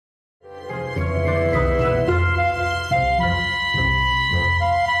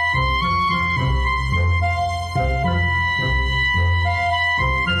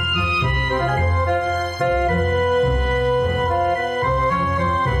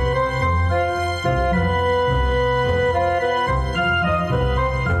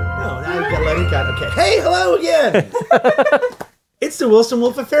God. Okay. Hey, hello again. It's the Wilson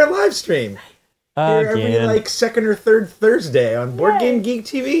Wolfe Affair live stream. Here every second or third Thursday on Board Game Geek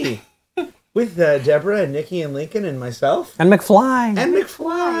TV. With Deborah and Nikki and Lincoln and myself. And McFly. And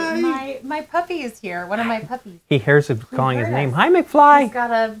McFly. My puppy is here. One of my puppies. He hears him calling his name. Hi, McFly. He's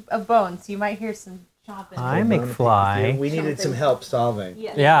got a bone, so you might hear some chomping. Hi, McFly. We needed some help solving.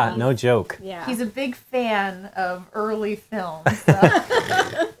 Yeah, no joke. Yeah. He's a big fan of early films.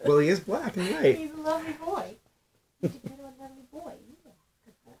 So. Well, he is black and white. He's a lovely boy.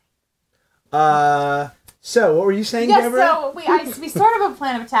 So what were you saying, yes, Deborah? So we sort of have a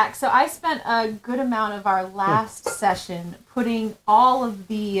plan of attack. So I spent a good amount of our last session putting all of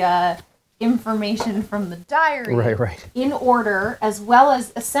the information from the diary in order, as well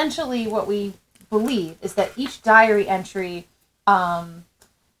as essentially what we believe is that each diary entry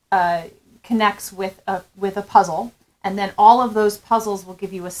connects with a puzzle, and then all of those puzzles will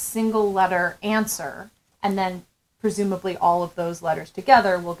give you a single letter answer, and then presumably all of those letters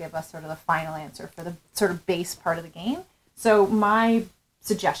together will give us sort of the final answer for the sort of base part of the game. So my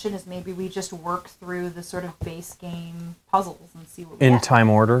suggestion is maybe we just work through the sort of base game puzzles and see what we get. In time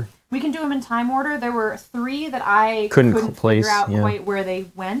order? We can do them in time order. There were 3 that I couldn't figure out quite where they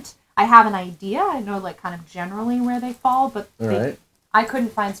went. I have an idea. I know like kind of generally where they fall, but I couldn't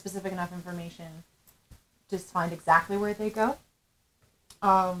find specific enough information to find exactly where they go.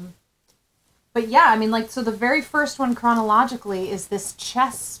 But yeah, I mean, so the very first one chronologically is this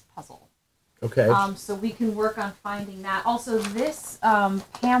chess puzzle. Okay. So we can work on finding that. Also, this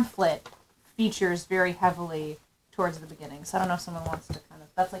pamphlet features very heavily towards the beginning. So I don't know if someone wants to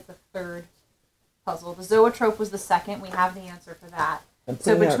that's like the third puzzle. The zoetrope was the second. We have the answer for that.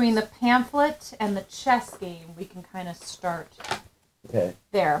 So between the pamphlet and the chess game, we can kind of start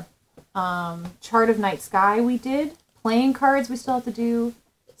there. Chart of Night Sky we did. Playing cards we still have to do.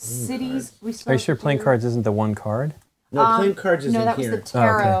 Cities we still Are you sure playing cards isn't the one card? No, playing cards is in here. No, that was the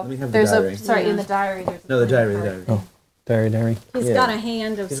tarot. Let me have the diary. In the diary there's the diary. Oh, diary. He's got a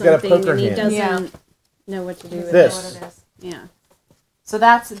hand of He's something got a poker and he hand. doesn't know what to do with this. it. Yeah. So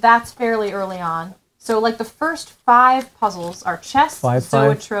that's fairly early on. So like the first 5 puzzles are chess,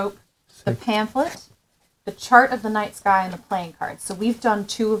 zoetrope, the pamphlet, the chart of the night sky, and the playing cards. So we've done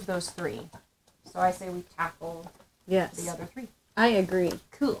 2 of those 3. So I say we tackle the other 3. I agree.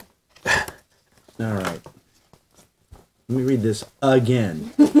 Cool. All right. Let me read this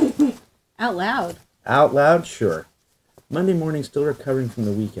again. Out loud. Out loud? Sure. Monday morning, still recovering from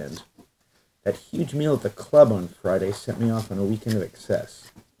the weekend. That huge meal at the club on Friday sent me off on a weekend of excess.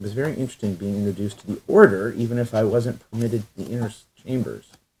 It was very interesting being introduced to the order, even if I wasn't permitted the inner chambers.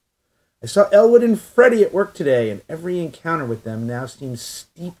 I saw Elwood and Freddie at work today, and every encounter with them now seems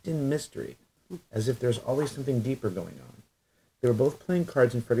steeped in mystery, as if there's always something deeper going on. They were both playing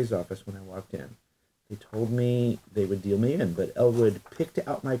cards in Freddie's office when I walked in. They told me they would deal me in, but Elwood picked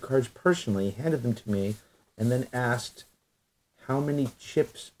out my cards personally, handed them to me, and then asked, "How many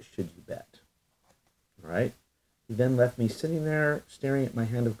chips should you bet?" All right? He then left me sitting there, staring at my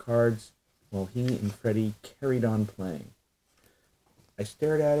hand of cards, while he and Freddie carried on playing. I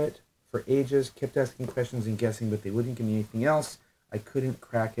stared at it for ages, kept asking questions and guessing, but they wouldn't give me anything else. I couldn't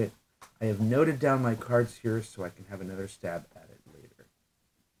crack it. I have noted down my cards here so I can have another stab at it later.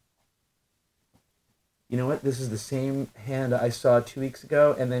 You know what? This is the same hand I saw 2 weeks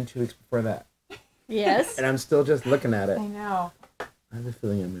ago and then 2 weeks before that. Yes. And I'm still just looking at it. I know. I have a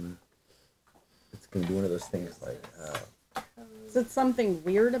feeling it's going to be one of those things like... Is it something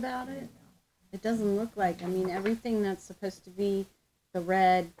weird about it? It doesn't look like... I mean, everything that's supposed to be the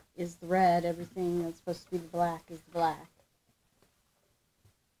red is the red. Everything that's supposed to be the black is the black.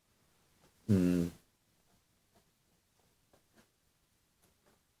 Do you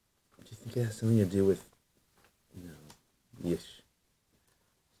think it has something to do with... No. Yish.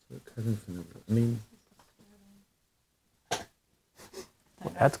 I mean...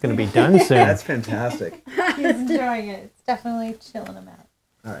 Well, that's going to be done soon. That's fantastic. He's enjoying it. It's definitely chilling him out.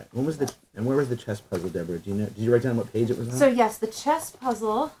 All right. Where was the chess puzzle, Deborah? Do you know? Did you write down what page it was on? So yes, the chess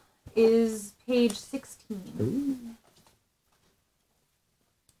puzzle is page 16. Ooh.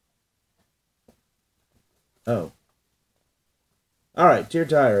 Oh. All right, dear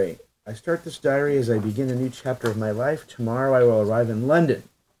diary. I start this diary as I begin a new chapter of my life. Tomorrow I will arrive in London.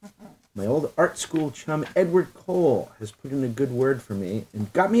 My old art school chum Edward Cole has put in a good word for me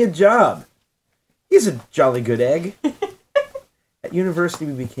and got me a job. He's a jolly good egg. At university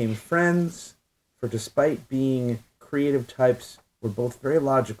we became friends, for despite being creative types, we're both very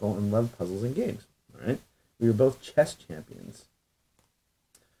logical and love puzzles and games. All right? We were both chess champions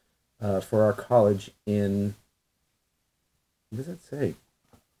for our college in... What does that say?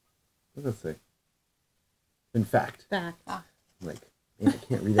 Let's see. In fact. Fact. Like, man, I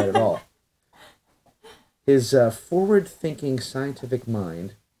can't read that at all. His forward-thinking scientific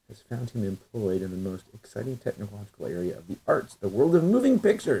mind has found him employed in the most exciting technological area of the arts, the world of moving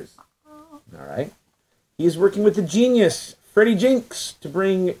pictures. All right. He is working with the genius, Freddie Jinks, to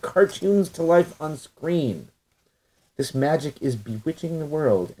bring cartoons to life on screen. This magic is bewitching the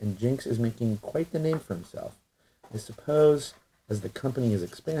world, and Jinks is making quite the name for himself. I suppose, as the company has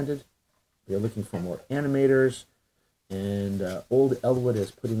expanded, they are looking for more animators, and old Elwood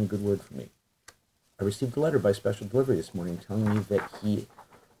has put in a good word for me. I received a letter by special delivery this morning telling me that he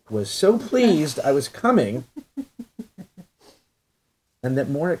was so pleased I was coming, and that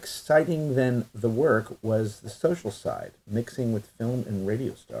more exciting than the work was the social side, mixing with film and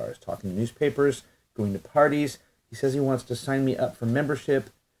radio stars, talking to newspapers, going to parties. He says he wants to sign me up for membership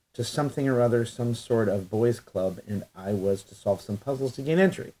to something or other, some sort of boys club, and I was to solve some puzzles to gain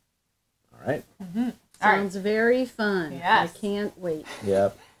entry. All right? Mm-hmm. Sounds very fun. Yes. I can't wait.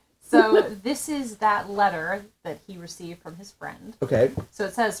 Yep. So this is that letter that he received from his friend. Okay. So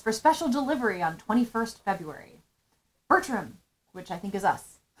it says, for special delivery on 21st February. Bertram, which I think is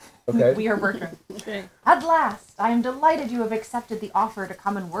us. Okay. We are Bertram. Okay. At last, I am delighted you have accepted the offer to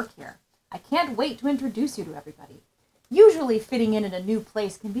come and work here. I can't wait to introduce you to everybody. Usually fitting in a new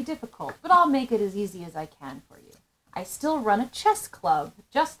place can be difficult, but I'll make it as easy as I can for you. I still run a chess club,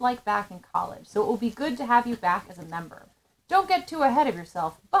 just like back in college, so it will be good to have you back as a member. Don't get too ahead of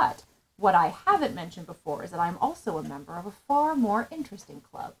yourself, but what I haven't mentioned before is that I'm also a member of a far more interesting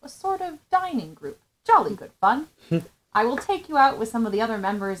club, a sort of dining group. Jolly good fun. I will take you out with some of the other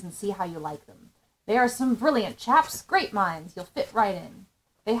members and see how you like them. They are some brilliant chaps, great minds, you'll fit right in.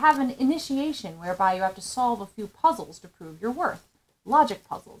 They have an initiation whereby you have to solve a few puzzles to prove your worth, logic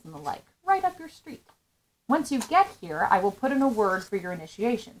puzzles and the like, right up your street. Once you get here, I will put in a word for your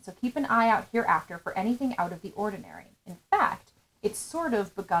initiation, so keep an eye out hereafter for anything out of the ordinary. In fact, it's sort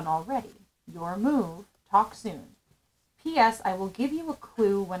of begun already. Your move. Talk soon. P.S. I will give you a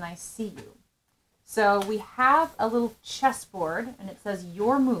clue when I see you. So we have a little chessboard, and it says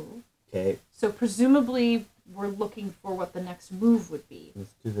your move. Okay. So presumably we're looking for what the next move would be.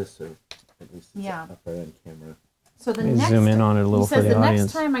 Let's do this so at least it's Yeah. up right on camera. So the Let me next zoom in on it a little he for says the the audience.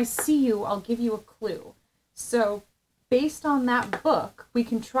 next time I see you, I'll give you a clue. So based on that book, we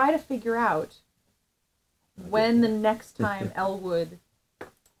can try to figure out when the next time Elwood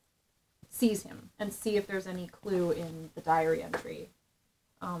sees him and see if there's any clue in the diary entry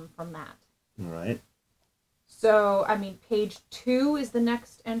from that. All right. So, I mean, page 2 is the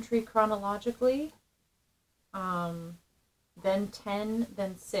next entry chronologically. Then 10,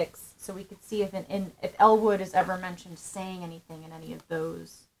 then 6. So we could see if if Elwood is ever mentioned saying anything in any of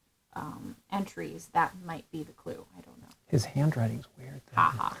those entries, that might be the clue. I don't know. His handwriting's weird. though.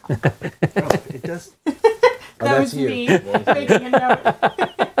 Ha ha ha. Oh, it does. Oh, That that's was you. me That's you. making a note.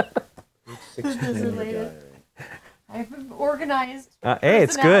 Page 16 in the related. diary. I've organized. Hey,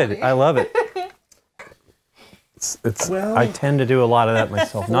 it's good. personality. I love it. It's. Well- I tend to do a lot of that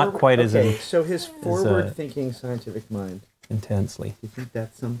myself. Not quite as Okay, so his uh, forward-thinking scientific mind. intensely. Do you think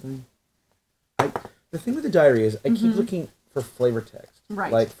that's something? The thing with the diary is I keep looking for flavor text.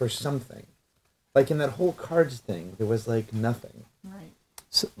 Right. Like for something. Like in that whole cards thing, there was like nothing Right.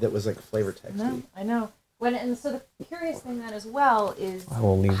 that was like flavor texty. No, I know. And so the curious thing then as well is I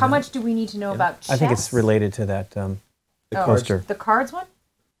will leave how that. much do we need to know about chess? I think it's related to that The Oh, cards. poster. The cards one?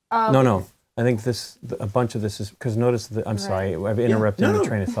 No. I think a bunch of this is because notice that I'm sorry, I've interrupted No. the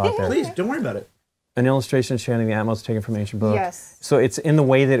train of thought there. Please, don't worry about it. An illustration showing the Atmos taken from ancient book. Yes. So it's in the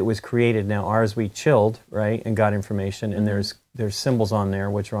way that it was created. Now ours we chilled, right, and got information, and there's symbols on there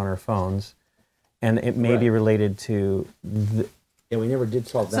which are on our phones, and it may be Right. related to Yeah, we never did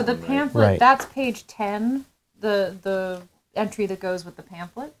solve that So the one, right? pamphlet, Right. that's page 10, the entry that goes with the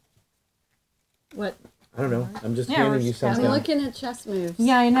pamphlet. What? I don't know. I'm just Yeah, handing we're you just I'm something. looking at chess moves.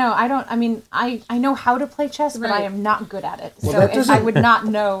 Yeah, I know. I know how to play chess, but I Right. am not good at it. Well, So that I doesn't- would not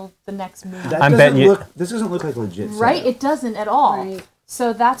know the next move. That I'm doesn't betting you- look. This doesn't look like legit. Right? setup. It doesn't at all. Right.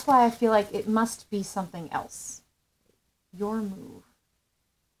 So that's why I feel like it must be something else. Your move.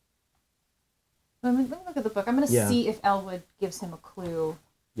 Let me look at the book. I'm going to Yeah. see if Elwood gives him a clue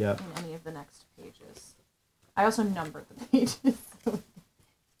Yeah. in any of the next pages. I also numbered the pages.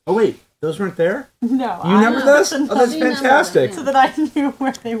 Oh wait, those weren't there. No, You numbered those? Oh, that's She numbered them, fantastic. yeah. so that I knew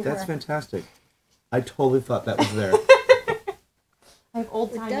where they were. That's fantastic. I totally thought that was there. I have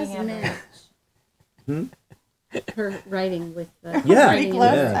old It timey does handwriting. Hmm? Her writing with the Yeah. writing in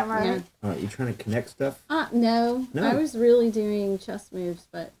Close, the- Yeah. am I right? All right, you trying to connect stuff? No, No. I was really doing chess moves,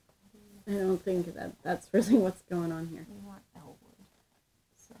 but I don't think that's really what's going on here. We want Elwood.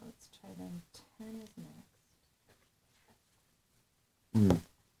 So let's try then 10 is next.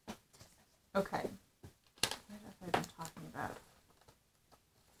 Okay. What have I been talking about?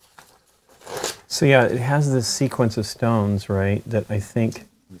 So yeah, it has this sequence of stones, right, that I think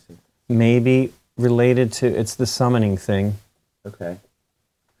Let me see. maybe related to, it's the summoning thing. Okay.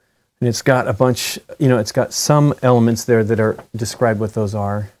 And it's got a bunch, it's got some elements there that are describe what those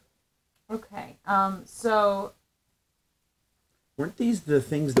are. Okay. So Weren't these the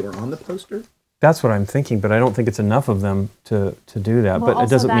things that were on the poster? That's what I'm thinking, but I don't think it's enough of them to do that. well, But it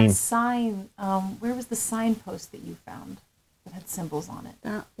also doesn't that mean sign. Where was the signpost that you found that had symbols on it?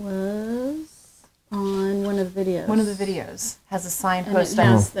 That was on one of the videos. One of the videos has a And signpost. it that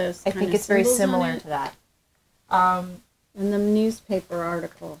has those I kind think of it's very symbols on similar it. to that. And the newspaper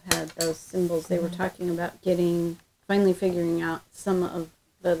article had those symbols. They were talking about finally figuring out some of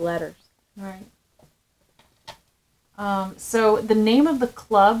the letters. Right. So the name of the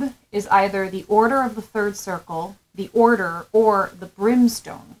club is either the Order of the Third Circle, the Order, or the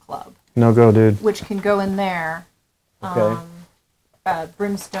Brimstone Club, no go, dude. which can go in there. Okay.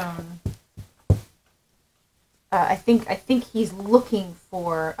 Brimstone. I think he's looking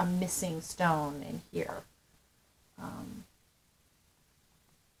for a missing stone in here.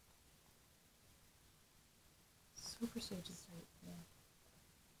 Super Sage is right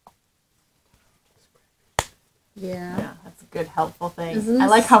here. Yeah. Yeah, that's a good, helpful thing. Isn't I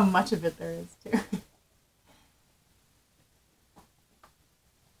like this- how much of it there is, too.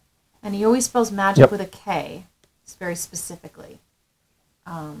 And he always spells magic Yep. with a K, very specifically.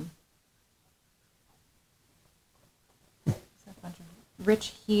 It's a bunch of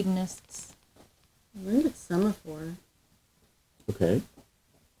rich hedonists. I wonder what semaphore. Okay.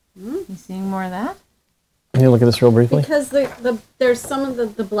 You seeing more of that? Can you look at this real briefly? Because there's some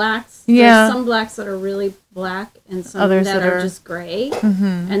of the blacks. Yeah. There's some blacks that are really black and some Others that that are are- just gray.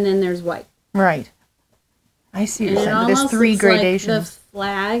 And then there's white. Right. I see And what it you're saying. There's almost three looks like gradations. the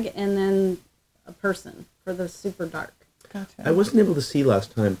flag and then a person for the super dark. Gotcha. I wasn't able to see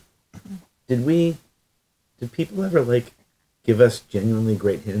last time. Did people ever give us genuinely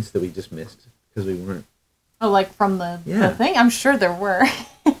great hints that we just missed because we weren't? Oh, like from the Yeah. thing? I'm sure there were.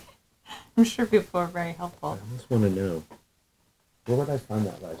 I'm sure people were very helpful. I just want to know. Where would I find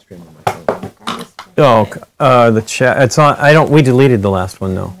that live stream on my phone? Oh, the chat. It's on. We deleted the last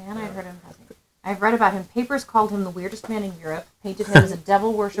one though. Man, I've read about him. Papers called him the weirdest man in Europe, painted him as a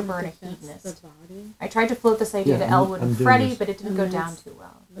devil worshipper and a That's hedonist. the body. I tried to float this idea Yeah, to Elwood I'm and doing Freddie, this. but it didn't And go that's down too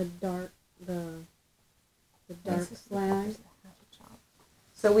well. The dark flag.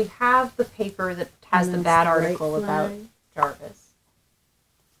 So we have the paper that has And the then bad it's the white article about flag. Jarvis.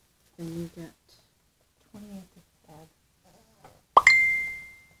 Then you get 28th of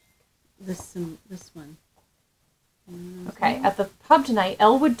Feb. this one. Okay, at the pub tonight,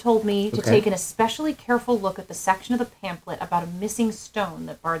 Elwood told me to Okay. take an especially careful look at the section of the pamphlet about a missing stone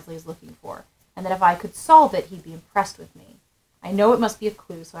that Bardsley is looking for, and that if I could solve it, he'd be impressed with me. I know it must be a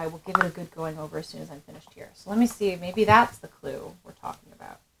clue, so I will give it a good going over as soon as I'm finished here. So let me see, maybe that's the clue we're talking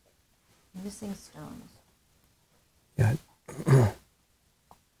about. Missing stones. Yeah.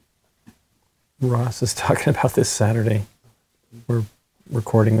 Ross is talking about this Saturday. We're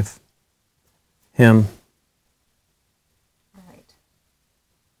recording with him. All right.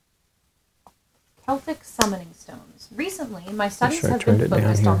 Celtic summoning stones. Recently, my studies sure I have been turned it down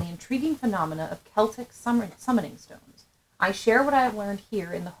focused on here. the intriguing phenomena of Celtic summoning stones. I share what I have learned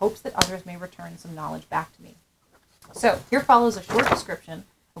here in the hopes that others may return some knowledge back to me. So, here follows a short description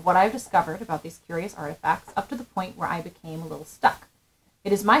of what I have discovered about these curious artifacts up to the point where I became a little stuck.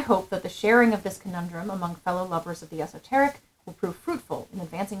 It is my hope that the sharing of this conundrum among fellow lovers of the esoteric will prove fruitful in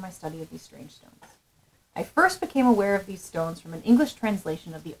advancing my study of these strange stones. I first became aware of these stones from an English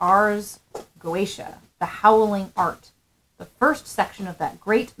translation of the Ars Goetia, the Howling Art, the first section of that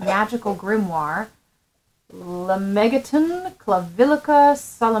great magical grimoire, Lemegeton Clavilica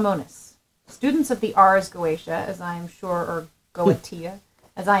Salomonis. Students of the Ars Goetia, as I am sure, or Goetia,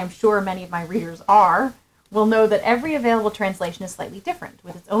 as I am sure many of my readers are, will know that every available translation is slightly different,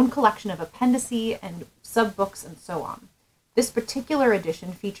 with its own collection of appendices and sub-books and so on. This particular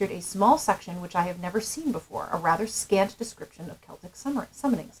edition featured a small section which I have never seen before, a rather scant description of Celtic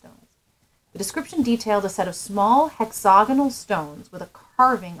summoning stones. The description detailed a set of small hexagonal stones with a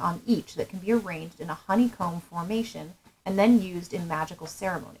carving on each that can be arranged in a honeycomb formation and then used in magical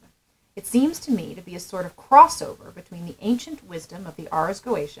ceremony. It seems to me to be a sort of crossover between the ancient wisdom of the Ars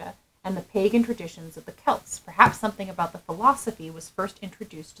Goetia and the pagan traditions of the Celts. Perhaps something about the philosophy was first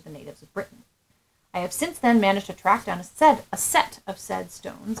introduced to the natives of Britain. I have since then managed to track down a set of said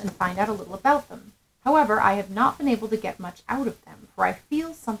stones and find out a little about them. However, I have not been able to get much out of them, for I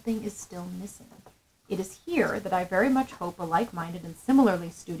feel something is still missing. It is here that I very much hope a like-minded and similarly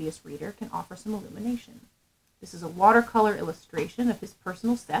studious reader can offer some illumination. This is a watercolor illustration of his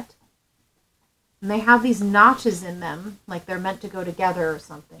personal set, and they have these notches in them, like they're meant to go together or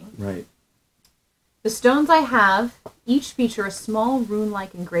something. Right. The stones I have each feature a small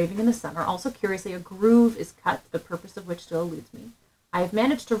rune-like engraving in the center. Also, curiously, a groove is cut, the purpose of which still eludes me. I have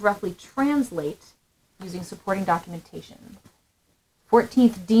managed to roughly translate using supporting documentation.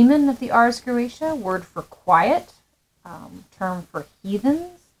 14th demon of the Ars Goetia, word for quiet, term for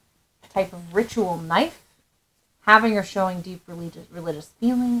heathens, type of ritual knife, having or showing deep religious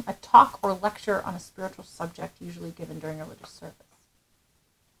feeling, a talk or lecture on a spiritual subject usually given during a religious service.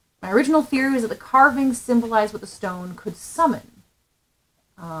 My original theory was that the carvings symbolize what the stone could summon.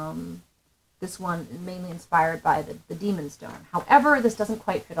 This one mainly inspired by the demon stone. However, this doesn't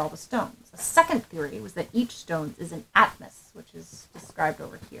quite fit all the stones. A second theory was that each stone is an atmos, which is described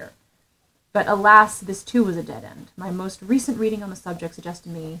over here. But alas, this too was a dead end. My most recent reading on the subject suggested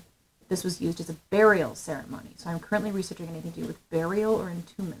to me this was used as a burial ceremony, so I'm currently researching anything to do with burial or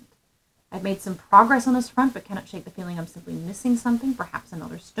entombment. I've made some progress on this front, but cannot shake the feeling I'm simply missing something, perhaps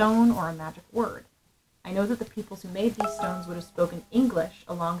another stone or a magic word. I know that the peoples who made these stones would have spoken English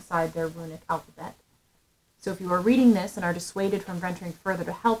alongside their runic alphabet. So if you are reading this and are dissuaded from venturing further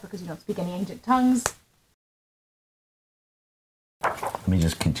to help because you don't speak any ancient tongues... Let me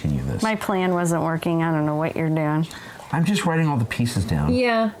just continue this. My plan wasn't working. I don't know what you're doing. I'm just writing all the pieces down.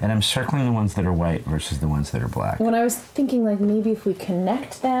 Yeah. And I'm circling the ones that are white versus the ones that are black. When I was thinking, like, maybe if we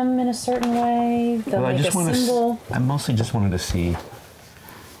connect them in a certain way, they'll make a symbol. I mostly just wanted to see...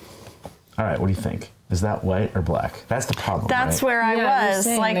 All right, what do you think? Is that white or black? That's the problem, That's right? where I was.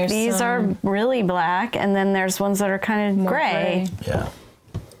 Like, these are really black, and then there's ones that are kind of gray. Yeah.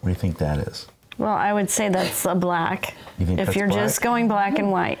 What do you think that is? Well, I would say that's a black. You think if that's you're black? just going black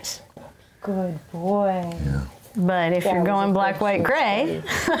and white. Good boy. Yeah. But if you're going black, white, gray,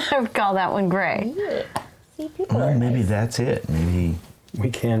 I would call that one gray. Yeah. See, people Well, are maybe nice. that's it. Maybe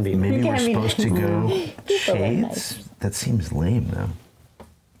We can be. we're supposed to go People are shades. nice. That seems lame, though.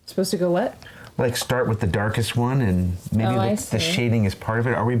 Supposed to go what? Like start with the darkest one, and maybe Oh, I the see. shading is part of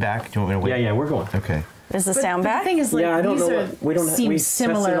it. Are we back? Do you want me to wait? Yeah, we're going. Okay. Is the sound back? The thing is, like, Yeah, I don't these know. are, We don't. seem We test it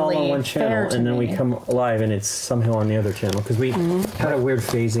all similarly on one fair channel, to and then we me. come live, and it's somehow on the other channel because we had a weird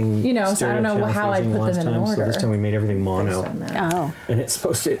phasing. You know, so I stereo don't know channel how I phasing put last them in time, So this order. time we made everything mono, Oh. and it's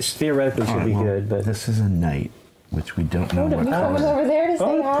supposed to. It theoretically should All right, be well, good, but this is a knight, which we don't know what color. over there to say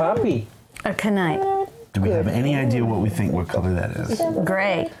oh, hi. Poppy. A kanite. Do we have any idea what color that is?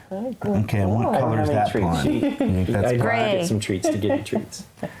 Gray. Okay, and what color is that pond? You think that's I Gray. get some treats to give you treats.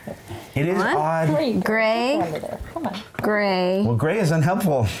 It is What? odd. Gray. Come on. Gray. Well, gray is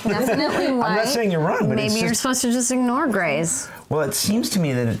unhelpful. Definitely white. I'm not saying you're wrong, but Maybe it's you're just, supposed to just ignore grays. well, it seems to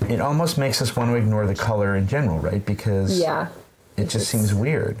me that it almost makes us want to ignore the color in general, right? Because Yeah. it just seems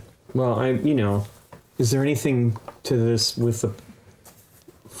weird. Well, is there anything to this with the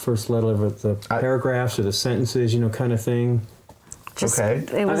first letter of the paragraphs or the sentences, kind of thing? Just,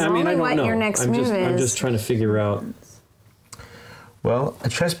 Okay. It was I mean, I only don't what know. your next move is. I'm just trying to figure out. Well, a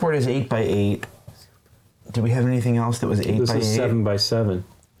chessboard is 8 by 8. Do we have anything else that was 8 This by 8? is 7 by 7.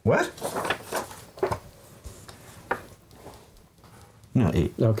 What? No,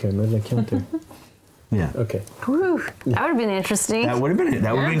 8. Okay, maybe I count there. Yeah. Okay. Whew, that would have been interesting. That would have been it.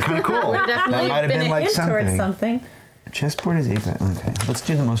 That would have been kind of cool. That might have been like something. something. Chessboard is 8 by... Okay. Let's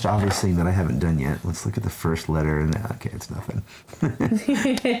do the most obvious thing that I haven't done yet. Let's look at the first letter and... Okay, it's nothing.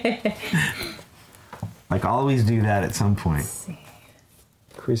 Like, always do that at some point.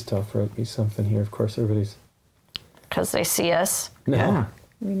 Christoph wrote me something here. Of course, everybody's... Because they see us. No. Yeah.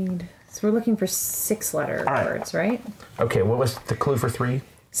 We need. So we're looking for 6-letter All right. words, right? Okay, what was the clue for 3?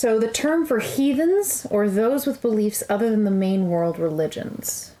 So the term for heathens or those with beliefs other than the main world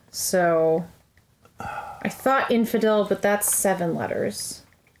religions. So I thought infidel, but that's 7 letters.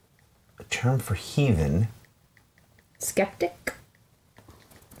 A term for heathen. Skeptic.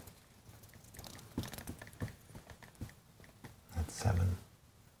 That's 7.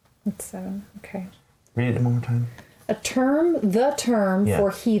 That's 7. Okay. Read it one more time. The term Yeah. for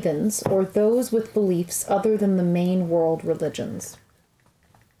heathens or those with beliefs other than the main world religions.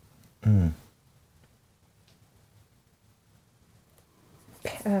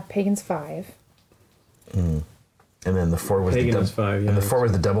 Pagans 5. And then the 4 was Pagan the is 5, yeah. And the 4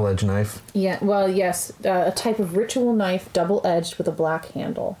 was the double-edged knife. Yeah, well, yes, a type of ritual knife, double-edged with a black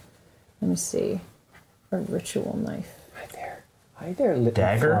handle. Let me see. A ritual knife. Hi there. Hi there, little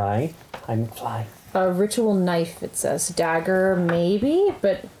Dagger? fly. I'm a fly. A ritual knife, it says. Dagger, maybe,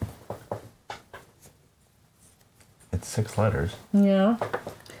 but That's 6 letters. Yeah.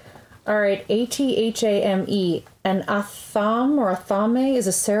 All right, ATHAME. An athame or athame is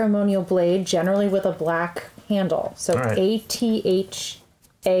a ceremonial blade, generally with a black handle. So All right. ATHAME.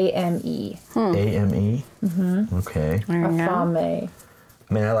 AME? Mm-hmm. Okay. Athame.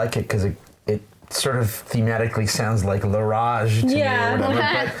 I mean, I like it because it sort of thematically sounds like L'Orage to me or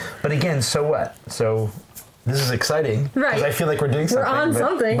whatever. But again, so what? So this is exciting. Right. Because I feel like we're doing something. We're on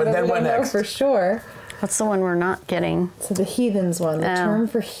something. But then we what don't know next? for sure. What's the one we're not getting? So the heathens one. The term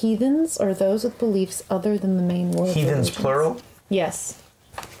for heathens are those with beliefs other than the main world. Heathens religions. plural? Yes.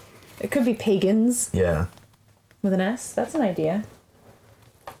 It could be pagans Yeah. with an S. That's an idea.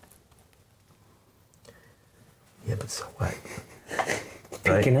 Yeah, but so what?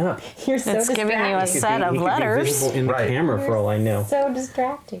 Picking up. You're so It's giving you a distracting. set of He could be letters. visible in the Right. camera for all I know. So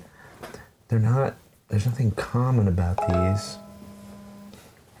distracting. They're not, there's nothing common about these.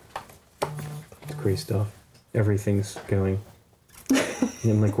 Great stuff. Everything's going.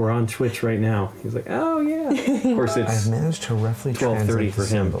 And like we're on Twitch right now. He's like, oh yeah. Of course I've it's managed to roughly 12:30 translate for the him.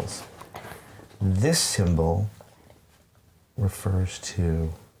 symbols. This symbol refers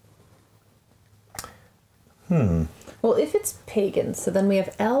to... Well, if it's pagans, so then we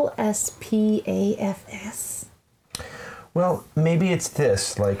have LSPAFS. Well, maybe it's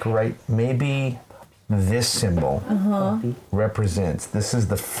this, like, right, maybe this symbol represents, this is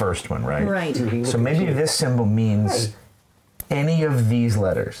the first one, right? Right. So maybe this symbol means any of these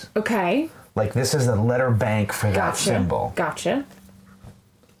letters. Okay. Like, this is a letter bank for that Gotcha. symbol, Gotcha.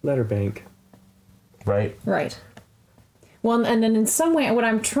 letter bank. right? Right. Well, and then in some way, what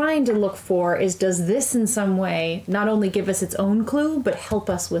I'm trying to look for is, does this in some way not only give us its own clue, but help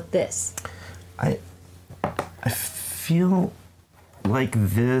us with this? I feel like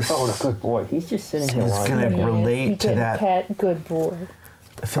this good boy. He's just sitting is going to relate to that. Pet, good boy.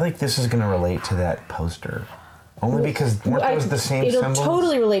 I feel like this is going to relate to that poster. Only because weren't those the same It'll symbols?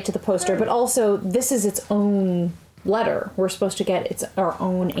 totally relate to the poster, but also this is its own letter. We're supposed to get our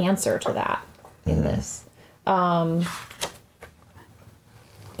own answer to that in this.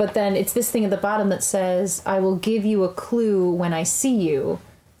 But then it's this thing at the bottom that says, I will give you a clue when I see you.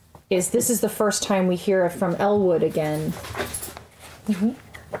 This is the first time we hear it from Elwood again.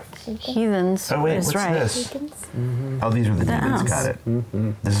 Heathens Oh wait, is what's right. this? Oh, these are the demons. house. Got it.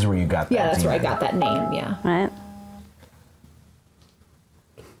 This is where you got that. Yeah, that's where I demon. got that name, yeah. Right?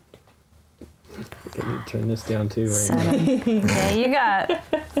 Can you turn this down too? Right? 7. Yeah, you got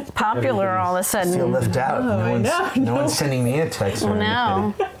popular all of a I feel sudden. left out. No one's sending me a text. Or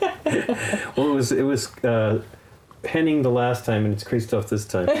No. anything. Well, it was Henning the last time, and it's Christoph this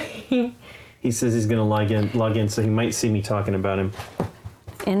time. He says he's gonna log in, so he might see me talking about him.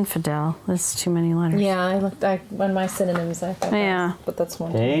 Infidel. That's too many letters. Yeah, I looked on my synonyms, I thought Yeah. but that's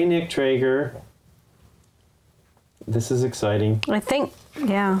one. Hey, Nick Traeger. This is exciting. I think,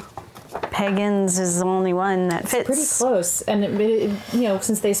 yeah. Pagans is the only one that fits. Pretty close, and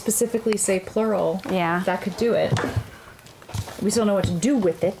since they specifically say plural, Yeah. that could do it. We still don't know what to do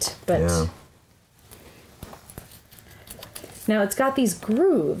with it, but Yeah. now it's got these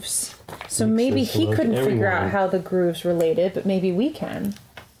grooves. So Nick maybe says he hello to couldn't figure out everyone. how the grooves related, but maybe we can.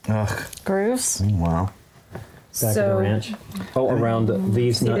 Ugh. Grooves. Wow. Back so of the ranch. Oh, around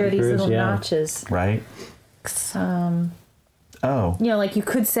these see, there are these grooves, little yeah. notches. Right. Oh. Like you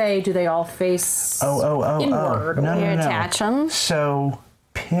could say, do they all face Oh. inward? No, You no, no. attach them. So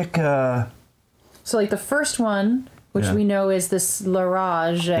pick a. So like the first one, which Yeah. we know is this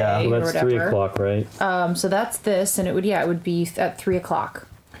L'Orage Yeah, Well, or that's whatever. 3 o'clock, right? So that's this, and it would be at 3 o'clock.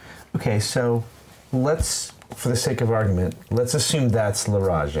 Okay, so let's, for the sake of argument, let's assume that's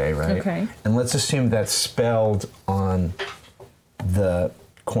L'Orage, right? Okay. And let's assume that's spelled on the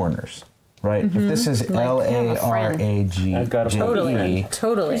corners, right? If this is L-A-R-A-G-J-E, I've got a Totally.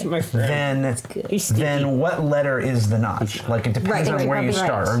 then what letter is the notch? Like it depends Right, on where you probably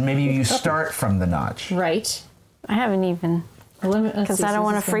start, right. or maybe you start from the notch. Right. I haven't even, because I don't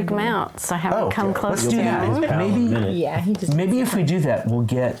want to freak them out, so I haven't Oh, come close let's to do that. them. Pal in a minute. Yeah, he just. Maybe if we do that, we'll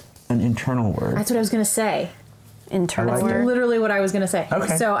get an internal word. That's what I was gonna say. Internal like it. word. Literally what I was gonna say.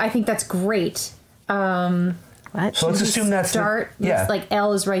 Okay. So I think that's great. What? So let's assume that's Start. yeah, Like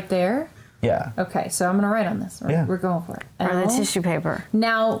L is right there. yeah. Okay, so I'm gonna write on this. Yeah. We're going for it. Or the L. tissue paper.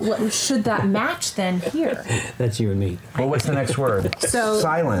 Now, should that match then here? That's you and me. Well, what's the next word? So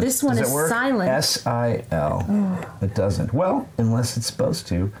silent. this one Does is it work? silent. S-I-L. It doesn't. Well, unless it's supposed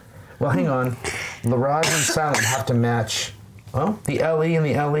to. Well, hang on. L'Orage and silent have to match. Well, the L-E and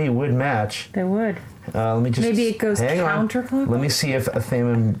the L-E would match. They would. Let me just. Maybe it goes hang on. counterclockwise? Let me see if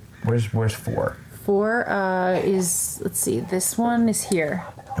Athaman. Where's 4? 4 is, let's see, this one is here.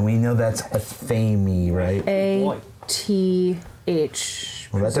 And we know that's Athame, right? A, TH.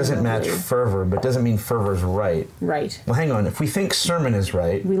 Well, that doesn't match presumably. fervor, but doesn't mean fervor's right. Right. Well, hang on. If we think sermon is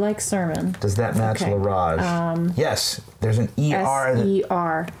right, We like sermon. does that match Okay. Larage? Yes. There's an ER.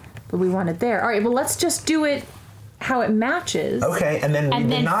 S-E-R. But we want it there. All right, well, let's just do it how it matches. Okay, and then read And the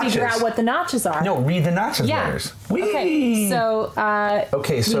then notches. figure out what the notches are. No, read the notches Yeah. letters. Whee! Okay, so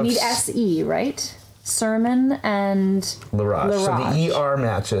Okay, so we need if- S-E, right? Sermon and Larage. So the Larage. ER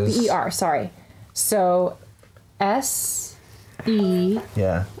matches. the ER, sorry. So S-E-R-M-O-N.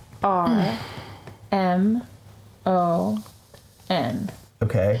 Yeah.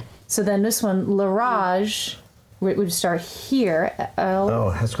 Okay. So then this one, Larage, we would start here. L. Oh,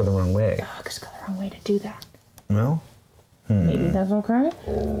 it has to go the wrong way. Oh, it's got the wrong way to do that. Well, Maybe that's okay?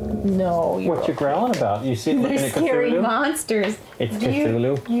 No, you're What you growling about? You see it looking They're at scary Cthulhu? monsters. It's Do you-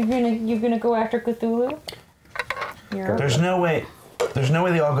 Cthulhu. You're gonna go after Cthulhu? You're there's no way. There's no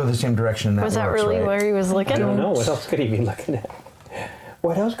way they all go the same direction. And Was that works, really right? where he was looking? I don't know. What else could he be looking at?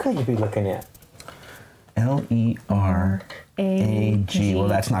 What else could you be looking at? L-E-R-A-G. Well,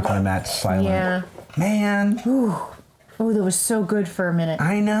 that's not going to match silent. Yeah. Man, Oh, that was so good for a minute.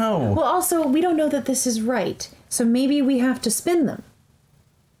 I know. Well, also, we don't know that this is right, so maybe we have to spin them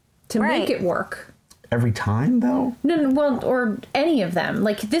to Right. make it work. Every time, though? No, well, or any of them.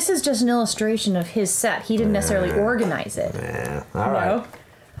 Like, this is just an illustration of his set. He didn't necessarily organize it. Yeah. All right.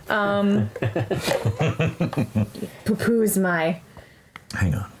 No? Poo-poo's my...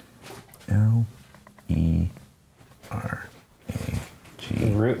 Hang on. L-E-R-A-G.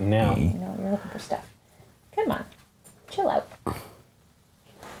 Rooting now. You know, you're looking for stuff. Come on. Chill out.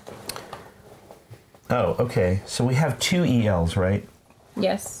 Oh, okay. So we have two ELs, right?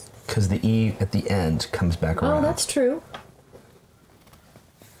 Yes. Because the E at the end comes back around. Oh, that's true.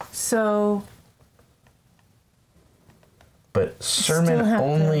 So, But sermon Still have to-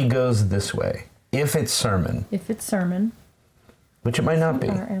 only goes this way. If it's sermon, if it's sermon, which it might not be.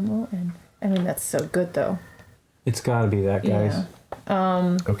 R-M-O-N. I mean, that's so good, though. It's got to be that, guys.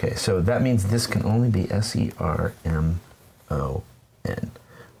 Yeah. Okay, so that means this can only be Sermon,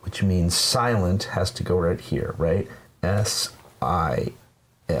 which means silent has to go right here, right? Silentsi.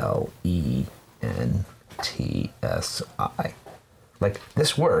 Like,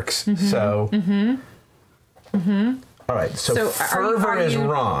 this works. So, all right, so fervor is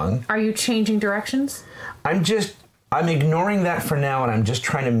wrong. Are you changing directions? I'm ignoring that for now, and I'm just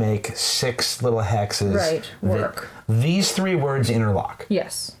trying to make 6 little hexes. Right, work. These 3 words interlock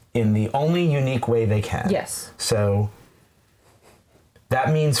Yes. in the only unique way they can. Yes. So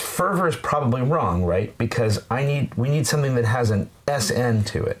that means fervor is probably wrong, right? Because we need something that has an SN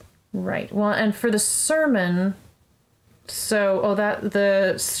to it. Right. Well, and for the sermon, so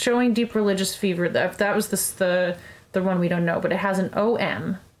the showing deep religious fever. That was the one we don't know, but it has an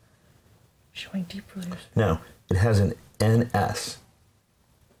OM. Showing deep religious. No, it has an NS.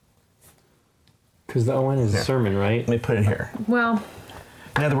 Because the ON is a sermon, right? Let me put it here. Well,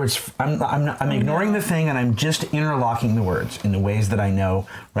 In other words, I'm ignoring the thing and I'm just interlocking the words in the ways that I know,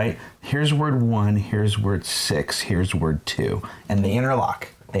 right? Here's word 1, here's word 6, here's word 2, and they interlock.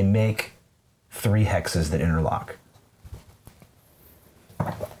 They make 3 hexes that interlock.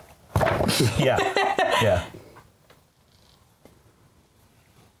 Yeah, yeah.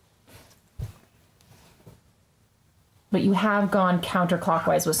 but you have gone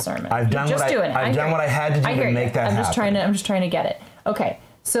counterclockwise with sermon. I've done what I've done what I had to do I hear to you. make that I'm just happen. I'm just trying to get it. Okay.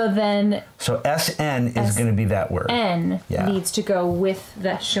 So then So SN is going to be that word. N Yeah. needs to go with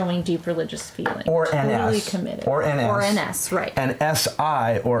that showing deep religious feeling. Or totally NS. committed. Or NS. Or NS, right. And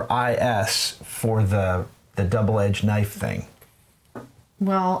SI or IS for the double-edged knife thing.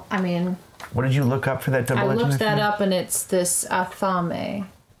 Well, I mean, What did you look up for that I double-edged knife looked that thing? up and it's this athame.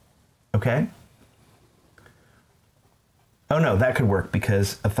 Okay. Oh no, that could work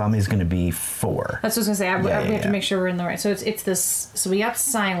because athame is going to be 4. That's what I was gonna say. Yeah, We have yeah. to make sure we're in the right. So it's this. So we got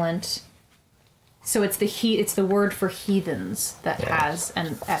silent. So it's it's the word for heathens that Yeah. has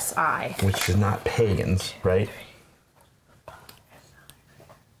an SI. Which is not pagans, right?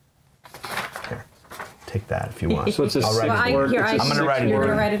 Here, take that if you want. So it's a I'll write six it. word. here, it's a I'm gonna write it You're in.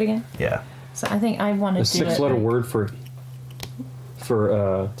 gonna write it again. Yeah. So I think I want to A do it. 6-letter word for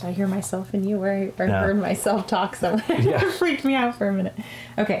Did I hear myself in you, or I No. heard myself talk? So Yeah. it freaked me out for a minute.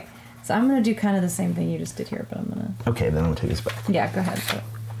 Okay, so I'm gonna do kind of the same thing you just did here, but I'm gonna. Okay, then I'm going to take this back. Yeah, go ahead. So,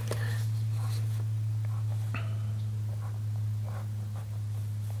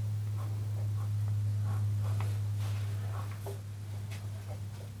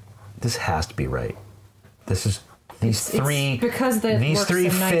 This has to be right. This is these It's three because that these works 3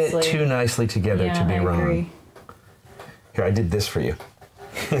 so fit nicely. too nicely together yeah, to be I wrong. agree. Here, I did this for you.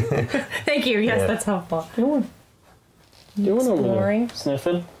 Thank you. Yes, Yeah. that's helpful. Doing over there? Exploring.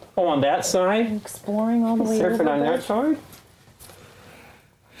 Sniffing. Oh, on that side? Exploring all the way Surfing over on that side?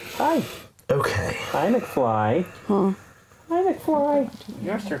 Hi. Okay. Hi, McFly. Hi, McFly.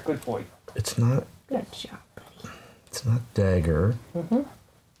 You're a good boy. It's not. Good job. It's not dagger.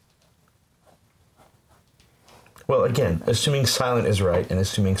 Well, again, assuming silent is right and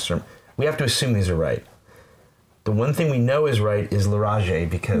assuming we have to assume these are right. The one thing we know is right is Larage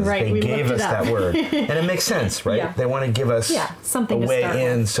because they gave us that word. And it makes sense, right? Yeah. They want to give us something a to start way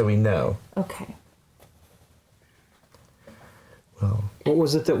in with. so we know. Okay. Well, What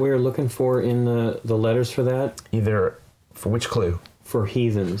was it that we were looking for in the letters for that? either, for which clue? For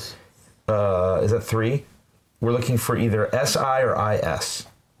heathens. Is that 3? We're looking for either SI or IS.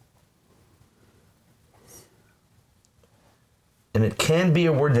 And it can be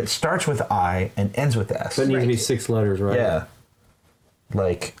a word that starts with I and ends with S. But it needs to be Right. 6 letters, right? Yeah.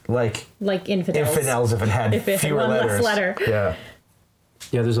 Like Like infidels. infidels if it had If it had fewer one less letters. letter. Yeah.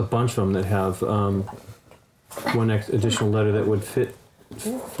 Yeah, there's a bunch of them that have one additional letter that would fit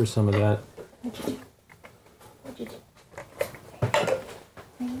for some of that.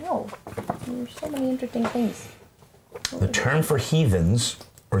 I know. There's so many interesting things. The term for heathens,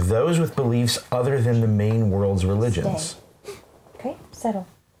 or those with beliefs other than the main world's religions. Okay, settle.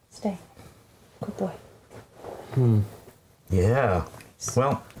 Stay. Good boy. Yeah.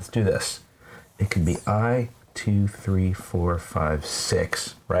 Well, let's do this. It could be I, 2, 3, 4, 5,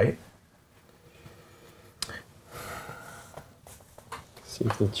 6, right? See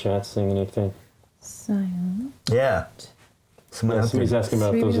if the chat's saying anything. Silent. Yeah. Somebody's asking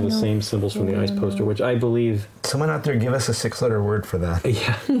about if those are the same symbols from the ice poster, which I believe. Someone out there give us a 6-letter word for that.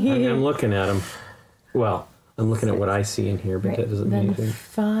 Yeah, I'm looking at them. Well, I'm looking at what I see in here, but that doesn't mean Then anything.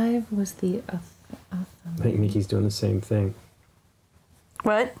 5 was the I think Mickey's doing the same thing.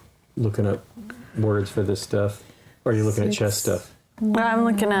 What? Looking up words for this stuff. Or are you looking at chess stuff? Well, I'm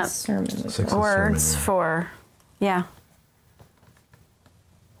looking at sermon. 6 is words sermon, for, yeah.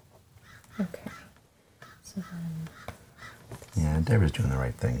 Okay. So then yeah, Deborah's doing the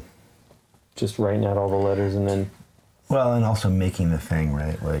right thing. Just writing out all the letters and then. Well, and also making the thing,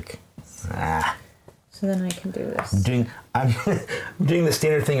 right? Like, so then I can do this. I'm doing the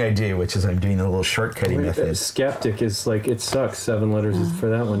standard thing I do, which is I'm doing the little shortcutting method. Skeptic is like, it sucks. 7 letters is for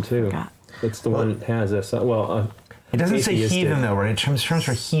that one too. forgot. It's the one that has S. Well, It doesn't say atheistic. heathen though, right? It terms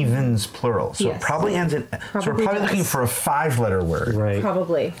for heathens plural. So it Yes. probably ends in. So we're Probably probably looking does. for a 5-letter word. Right.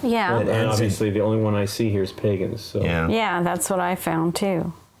 Probably. Yeah. And ends in- obviously, the only one I see here is pagans. So. Yeah. Yeah, that's what I found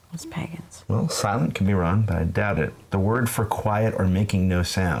too. Was pagans. Well, silent could be wrong, but I doubt it. The word for quiet or making no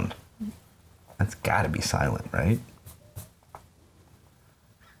sound. That's got to be silent, right?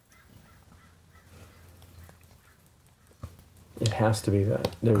 It has to be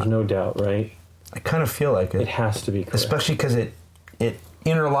that. There's no doubt, right? I kind of feel like It it, has to be correct. especially because it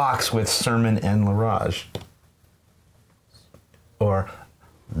interlocks with sermon and larage, or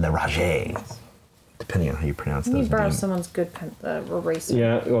larage, depending on how you pronounce Let me those borrow names. someone's good pen, eraser.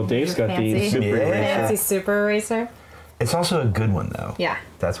 Yeah, well, Dave's got the Fancy. super Yeah. eraser. Fancy super eraser. It's also a good one though. Yeah.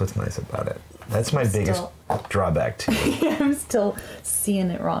 That's what's nice about it. That's my biggest drawback to it. I'm still seeing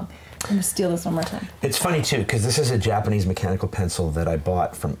it wrong. I'm gonna steal this one more time. It's funny too, because this is a Japanese mechanical pencil that I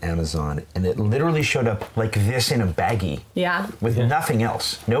bought from Amazon, and it literally showed up like this in a baggie Yeah. with nothing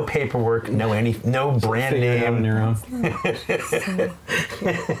else, no paperwork, no brand Figure it out on name. your own.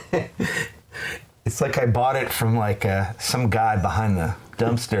 It's like I bought it from like some guy behind the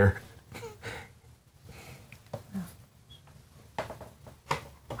dumpster.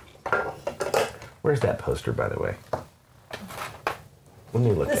 Where's that poster, by the way? Let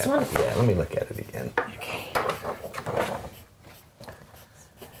me look This at one? it. Yeah, let me look at it again. Okay.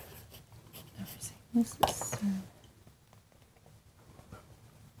 This is,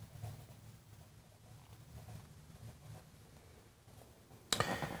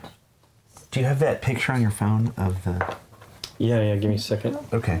 Do you have that picture on your phone of the? Yeah, give me a second.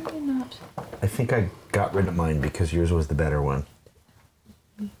 Okay. probably not. I think I got rid of mine because yours was the better one.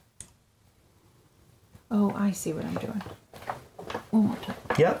 Oh, I see what I'm doing. One more time.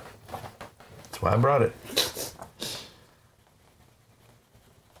 Yep. That's why I brought it.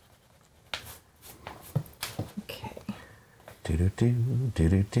 Okay. Do.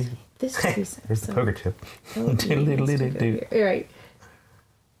 This Hey, piece. there's the poker chip. Oh, Diddle-diddle-diddle-do. You're right.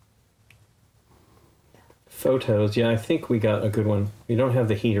 Photos. Yeah, I think we got a good one. We don't have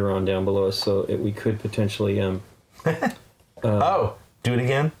the heater on down below us, so we could potentially. Oh, do it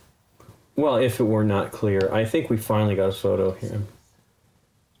again. Well, if it were not clear, I think we finally got a photo here. I'm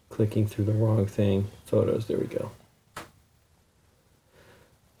clicking through the wrong thing. Photos. There we go.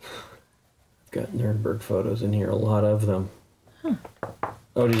 got Nuremberg photos in here, a lot of them. Huh.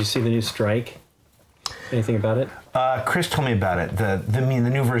 Oh, did you see the new strike? Anything about it? Chris told me about it. The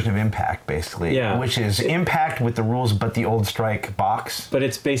new version of Impact, basically. Yeah. Which is Impact with the rules, but the old Strike box. But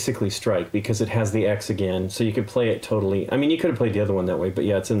it's basically Strike because it has the X again, so you could play it totally. I mean, you could have played the other one that way, but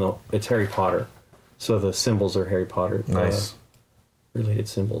yeah, it's Harry Potter, so the symbols are Harry Potter. Nice. Related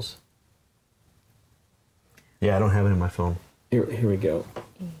symbols. Yeah, I don't have it in my phone. Here we go.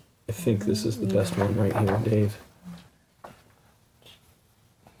 I think this is the best one right here, Dave.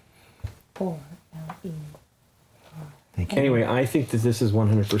 Thank you. Anyway, I think that this is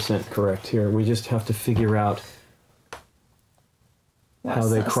 100% correct here. We just have to figure out how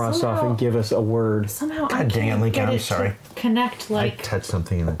they cross off and give us a word. Somehow God dang it, Lincoln, I'm sorry. Connect I touched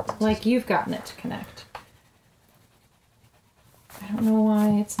something in it. like you've gotten it to connect. I don't know why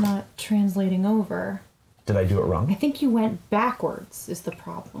it's not translating over. Did I do it wrong? I think you went backwards is the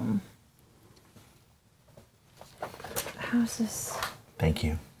problem. How's this? Thank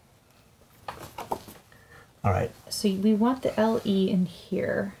you. All right. So we want the LE in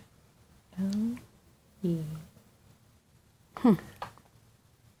here. LE.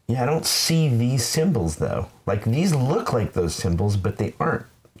 Yeah, I don't see these symbols, though. Like, these look like those symbols, but they aren't.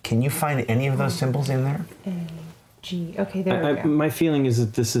 Can you find any of those symbols in there? A, G. Okay, there we go. My feeling is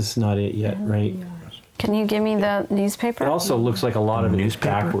that this is not it yet, right? Can you give me the newspaper? It also looks like a lot of it is Newspaper?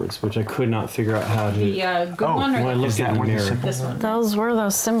 backwards, which I could not figure out how to. The good one when I or looked at it in the mirror. this one? Those were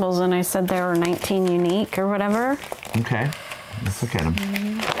those symbols, and I said they were 19 unique or whatever. Okay. Let's look at them.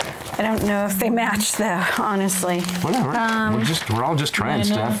 I don't know if they match though, honestly. Whatever. We're all just trying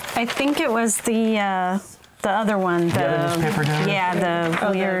stuff. I think it was the other one. The other newspaper down there? Yeah,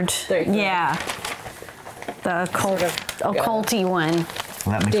 the weird. there you go. Yeah. The occulty one.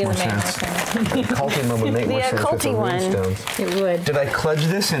 Well, that makes more sense. The occulty one would make more The sense with the occulty one. runestones. It would. Did I kludge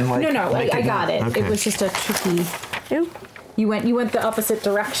this and like? No, make I got it. Okay. It was just a tricky. Ooh. You went the opposite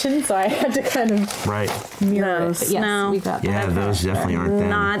direction, so I had to kind of Right. mirror it. Those, But yes, no. we got Yeah, that. those definitely aren't them.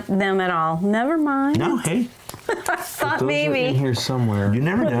 Not them at all. Never mind. No, hey, Thought Those are in maybe. here somewhere. you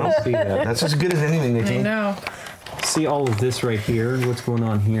never know. See that? That's as good as anything, Nikki. I know. See all of this right here? What's going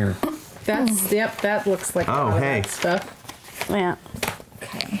on here? That's yep. That looks like a lot of hey. that stuff. Yeah.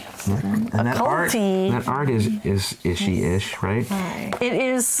 Okay. And that Occulty. art is ishy-ish, right? It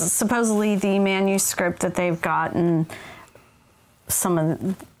is supposedly the manuscript that they've gotten.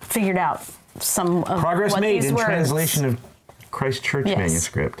 Figured out some of Progress what made these in words. translation of Christ Church Yes.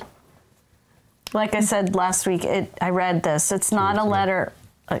 manuscript. Like I said last week, I read this. It's not a letter.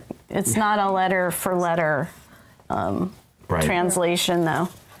 It's not a letter for letter Right. translation, though.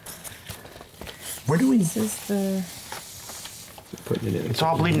 Where do we? This is the. Putting it in. It's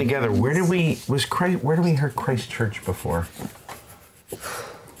all bleeding together. Where do we hear Christ Church before? I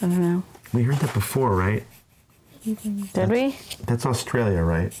don't know. We heard that before, right? Did we? That's Australia,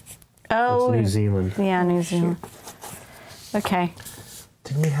 right? Oh, New Zealand. yeah, New Zealand. Okay.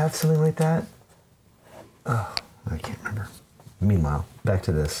 Didn't we have something like that? Oh, I can't remember. Meanwhile, back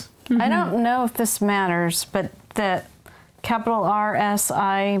to this. I don't know if this matters, but the capital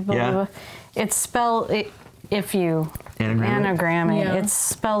RSI, blah, Yeah. blah, blah, it's spelled, if you anagram it, Yeah. it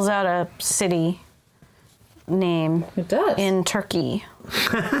spells out a city name It does. in Turkey.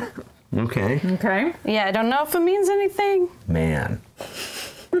 Okay. Okay. Yeah, I don't know if it means anything. Man.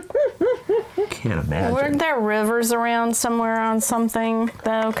 Can't imagine. Weren't there rivers around somewhere on something,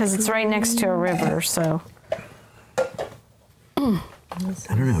 though? Because it's right next to a river, so. I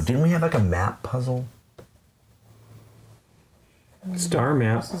don't know. Didn't we have like a map puzzle? Star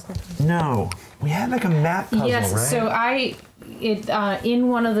map. No. We had like a map puzzle, Yes. right? So in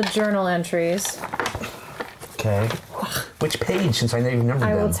one of the journal entries, Okay. Which page, since I know you've numbered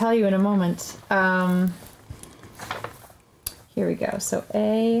I them? will tell you in a moment. Here we go. So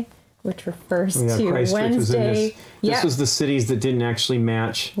A, which refers Yeah, to Christchurch was in this. Wednesday. This was the cities that didn't actually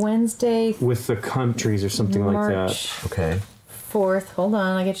match Wednesday, with the countries or something like that. March Okay. 4th. Hold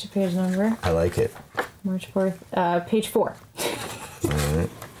on, I'll get you page number. I like it. March 4th. Page 4. All right.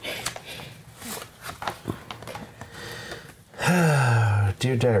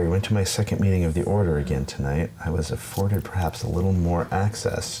 Dear Diary, went to my second meeting of the Order again tonight. I was afforded perhaps a little more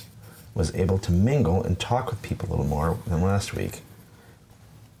access, was able to mingle and talk with people a little more than last week.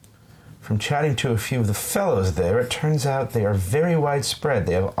 From chatting to a few of the fellows there, it turns out they are very widespread.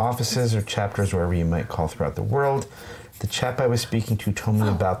 They have offices or chapters wherever you might call throughout the world. The chap I was speaking to told me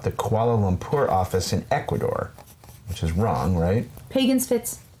about the Kuala Lumpur office in Ecuador, which is wrong, right? Pagans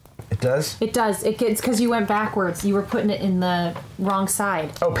fits. It does? It does. It gets because you went backwards. You were putting it in the wrong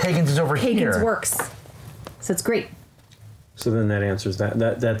side. Oh, Pagans is over Pagans here. works. So it's great. So then that answers that.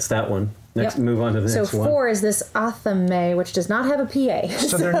 That's that one. Next, Yep. move on to the So next one. 4 is this Athame, which does not have a PA.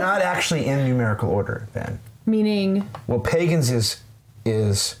 So they're not actually in numerical order then. Meaning, Well, pagans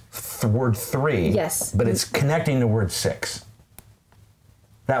is word 3. Yes. But it's connecting to word 6.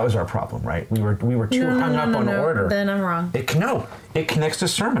 That was our problem, right? We were too hung up on order. Then I'm wrong. It connects to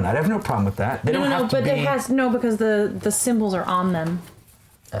sermon. I'd have no problem with that. They don't have to but be. it has because the symbols are on them.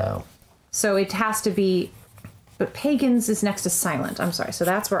 Oh. So it has to be, but pagans is next to silent. I'm sorry. So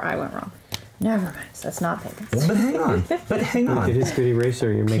that's where I went wrong. Never mind. So that's not pagans. Well, but hang on. Look at his good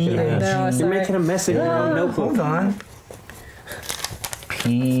eraser. You're making PA. a mess. No, You're sorry. making a mess in your own notebook. Hold on.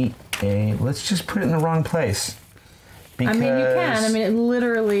 P-A. Let's just put it in the wrong place. I mean, you can. Because- I mean, it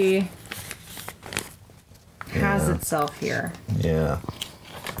literally has itself here. Yeah.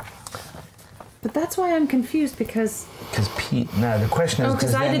 But that's why I'm confused because No, the question is.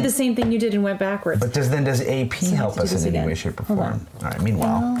 because I did the same thing you did and went backwards. But does AP So I help have to do us this in any again. way, shape, or Hold form? All right.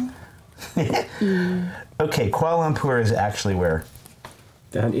 Meanwhile. Okay, Kuala Lumpur is actually where?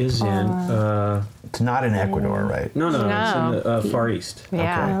 That is in. It's not in Ecuador, right? No, No. it's in the Far East.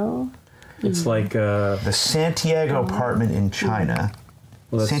 Yeah. Oh, It's like. The Santiago apartment in China.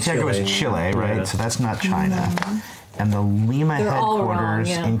 Well, that's Santiago is Chile, right? Yeah. So that's not China. And the Lima They're all headquarters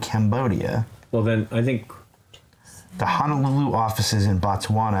wrong, yeah. in Cambodia. Well, then I think. The Honolulu offices in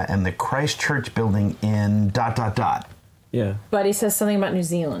Botswana and the Christchurch building in ... Yeah. But he says something about New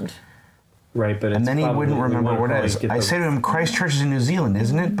Zealand. Right, but it's And then he probably- wouldn't we remember wanna what it probably is. get I the- say to him, Christchurch is in New Zealand,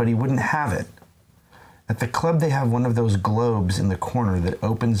 isn't it? But he wouldn't have it. At the club, they have one of those globes in the corner that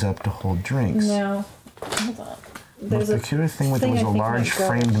opens up to hold drinks. No. Hold on. The There's a peculiar thing with it thing was I a think large might go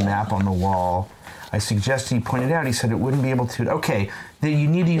framed with that. map on the wall. I suggested, he pointed out, he said it wouldn't be able to. Okay, that you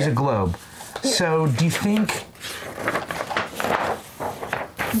need to use a globe. So do you think...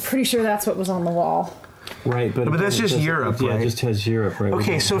 I'm pretty sure that's what was on the wall. Right, but that's just Europe, Yeah, right? it just has Europe, right?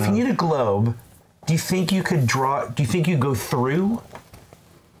 Okay, so if you need a globe, do you think you could draw... Do you think you go through?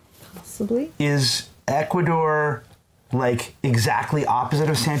 Possibly. Is Ecuador like exactly opposite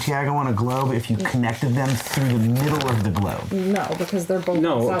of Santiago on a globe if you connected them through the middle of the globe? No, because they're both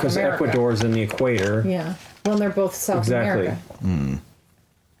No, South because America. Ecuador's in the equator. Yeah. Well, they're both South Exactly. America.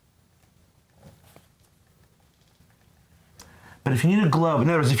 But if you need a globe, in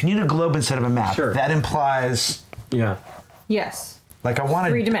other words, if you need a globe instead of a map, Sure. that implies Yeah. Yes. like I want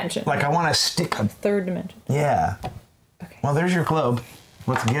to 3 dimension. Like I want to stick. Third dimension. Yeah. Okay. Well, there's your globe.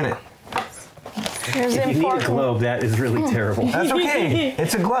 Let's get it. There's If you need a important, globe, that is really terrible. That's okay.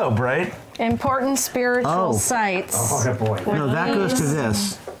 It's a globe, right? important spiritual Oh. sites. Oh, boy. No, that goes to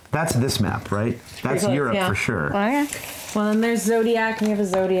this. That's this map, right? That's close, Europe yeah. for sure. Okay. Well, then there's Zodiac. We have a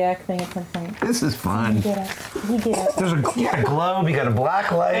Zodiac thing at some point. This is fun. Get it. You get it. There's you got a globe. You got a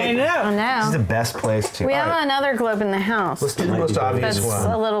black light. I This is the know. best place to. We All have right, another globe in the house. let's do the Might most be better. obvious That's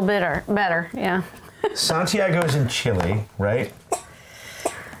one. a little better. Yeah. Santiago's in Chile, right?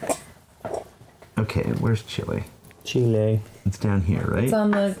 Okay, where's Chile? Chile. It's down here, right? It's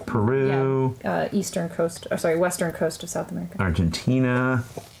on the Peru, eastern coast. Western coast of South America. Argentina.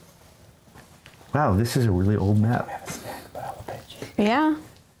 Wow, this is a really old map. Yeah.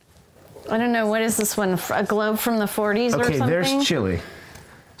 I don't know. What is this one? A globe from the 40s or Okay, something? there's Chile.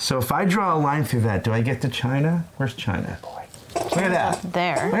 So if I draw a line through that, do I get to China? Where's China? Look at that. Look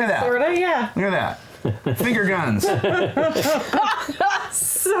There. at that. Sorta, yeah. Look at that. Finger guns.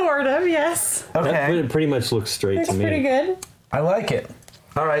 Sort of, yes. That Okay, pretty much looks straight It's to me. pretty good. I like it.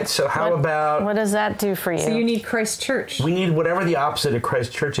 All right, so how about What does that do for you? So you need Christchurch. we need whatever the opposite of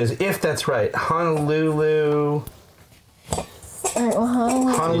Christchurch is, if that's right. Honolulu, All right, well,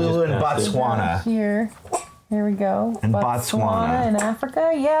 Honolulu and You just passed it. Botswana. here. Here we go. And Botswana. in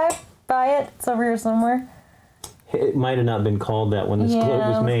Africa. Yeah, I buy it. It's over here somewhere. It might have not been called that when this globe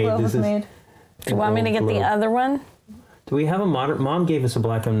was made. Globe This was is made. do you want me to get the other one? Do we have a modern? Mom gave us a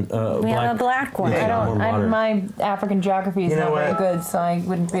black one. We have a black one. Yeah. I more don't. modern. My African geography is You know not very what? good, so I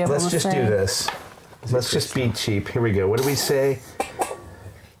wouldn't be able Let's to just say. do this. Let's just be cheap. Here we go. What do we say?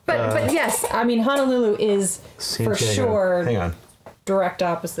 But yes, I mean Honolulu is for Santiago. sure Hang on. direct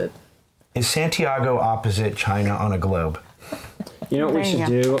opposite. Is Santiago opposite China on a globe? You know what we There you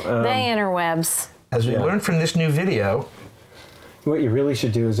should do? The interwebs. As we Yeah. learned from this new video, What you really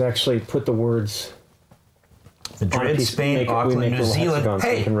should do is actually put the words on a Madrid, piece- Spain, make- we Auckland, make New little Zealand. hexagons so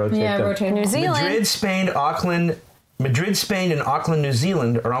we Hey, can rotate Yeah, them. rotate. New Zealand. Madrid, Spain, and Auckland, New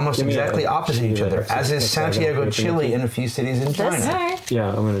Zealand are almost Give me exactly a- opposite each give me other, that as is hexagon Santiago, rotating. Chile, and a few cities in All China. right. Yeah,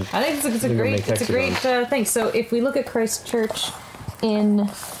 I'm gonna. I think it's a You're gonna great, make it's a great thing. So if we look at Christchurch in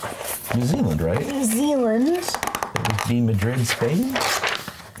New Zealand, right? New Zealand, It would be Madrid, Spain.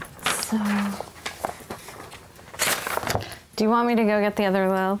 so Do you want me to go get the other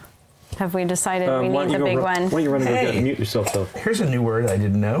globe? Have we decided we need the big one? Why don't you run and go Hey. get mute yourself, though? Here's a new word I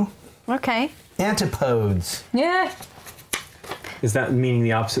didn't know. Okay. Antipodes. Yeah. Is that meaning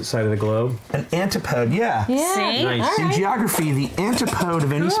the opposite side of the globe? An antipode, yeah. Yeah. See? Nice. In geography, the antipode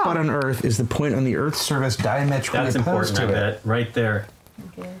of any spot on Earth is the point on the Earth's surface diametrically That's opposed important, I to it. bet. Right there.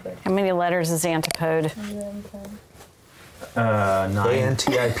 How many letters is antipode? 9.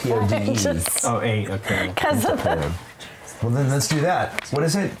 A-N-T-I-P-O-D-E. Just Oh, 8. Okay. because of the. Antipode. Well, then let's do that. What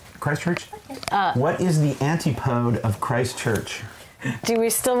is it? Christchurch? What is the antipode of Christchurch? Do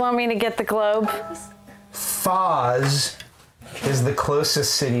we still want me to get the globe? Foz is the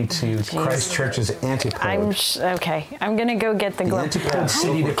closest city to Christchurch's antipode. Okay. I'm gonna go get the The globe. antipode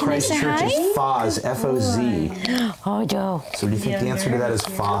city to Can I say Christchurch is hi? Foz, F-O-Z. Oh, Joe. So do you think the answer to that is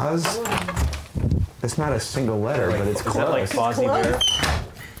Foz? It's not a single letter, but it's Is that like close. Fozzie Bear?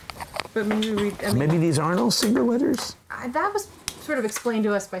 But maybe we. I mean, Maybe these aren't all single letters? that was sort of explained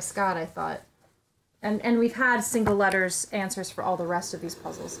to us by Scott, I thought. And we've had single letters answers for all the rest of these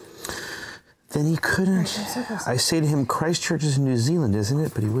puzzles. Then he couldn't. I say to him, Christchurch is in New Zealand, isn't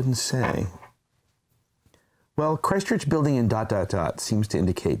it? But he wouldn't say. Well, Christchurch building in ... seems to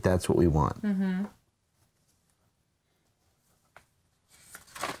indicate that's what we want. Mm-hmm.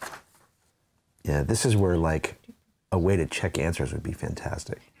 Yeah, this is where, like, a way to check answers would be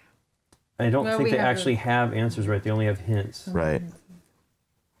fantastic. I don't Well, think we they have actually have answers right. They only have hints. Right.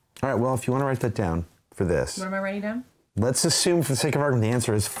 All right, well, if you want to write that down for this, What am I writing down? let's assume for the sake of argument the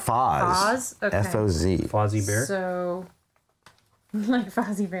answer is Foz. Foz? Okay. F-O-Z. Fozzie Bear? So, like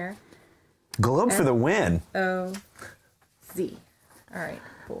Fozzie Bear. Globe for the win. O-Z. All right,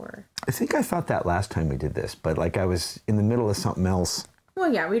 4. I think I thought that last time we did this, but like I was in the middle of something else.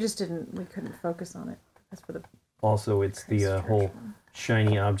 Well, yeah, we couldn't focus on it. That's for the. Also, it's the whole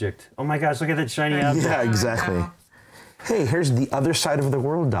shiny object. Oh my gosh, look at that shiny object. Yeah, exactly. Hey, here's the other side of the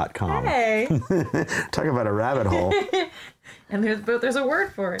world.com. Hey! Talk about a rabbit hole. And there's a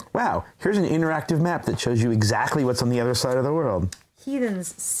word for it. Wow, here's an interactive map that shows you exactly what's on the other side of the world.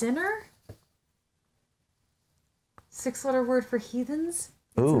 Heathens sinner? 6-letter word for heathens?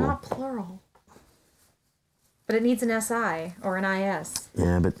 It's Ooh. not plural. But it needs an SI or an IS.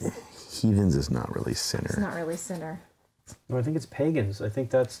 Yeah, but heathens is not really sinner. It's not really sinner. No, I think it's pagans. I think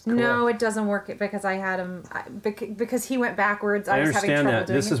that's correct. No, it doesn't work because I had him because he went backwards. I was having understand trouble that.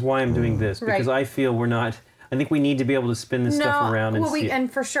 doing This it. is why I'm doing this, because Right. I feel we're not. I think we need to be able to spin this stuff around and see.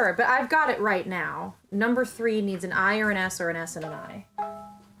 and for sure, but I've got it right now. Number 3 needs an I or an S or an S and an I.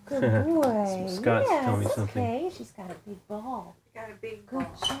 Good boy. Scott's telling me something. Okay, she's got a big ball. Got a big ball,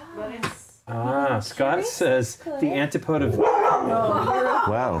 but it's Scott says the antipode of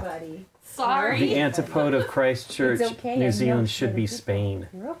Wow. Buddy. sorry. the antipode of Christchurch, It's okay, I New know, Zealand should but be it's okay. Spain.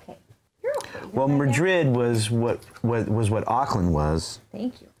 You're okay. You're okay. Well, Madrid was what Auckland was.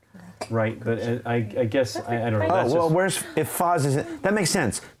 Thank you. Right, but I guess I don't know. Oh, That's well, just, where's if Foz isn't? That makes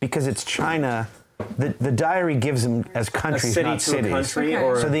sense because it's China. The diary gives them as a countries, city not to cities. a country, Okay.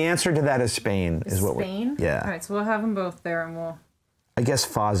 or So the answer to that is Spain. Is what Spain? we're. Yeah. All right, so we'll have them both there, and we'll. I guess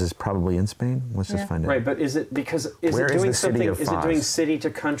Foz is probably in Spain. Let's just Yeah. find out. right. But is it because Where it is doing the city something? of Is it doing Foz? city to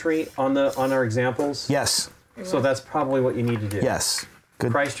country on our examples? Yes. So that's probably what you need to do. Yes.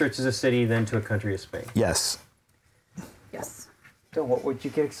 Good. Christchurch is a city, then to a country is Spain. Yes. Yes. So what would you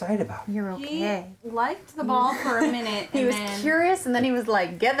get excited about? You're He okay. liked the ball for a minute, He and was then curious, and then he was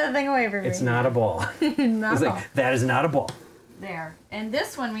like, "Get that thing away from me." It's not a ball. not It's at all. like, that is not a ball. there. And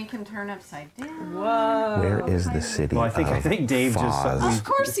this one we can turn upside down. Whoa. Where is the city? Well, I think Dave just saw. Foz? Of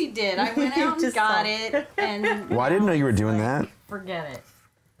course he did. I went out and Just got saw. it, and Well, I didn't know you were doing that. forget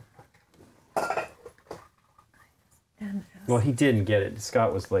it. Well, he didn't get it.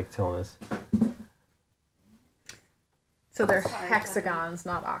 Scott was like telling us. So they're hexagons,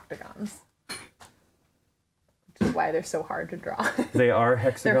 not octagons. Which is why they're so hard to draw. They are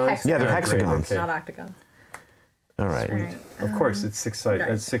hexagons. hexagons. Yeah, they're Oh, great, hexagons. okay. Not octagons. All right. Right. Of course, it's 6 sides.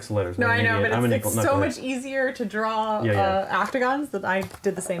 Right. It's 6 letters. No, I'm I an know, idiot. but I'm an it's equal so knucklehead. much easier to draw Yeah, yeah. octagons that I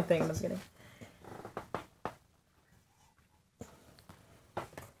did the same thing in the beginning.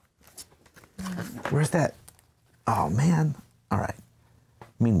 Where's that? Oh man. All right.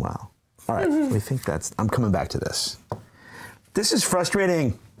 Meanwhile, all right. We think that's. I'm coming back to this. This is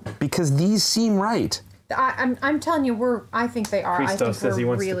frustrating because these seem right. I'm telling you, I think they are. I Christoph think says he we're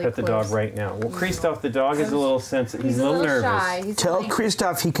wants really to pet the close. dog right now. Well, Christoph, the dog is a little sensitive. He's a little nervous. shy. He's Tell like-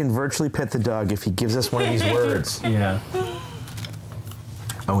 Christoph he can virtually pet the dog if he gives us one of these words. Yeah.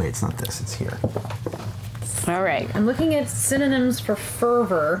 Oh wait, it's not this. It's here. All right. I'm looking at synonyms for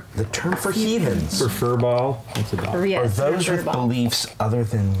fervor. The term for heathens For fur ball, it's a dog. are Yes, those with fervor. beliefs other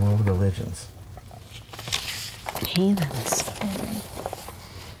than world religions. Heathens.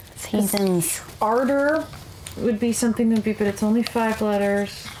 It's heathens. Ardor would be something that would be, but it's only 5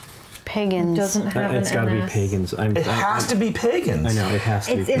 letters. Pagans. Doesn't have It's an got to be NS. pagans. It has to be pagans. I know, it has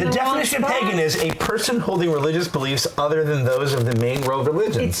to It's be in The pagans. the wrong definition of spot. pagan is a person holding religious beliefs other than those of the main world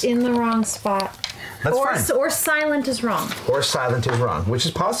religions. It's in the wrong spot. That's or, fine. or silent is wrong. Or silent is wrong, which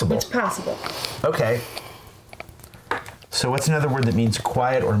is possible. It's possible. Okay. So what's another word that means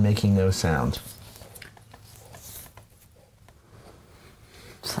quiet or making no sound?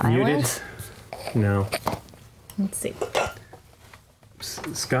 Silent. No. Let's see.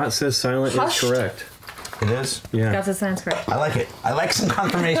 Scott says silent Hushed. is correct. It is? Yeah. That's a science correct. I like it. I like some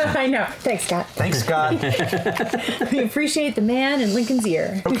confirmation. I know. Thanks, Scott. Thanks, Scott. We appreciate the man in Lincoln's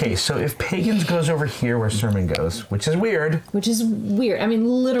ear. Okay, so if pagans goes over here where sermon goes, which is weird. Which is weird. I mean,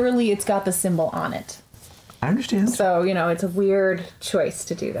 literally, it's got the symbol on it. I understand. So, it's a weird choice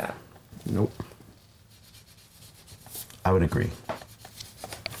to do that. Nope. I would agree.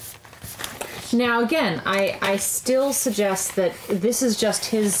 Now, again, I still suggest that this is just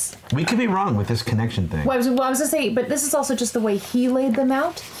his... We could be wrong with this connection thing. Well, I was going to say, but this is also just the way he laid them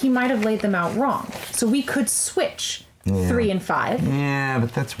out. He might have laid them out wrong. So we could switch 3 and 5. Yeah,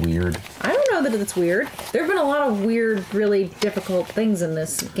 but that's weird. I don't know that it's weird. There have been a lot of weird, really difficult things in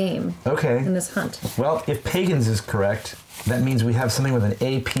this game. Okay. In this hunt. Well, if pagans is correct, that means we have something with an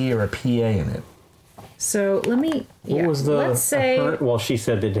AP or a PA in it. So let me... What was the... Let's say... Well, she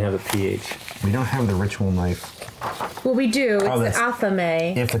said they didn't have a PH. We don't have the ritual knife. Well, we do. It's that's- the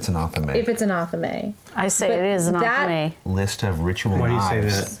athame. If it's an athame. If it's an athame. I say But it is an that- alchemy List of ritual Why do you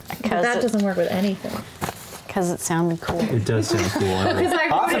knives. say that? But because that it, doesn't work with anything. it sounded cool. It does sound cool. Because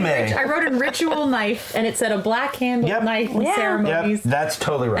Athame. I wrote in ritual knife, and it said a black handled Yep. knife in Yeah. Yep, ceremonies. that's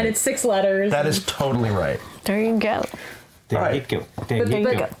totally right. And it's 6 letters. That is totally right. There you go. There All you right. go. There But, you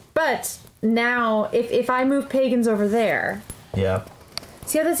but, go. but now, if I move pagans over there, Yep.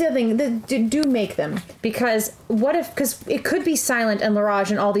 see, that's the other thing. Do make them, because what if? Because it could be silent and Larage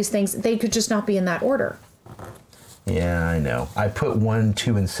and all these things. They could just not be in that order. Yeah, I know. I put 1,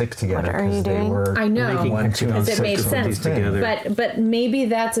 2, and 6 together What are you because they doing? were I know. Making 1, 2, and Because it 6 made of sense. these together. But maybe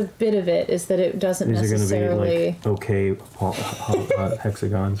that's a bit of it, is that it doesn't These are going to necessarily. be like okay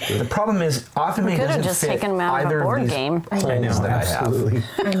hexagons. The But problem is, Athame We could have doesn't just fit taken 'em out of a either board these game. holes I know, that I have. absolutely.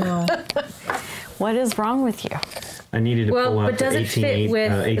 I know. What is wrong with you? I needed to pull Well, out but the does it fit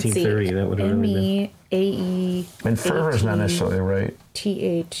with 1830. That would have really been. M-E-A-E And fervor is not necessarily right.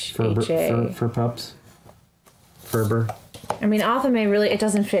 T-H-H-A. For pups. Ferber. I mean, Athame really, it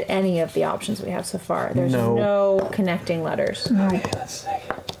doesn't fit any of the options we have so far. There's No. no connecting letters.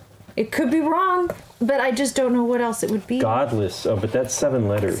 It could be wrong, but I just don't know what else it would be. Godless. Oh, but that's 7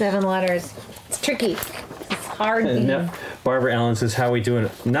 letters. 7 letters. It's tricky. It's hard. No, Barbara Allen says, "How we doing?"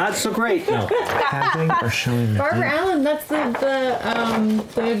 Not so great. No. Having or showing. Barbara Allen, that's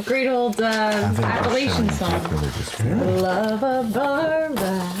the great old Appalachian song. Love of Barbara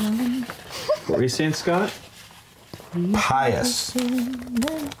Allen. What were you saying, Scott? Pious.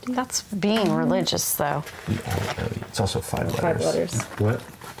 That's being religious, though. It's also 5 letters. 5 letters. What?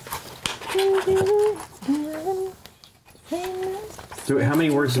 How many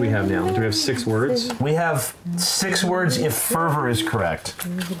words do we have now? Do we have 6 words? We have 6 words if fervor is correct,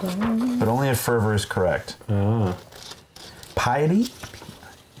 but only if fervor is correct. Ah. Piety?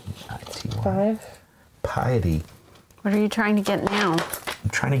 5. Piety. What are you trying to get now? I'm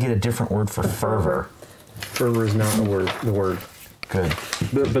trying to get a different word for fervor. Fervor is not the word. Good.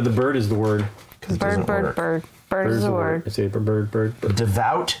 But the bird is the word. 'Cause it Bird, doesn't bird, work. bird. Bird is a word. It's a bird.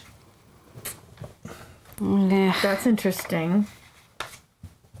 Devout. Yeah. That's interesting.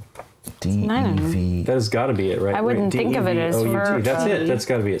 D-E-V. That has got to be it, right? I wouldn't think of it as D-E-V-O-U-T. That's verb. it. That's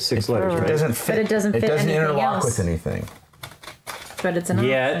got to be it. 6 letters, It right? doesn't fit. it doesn't fit anything interlock else. with anything. But it's an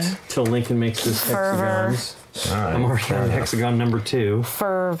Yet, option. till Lincoln makes this Fervor. hexagons. All right. I'm already on hexagon number 2.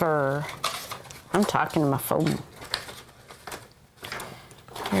 Fervor. I'm talking to my phone.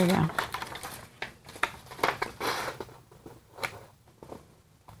 Here you go.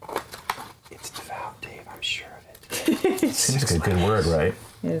 It's devout, Dave. I'm sure of it. Seems like a good word, right?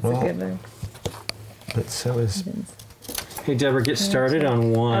 It's Well, a good one. But so is. Hey, Deborah, get started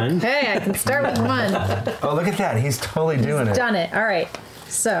on 1. Hey, I can start with 1. Oh, look at that. He's totally doing it. Done it. All right.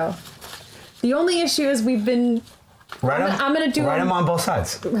 So, the only issue is we've been I'm gonna do Write them- them on both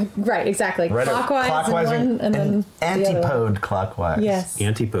sides. right, exactly. Write it Clockwise in one, and then the other one. antipode clockwise. Yes.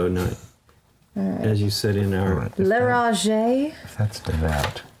 Antipode, not. As you said in our. Right. Le Rage If that's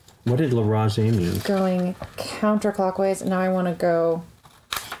devout. What did La Rage mean? going counterclockwise. Now I want to go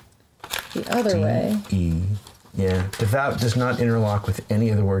the other way. E. Yeah. Devout does not interlock with any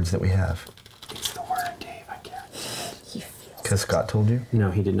of the words that we have. It's the word, Dave. I guarantee. You feel Because Scott told you? No,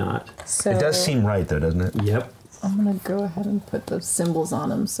 he did not. So It does seem right, though, doesn't it? Yep. I'm gonna go ahead and put those symbols on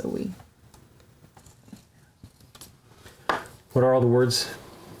them so we. What are all the words?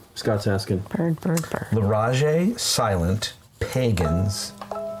 Scott's asking. Bird, bird, bird. Larage, silent, pagans,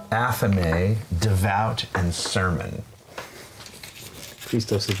 affame, devout, and sermon.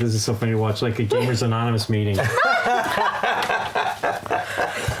 Christo says, this is so funny to watch, like a Gamers Anonymous meeting.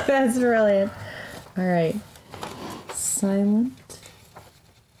 That's brilliant. All right. Silent.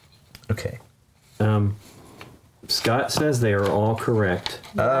 Okay. Scott says they are all correct.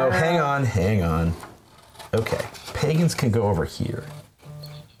 Oh, hang on. Okay. Pagans can go over here.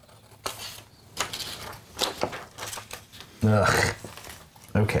 Ugh.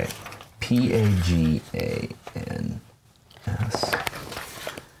 Okay. P-A-G-A-N-S.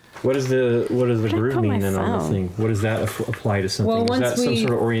 What does the groove put my mean then on the phone? thing? What does that apply to something? Well, Is that once some we-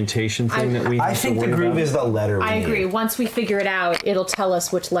 sort of orientation thing that we have I think to the worry groove about? is the letter we I agree. need. Once we figure it out, it'll tell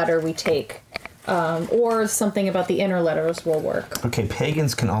us which letter we take. Or something about the inner letters will work. Okay,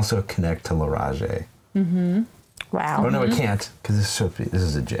 pagans can also connect to Larage. Wow. Oh, no, it can't, because this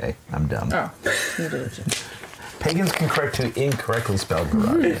is a J. I'm dumb. Oh, you do it. Pagans can correct to incorrectly spelled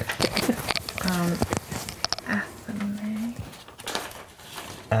Larage.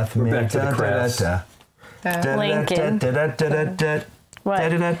 We're back to the crafts. Lincoln. What?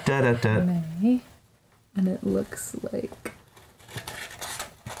 May. And it looks like.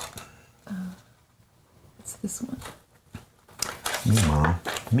 It's this one.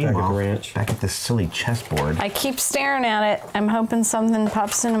 Meanwhile, ranch. back at this silly chessboard. I keep staring at it. I'm hoping something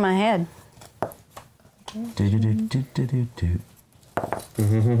pops into my head. Do-do-do-do-do-do.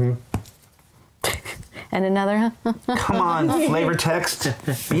 And another, huh? Come on, flavor text.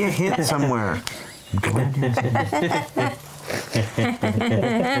 Be a hint somewhere.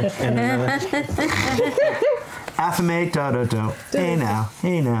 Affame, do-do-do. Hey now,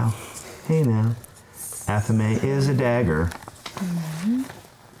 hey now, hey now. Affame is a dagger.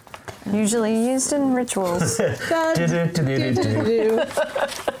 Usually used in rituals. Do-do-do-do-do.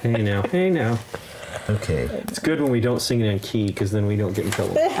 Hey now, hey now. Okay. It's good when we don't sing it in key, because then we don't get in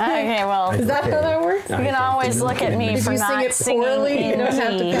trouble. Okay, well, Is that how that works? you can always look at me for you sing not it singing poorly, you in don't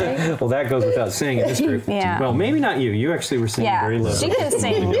have to key. pay? Well, that goes without saying in this group. Yeah. Well, maybe not you. You actually were singing very Yeah, low. she can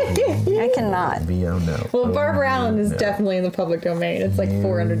sing. I cannot. VO no. Well, Barbara Allen is definitely in the public domain. It's like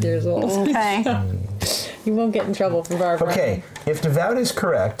 400 years old. Okay. You won't get in trouble for Barbara. Okay, if devout is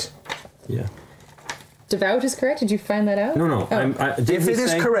correct, Yeah. Devout is correct? Did you find that out? No. Oh, if it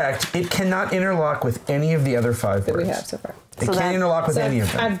is correct, it cannot interlock with any of the other 5 that words. we have so far. It can't interlock with any of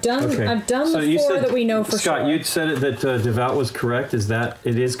them. I've done Okay. I've done So the you 4 said, that we know for Scott, sure. you'd said it that devout was correct. Is that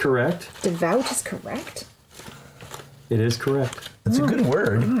it is correct? Devout is correct? It is correct. It's a good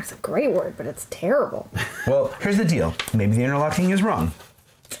word. Oh, it's a great word, but it's terrible. Well, here's the deal. Maybe the interlocking is wrong.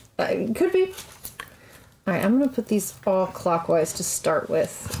 It could be. All right, I'm going to put these all clockwise to start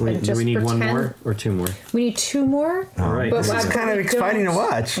with. Wait, and do we just need one pretend- more or 2 more? We need 2 more. All right. But This is I- kind of we exciting to don't-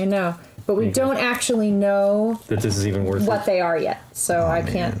 watch. I know, but we don't actually know That this is even worth what it. they are yet, so I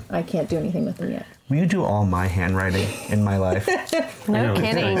can't do anything with them yet. Will you do all my handwriting in my life? No know.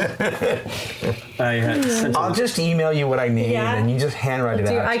 kidding. I had sent I'll just email you what I need, Yeah. and you just handwrite it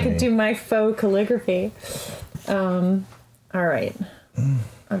out I to could me. do my faux calligraphy. All right.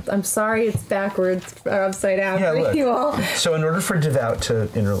 I'm sorry it's backwards or upside down Yeah, for look. you all. So in order for devout to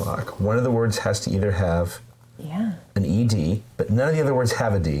interlock, one of the words has to either have Yeah. an ED, but none of the other words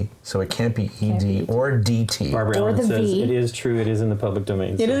have a D, so it can't be ED or DT. Barbara Or Allen the says V. it is true. It is in the public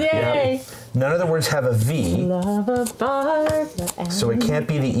domain. It is yay. None of the words have a V, Love of Barbara. so it can't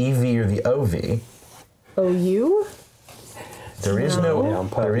be the EV or the OV. OU? There is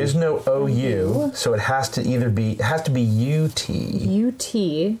no OU, so it has to either be UT, UT.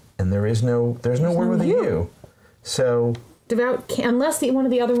 and there's no word with a U. U. So Devout, unless one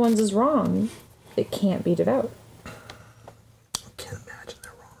of the other ones is wrong, it can't be devout. I can't imagine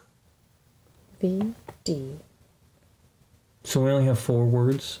they're wrong. VD. So we only have 4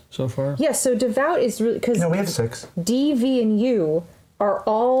 words so far? Yeah, so devout is really, because No, we have 6, D, V, and U are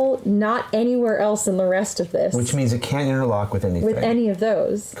all not anywhere else in the rest of this. which means it can't interlock with anything. with any of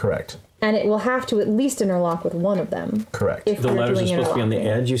those. Correct. And it will have to at least interlock with one of them. Correct. If The we're letters are doing supposed to be on the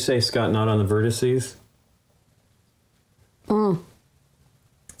interlocking. edge, you say, Scott, not on the vertices?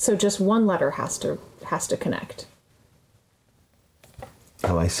 So just one letter has to connect.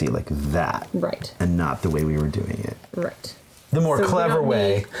 Oh, I see, like that, Right. and not the way we were doing it. Right. The more So we clever don't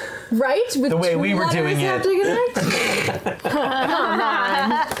way. Right? With The way 2 we were letters doing have it. to connect?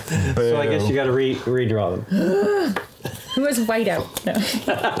 So I guess you got to redraw them. Who has whiteout?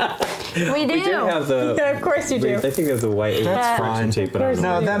 No. We do. We do have the. Yeah, of course you do. I think we have the white That's correction fine. tape. But I don't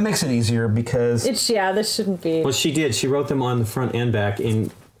know. No, that makes it easier because This shouldn't be Well, she did. She wrote them on the front and back in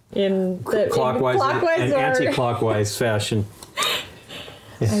in the clockwise, and or anti-clockwise fashion.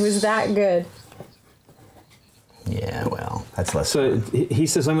 it was that good. yeah, well, that's less. So he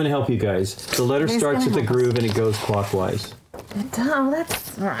says, "I'm going to help you guys." The letter He's starts gonna with a help groove and it goes clockwise. Oh,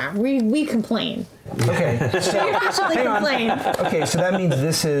 that's we complain. Okay, so, Actually hang on. complain. Okay, so that means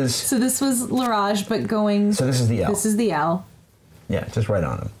this is. So this was Larage, but going. So this is the L. This is the L. Yeah, just right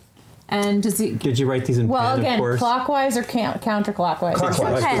on them. And does it? Did you write these in Well, pen, again, of course? clockwise or counterclockwise?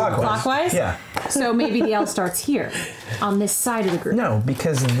 Clockwise. pen. Clockwise? Yeah. So maybe the L starts here, on this side of the group. No,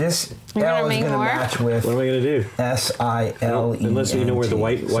 because this You're gonna L is make going to more? match with What am I going to do? SILE. Unless you know where the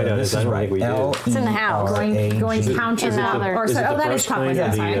whiteout is, I don't think we do. It's in the house. Going counter. Is it the- or is it sorry, the oh, that brush is clockwise. kind or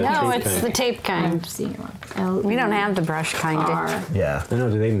I'm the, sorry. tape No, it's kind? the tape I'm kind. seeing it wrong. We don't have the brush kind. R Yeah. I don't know.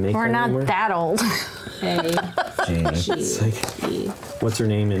 Do they make We're that not anymore? that old. A G. G E. What's her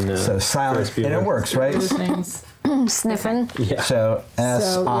name in? So silent, Ferris and it Bueller? works, right? Those things. Sniffing. Yeah. So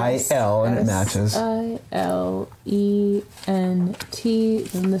SIL, and it matches. SILENT.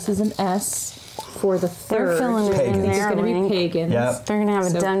 Then this is an S for the They're third. filling it in Pagans. This is there, going to be Link. pagans. Yep. They're gonna have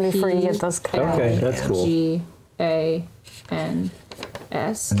it So done before you get those cut. Okay, that's cool. GANS. And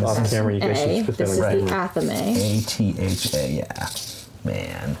Off this is camera, you guys A. should put that This is in the camera. Athame. ATHA, yeah.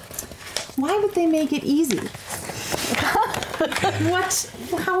 Man. Why would they make it easy? What?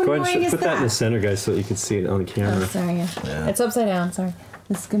 How Go annoying ahead and is put that in the that? center, guys, so that you can see it on the Oh, camera. sorry. Yeah. It's upside down. Sorry.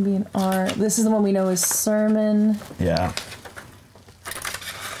 This is gonna be an R. This is the one we know is sermon, Yeah.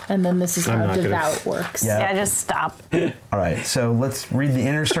 and then this is I'm how not gonna- devout works. Yeah. Yeah, just stop. All right, so let's read the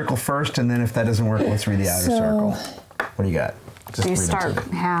inner circle first, and then if that doesn't work, let's read the outer So- circle. What do you got? Just You read them to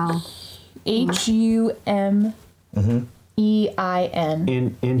start me. how?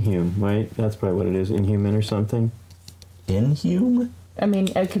 HUMEIN. Inhume, right? That's probably what it is. Inhuman or something. Inhume? I mean,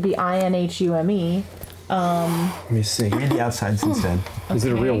 it could be INHUME. Let me see. Read the outsides instead. Is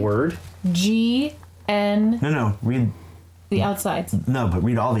it a real word? GN. No, read. The outsides. No, but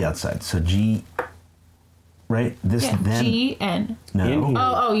read all the outsides. So G. Right? This Yeah. then. GN. No. Inhume.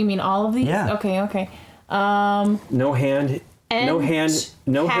 Oh, you mean all of these? Yeah. Okay. No hand. No hand.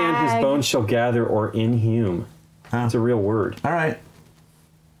 No hand. His Hag. bones shall gather or inhume. Oh. It's a real word. All right.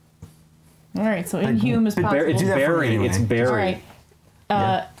 All right. So inhume is possible. It's Do that for me berry. anyway. It's berry. All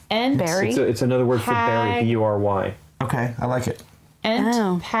right. Ent. Berry? It's another word for berry. Hag. B-U-R-Y. Okay, I like it. Ent.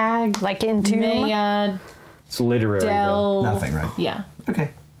 Oh. Pag. Like into Mea. It's literary. though. Del. Nothing, right? Yeah. Okay.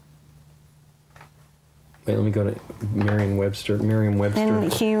 Wait, let me go to Merriam-Webster. Merriam-Webster.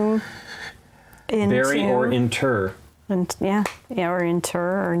 inhume. Into. Bury or inter. Yeah, or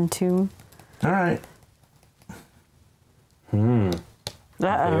inter or entomb. All right. Uh-oh.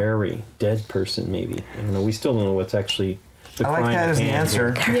 Bury. Dead person, maybe. I don't know. We still don't know what's actually the I like crime that at as the hand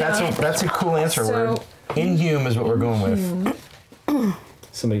answer. here. That's a cool answer So- word. Inhume is what we're going with.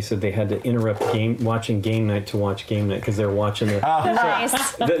 Somebody said they had to interrupt watching Game Night to watch Game Night because they were watching the.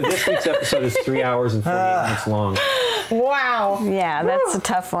 Nice. This week's episode is 3 hours and 48 minutes long. Wow. Yeah, that's a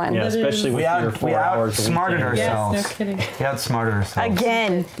tough one. Yeah, especially with your 4 hours. a outsmarted weekend. ourselves. Yes, no kidding. We outsmarted ourselves.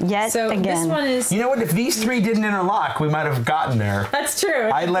 Again, yet So again. this one is. You know what? If these three didn't interlock, we might have gotten there. That's true.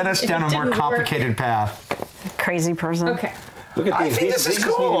 I led us down a It more didn't work. complicated path. Crazy person. Okay. Look at I these. think These this is just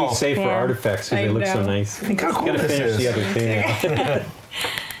need to cool. be saved for Yeah. artifacts because I they look so know. nice. Think how cool Gotta this finish is. the other thing.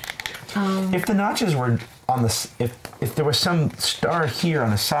 If the notches were on the, if there was some star here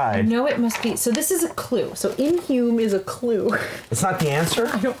on the side, No, it must be. So this is a clue. So inhume is a clue. it's not the answer.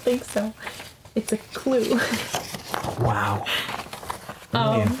 I don't think so. It's a clue. Wow.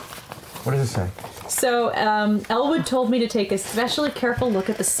 What does it say? So Elwood told me to take a especially careful look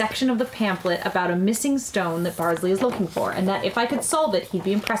at the section of the pamphlet about a missing stone that Bardsley is looking for, and that if I could solve it, he'd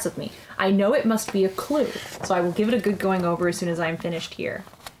be impressed with me. I know it must be a clue, so I will give it a good going over as soon as I'm finished here.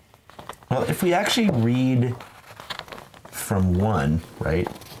 Well, if we actually read from one, right,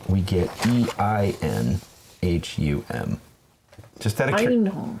 we get EINHUM. Just out of I cur-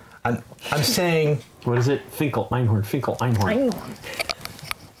 know. I'm saying, What is it? Finkel, Einhorn, Finkel, Einhorn. I know.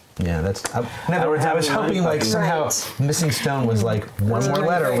 yeah, that's. In other words, I was hoping like somehow missing stone was like one more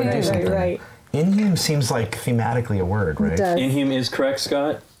letter would do something. Right. Inhume seems like thematically a word, right? does. Inhume is correct,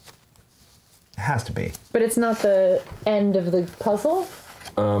 Scott. It has to be. But it's not the end of the puzzle?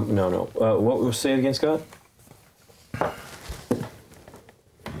 No. What was say it again, Scott?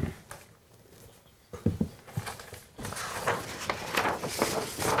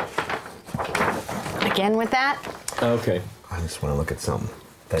 Again with that? Okay. I just want to look at something.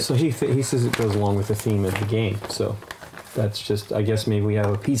 That, So he says it goes along with the theme of the game. So that's just, I guess maybe we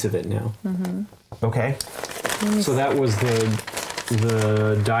have a piece of it now. Okay. So that was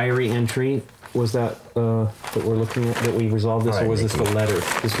the diary entry. Was that that we're looking at, that we resolved this, All right, or was this the Nikki. letter?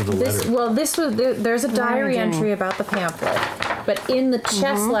 This was the letter. This was there's a diary doing? entry about the pamphlet, but in the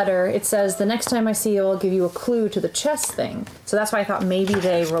chess letter it says the next time I see you, I'll give you a clue to the chess thing. So that's why I thought maybe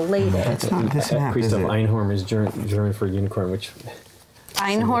they related. That's not this map, is Christoph it? Einhorn is German for unicorn, which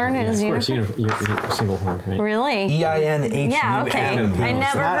Einhorn is of course, unicorn. single horn, right? Really? EINH. Yeah, okay. I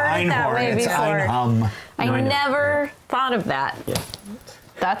never heard that way it's before. Einhum. I No, I know. never thought of that. Yeah.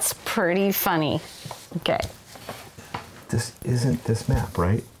 That's pretty funny. Okay. This isn't this map,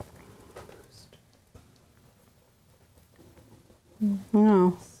 right?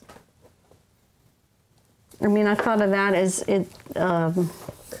 No. I mean, I thought of that as it's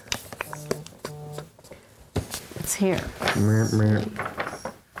here.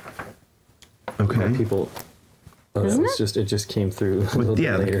 Okay. People. Isn't It just came through a little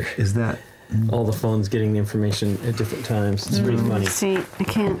Yeah, bit later. is that? All the phones getting the information at different times. It's pretty funny See, I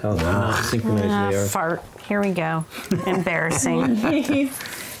can't. how not synchronized they are. Fart. Here we go. Embarrassing.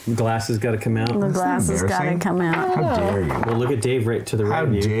 The glasses got to come out. The glasses got to embarrassing. come out. How dare you? Well, look at Dave right to the How right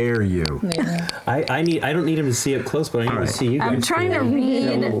of you. dare you? I don't need him to see up close, but I need All to right. see you guys. I'm trying to Yeah, a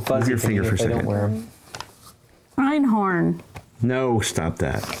read little fuzzy Move your finger thing for a if I don't second. wear 'em. Einhorn. No, stop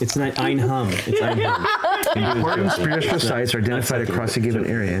that. It's not Einhum. It's Einhum. Important spiritual sites are identified across a given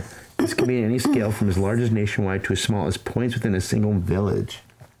area. This can be at any scale from as large as nationwide to as small as points within a single village.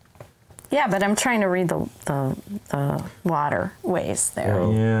 Yeah, but I'm trying to read the waterways there.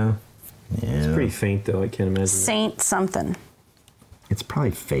 Oh. Yeah. It's pretty faint, though. I can't imagine. Saint something. It's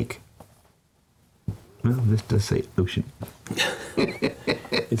probably fake. Well, this does say ocean.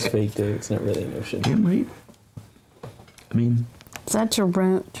 It's fake, Dave. It's not really an ocean. Can't wait. I mean, Is that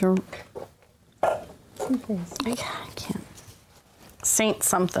I can't. Saint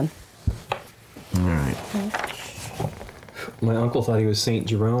something. all right. My uncle thought he was Saint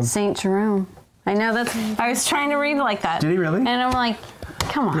Jerome. Saint Jerome. I know that's. I was trying to read like that. Did he really? And I'm like,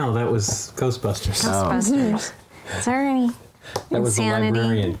 come on. No, that was Ghostbusters. Ghostbusters. Is there any That was the insanity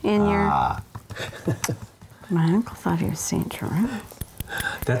librarian. in your? My uncle thought he was Saint Jerome.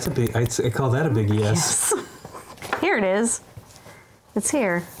 That's a big. I call that a big yes. Here it is. It's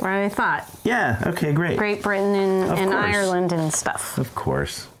here where I thought. Yeah, okay, great. Great Britain Of and course. Ireland and stuff. Of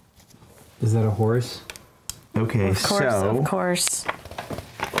course. Is that a horse? Okay, Of course.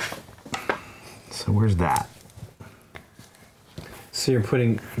 So where's that? So you're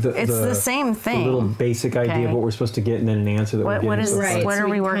putting It's the same thing. The little basic idea Okay. of what we're supposed to get, and then an answer that What we're getting. is so this? far. What So are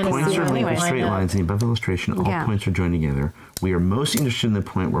we we working kinda on Points are linked anyway? with straight lines in the above illustration. All Yeah. points are joined together. We are most interested in the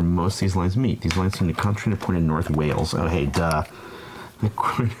point where most of these lines meet. These lines seem to concentrate a point in North Wales. Oh, hey, duh.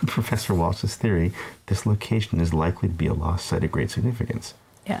 According to Professor Walsh's theory, this location is likely to be a lost site of great significance.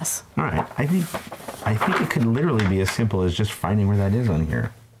 Yes. All right, I think it could literally be as simple as just finding where that is on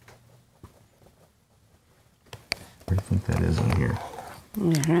here. Where do you think that is on here?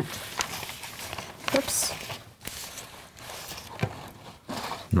 Yeah. Oops.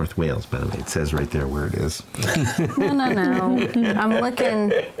 North Wales, by the way. It says right there where it is. No. I'm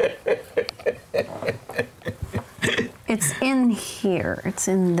looking. It's in here. It's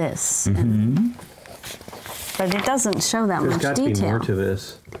in this. But it doesn't show that There's much got to be detail. more to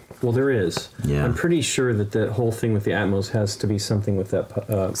this. Well, there is. Yeah. I'm pretty sure that the whole thing with the Atmos has to be something with that.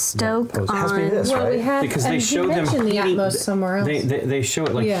 Stoke post. on. Has to be this, Well, right? we have Because and they you showed them mentioned the heating, Atmos somewhere else. They show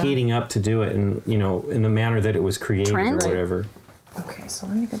it like Yeah. heating up to do it, and in the manner that it was created Trent? or whatever. Okay, so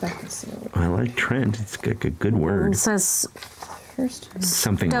let me go back and see what I like Trent. It's got a good word. It says first.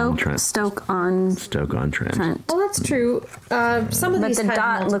 Something on Trent. Stoke on Stoke on Trent. Trent. Well, that's true. Some of But these the had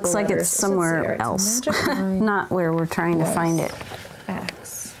dot looks multiple like letters. it's So let's see somewhere here. It's a else. magic line, Not where we're trying to find it.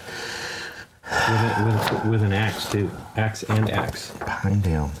 X. With an axe too, axe and axe.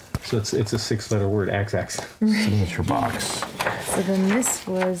 Pinedale. So it's a 6-letter word, axe. Signature box. So then this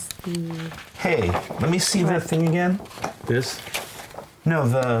was the. Hey, let me see that thing again. This. No,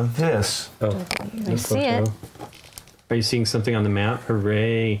 this. Oh, I see it. Are you seeing something on the map?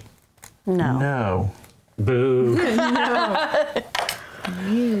 Hooray! No. No. Boo!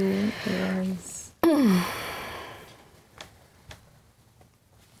 You was.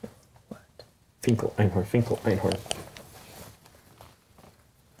 Finkel, Einhorn.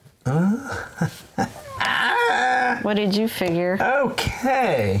 What did you figure?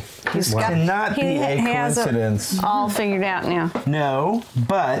 Okay. This got- cannot he be a has a- coincidence. All figured out now. No,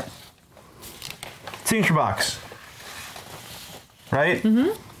 but signature box. Right? Mm-hmm.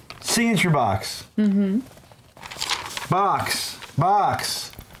 Signature box. Mm-hmm. Box.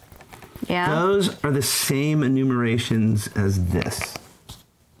 Yeah. Those are the same enumerations as this.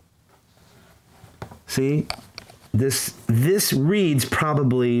 See? This reads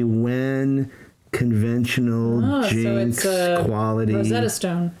probably when conventional jinx quality. Rosetta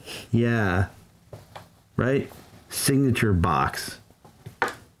Stone. Yeah. Right? Signature box.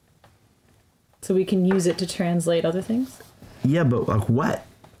 So we can use it to translate other things? Yeah, but like what?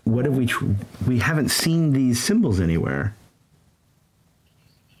 What have we haven't seen these symbols anywhere.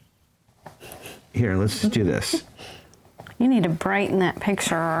 Here, let's just do this. You need to brighten that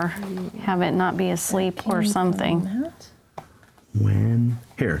picture or have it not be asleep or something. When?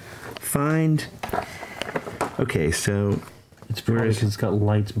 Here. Find. Okay, so. It's probably because it's got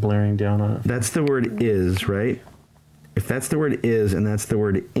lights blaring down on it. That's the word is, right? If that's the word is and that's the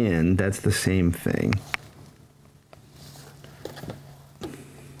word in, that's the same thing.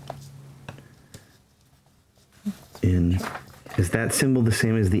 In. Is that symbol the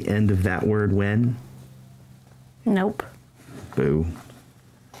same as the end of that word when? Nope. Boo.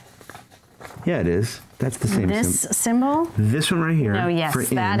 Yeah, it is. That's the same This symbol. symbol? This one right here. Oh, yes, for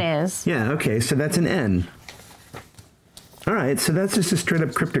that in. is. Yeah, okay, so that's an N. All right, so that's just a straight up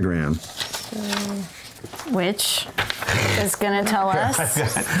cryptogram. Which is going to tell us.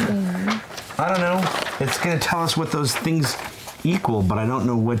 I don't know. It's going to tell us what those things equal, but I don't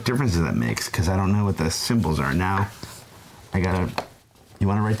know what differences that makes because I don't know what the symbols are. Now, you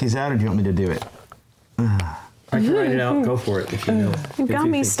want to write these out or do you want me to do it? I can write it out. Go for it if you know. You got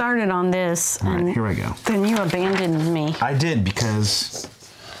me started on this. All right, and here I go. Then you abandoned me. I did because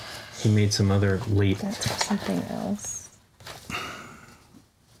He made some other leap. That's something else.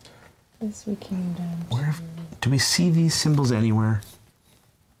 This we came down do we see these symbols anywhere?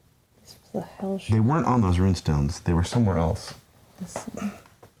 to the hell They weren't on those runestones. They were somewhere else. this.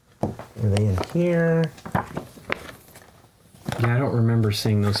 Were they in here? Yeah, I don't remember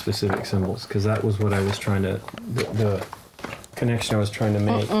seeing those specific symbols because that was what I was trying to, the connection I was trying to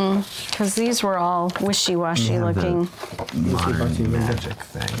make. Because these were all wishy-washy Yeah, looking. Modern magic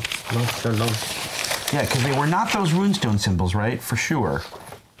thing. Yeah, because they were not those runestone symbols, right? For sure.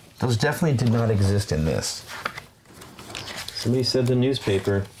 Those definitely did not exist in this. Somebody said the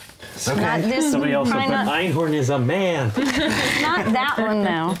newspaper. Not this Somebody else probably put not, Einhorn is a man. not that one,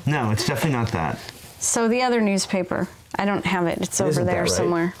 though. No, it's definitely not that. So the other newspaper. I don't have it. It's over Isn't that there right?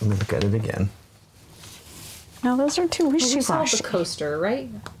 somewhere. Let me look at it again. No, those are too We solved wishy-washy. the coaster, right?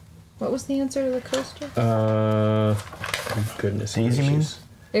 What was the answer to the coaster? Goodness These, you mean? gracious.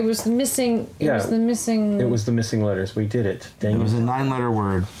 It was the missing. It Yeah. was the missing. It was the missing letters. We did it. It Dang was it. a 9-letter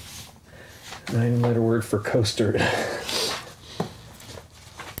word. 9-letter word for coaster.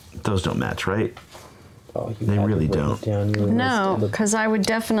 Those don't match, right? Oh, you They had to really break it don't. down. You were No, the- because I would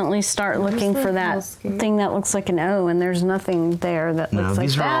definitely start looking the for that hellscape? thing that looks like an O, and there's nothing there that No, looks like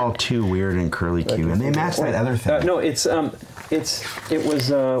these are that. all too weird and curly Q, and they match that other thing. No, it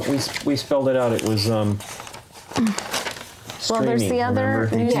was we spelled it out. It was Well, there's the streaming, other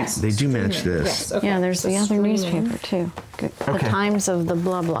remember? news. They do match this. Yes. Okay. Yeah, there's the other streaming. newspaper too. Good. The Okay. Times of the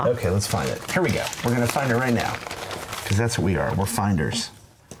blah blah. Okay, let's find it. Here we go. We're going to find it right now. Because that's what we are. We're finders.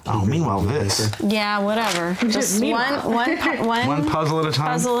 Oh, meanwhile, this. Yeah, whatever. Just one One puzzle at a time?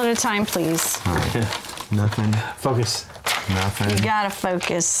 puzzle at a time, please. All right. Nothing. Focus. Nothing. You gotta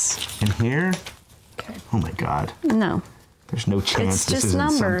focus. In here? Oh my God. No, There's no chance it's this just isn't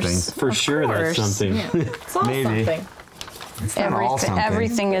numbers. something. For Of sure, that's course. something. It's all Maybe. something. It's not all something.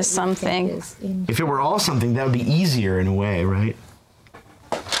 Everything is something. Is in If it were all something, that would be easier in a way, right?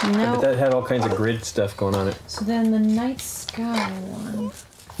 But No, that had all kinds of grid stuff going on it. So then the night sky one.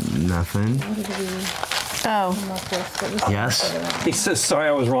 Nothing. What did we oh, come up with? What was the Yes. other one? He says, sorry,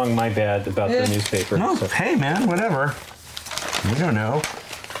 I was wrong. My bad about the newspaper. No, So- hey man, whatever. You don't know.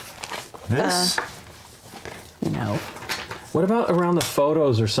 This? no. What about around the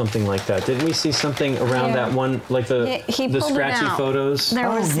photos or something like that? Didn't we see something around Yeah. that one, like He the pulled it scratchy out. photos? There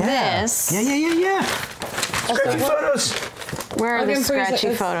was yeah. this. Yeah. Scratchy photos. Where are the Again, please, scratchy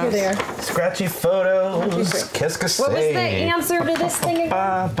here photos? they are. Scratchy photos. Qu'est-ce que c'est? What was the answer to this thing again?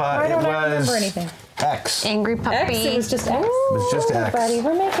 But Why it don't I was remember anything? X. Angry puppy. X. It was just X. It was just X. Buddy,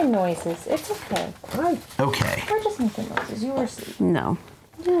 we're making noises. It's okay. Okay. We're just making noises. You were asleep. No.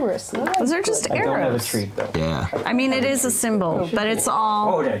 You were asleep. Those are just I don't have a arrows. treat though. Yeah, I mean, it is a symbol, but it's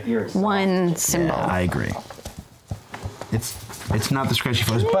all yeah, yours. one symbol. I agree. It's not the scratchy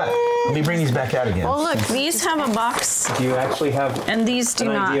photos, but let me bring these back out again. Well, look, these have a box, Do you actually have? and these do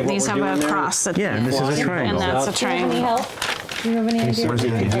An idea not. what These we're have doing a there? cross at Yeah, and this is a and triangle. that's a Do you have any triangle. help? Do you have any idea? Where's the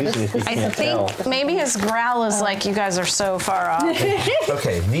You can idea? use it if you I can't tell. think maybe his growl is like, you guys are so far off.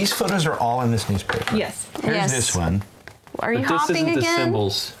 Okay, these photos are all in this newspaper. Yes. Here's Yes. this one. Are you But this hopping isn't the again?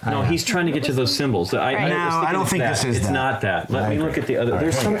 symbols. No, he's trying to get to those symbols. No, I don't think this is It's that. not that. Let I me agree. look at the other.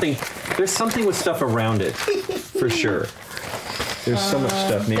 There's something. There's something with stuff around it, for sure. There's so much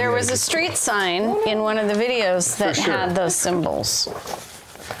stuff. Maybe There I was a just- street sign in one of the videos that For sure. had those symbols.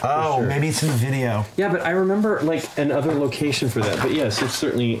 Oh, sure. maybe it's in the video. Yeah, but I remember like another location for that. But yes, it's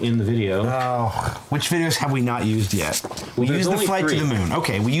certainly in the video. Oh, which videos have we not used yet? We there's used the only flight 3. to the moon.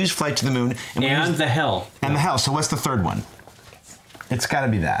 Okay, we used flight to the moon, we and used, the hell. and the hell. So what's the third one? It's got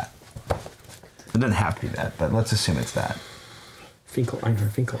to be that. It doesn't have to be that, but let's assume it's that. Finkelheimer.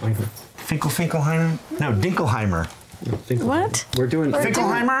 Finkelheimer? No, Dinkelheimer. What? We're doing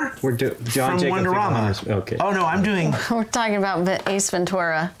Finkelheimer? We're doing John From Jacob Wonderama. Finkelheimer's- Okay. Oh no, I'm doing. We're talking about Ace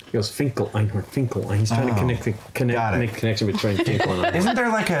Ventura. He goes Finkelheimer. He's trying to Oh, connect, got it. make a connection between Finkel and Isn't there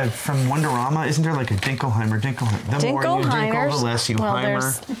like a from Wonderama? Isn't there like a Dinkelheimer? The more you dinkle, the less you Well,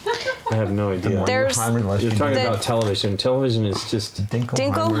 heimer. there's I have no idea. There's- Heimer, the less You're you talking The- about television. Television is just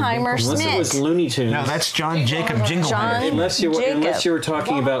Dinkelheimer unless it was Schmidt. Looney Tunes. No, that's John Jacob Jingleheimer. John- unless you Jacob. were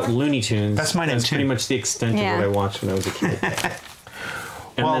talking about Looney Tunes. That's my name, That's too. pretty much the extent Yeah. of what I watched when I was a kid.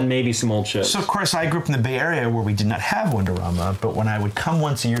 And Well, then maybe some old shows. So of course I grew up in the Bay Area where we did not have Wonderama, but when I would come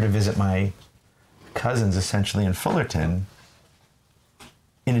once a year to visit my cousins essentially in Fullerton,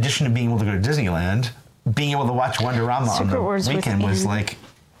 in addition to being able to go to Disneyland, being able to watch Wonderama on Secret the words with weekend was N. like,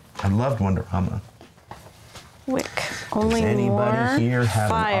 I loved Wonderama. Wick. Only anybody more here have an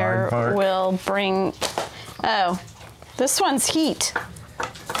fire aardvark? will bring. Oh, this one's heat.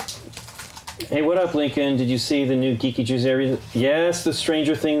 Hey, what up, Lincoln? Did you see the new Geeky Juice area? Yes, the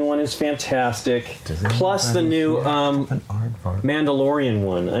Stranger Thing one is fantastic. Plus the new An aardvark. Mandalorian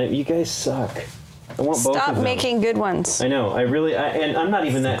one. You guys suck. I want both of Stop them. making good ones. I know. And I'm not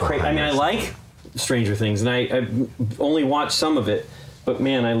even that crazy. I mean, I like Stranger Things, and I only watched some of it. But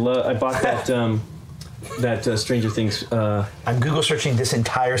man, I bought that Stranger Things. I'm Google searching this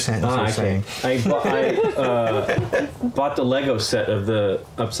entire sentence you're saying. I bought the Lego set of the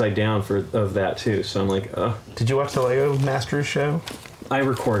Upside Down of that too. So I'm like, Did you watch the Lego Masters show? I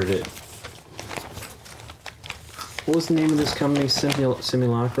recorded it. What was the name of this company?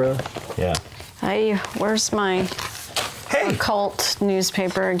 Simulacra. Yeah. Hey, where's my Hey, cult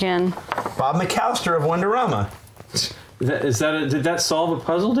newspaper again? Bob McAllister of Wonderama. Did that solve a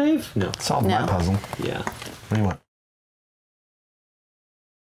puzzle, Dave? No. Solved my No. puzzle. Yeah. What do you want?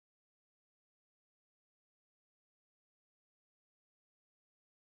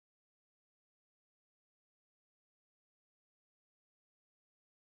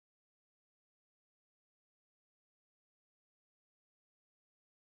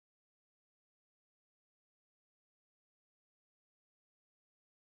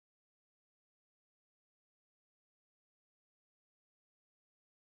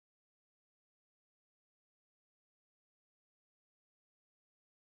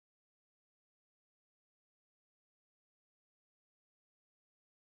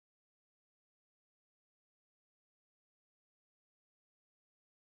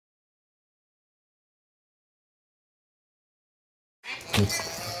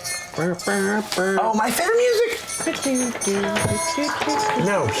 Oh, my favorite music!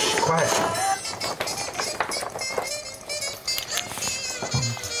 No, shh, quiet.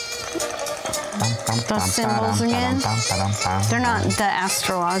 The symbols again? They're not the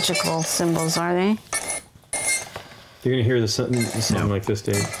astrological symbols, are they? You're gonna hear the song like this,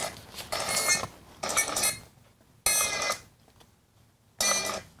 Dave.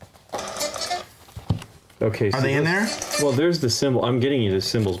 Okay. So Are they in there? Well, there's the symbol. I'm getting you the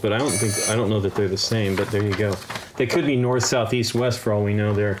symbols, but I don't know that they're the same. But there you go. They could be north, south, east, west for all we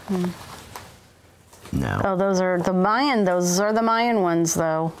know. There. No. Oh, those are the Mayan ones,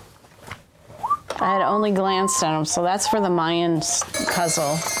 though. I had only glanced at them, so that's for the Mayan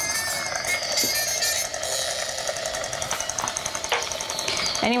puzzle.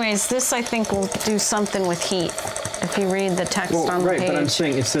 Anyways, this I think will do something with heat. If you read the text Well, on the right, page. but I'm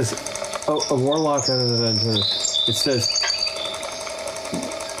saying it says a warlock. It says.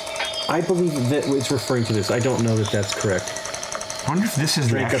 I believe that it's referring to this. I don't know that that's correct. I wonder if this is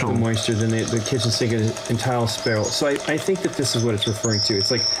the Drink up actual... the moisture, then the kitchen sink and tile spiral. So I think that this is what it's referring to. It's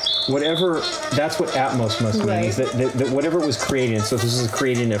like whatever, that's what Atmos must mean, is that whatever it was created, so this is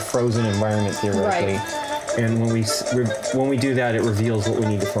created in a frozen environment theoretically. Right. And when we do that, it reveals what we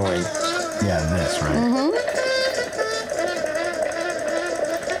need to find. Yeah, this, right?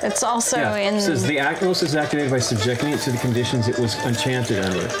 It's also in. It says the Atmos is activated by subjecting it to the conditions it was enchanted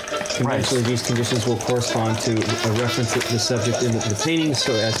under. Conventionally, these conditions will correspond to a reference to the subject in the painting,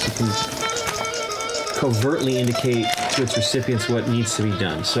 so as to covertly indicate to its recipients what needs to be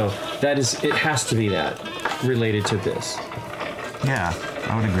done. So that is, it has to be that related to this. Yeah,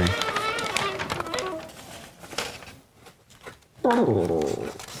 I would agree.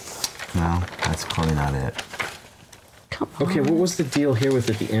 No, that's clearly not it. Okay, what was the deal here with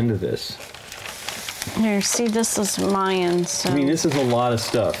at the end of this? Here, see, this is Mayan. So, I mean, this is a lot of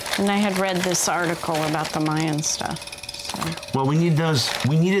stuff. and I had read this article about the Mayan stuff. Well, we need those.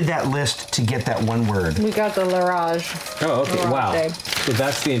 We needed that list to get that one word. We got the Larage. Oh, okay. Wow. Day. So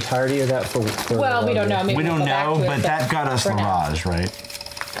that's the entirety of that for Well, we don't know. Maybe We we'll don't go back know, to it, but that got us for now. Larage, right?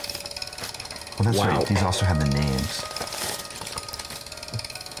 Well, that's Wow. right. These also have the names.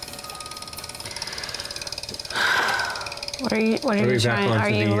 What are you Are we back trying? onto Are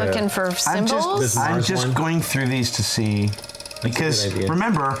you the, looking for I'm symbols? Mars just one? going through these to see, because idea.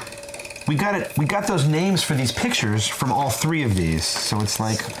 remember, we got those names for these pictures from all three of these, so it's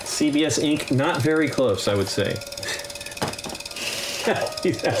like CBS Inc. Not very close, I would say.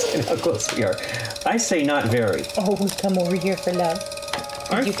 He's asking how close we are. I say not very. Oh, we come over here for love.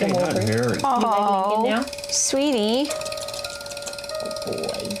 I you say come not over? very. Oh, now? sweetie.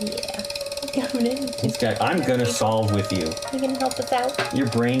 Boy, yeah. Coming in. He's got, I'm gonna solve with you. You can help us out. Your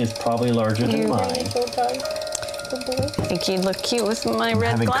brain is probably larger than mine. Go, dog. Good boy. I think he'd look cute with my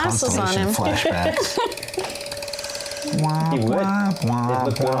red having glasses on constellation him. flashbacks. He would. It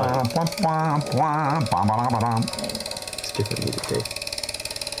looked odd. It's different music tape.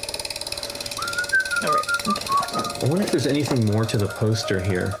 All right. I wonder if there's anything more to the poster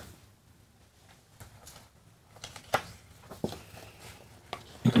here.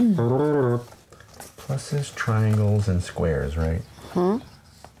 Pluses, triangles, and squares, right?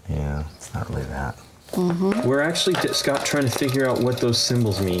 Yeah, it's not really that. We're actually, Scott, trying to figure out what those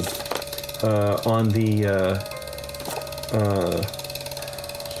symbols mean on the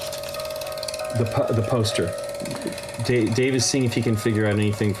poster. Dave is seeing if he can figure out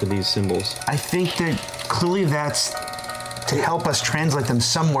anything for these symbols. I think that clearly that's to help us translate them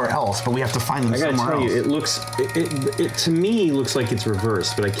somewhere else, but we have to find them I gotta somewhere tell else. you, it looks, it to me looks like it's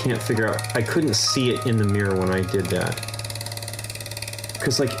reversed, but I can't figure out. I couldn't see it in the mirror when I did that.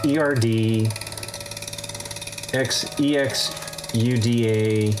 Because like ERD,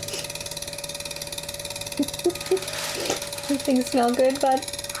 EXUDA. Things smell good, bud.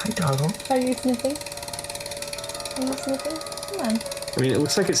 Hi, doggo. Are you sniffing? Are you sniffing? Come on. I mean, it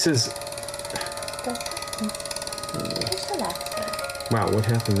looks like it says. Just relax. Wow, what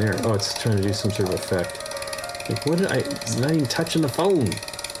happened there? Oh, it's trying to do some sort of effect. Like, what did I? It's not even touching the phone.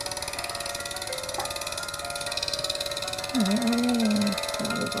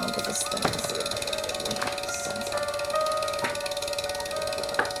 Move on to this thing.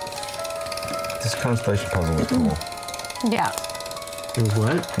 This constellation puzzle was cool. Yeah. It was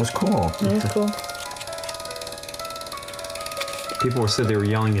what? It was cool. That was cool. People said they were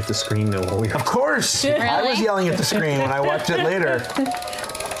yelling at the screen though while we were. Of course! I was yelling at the screen when I watched it later.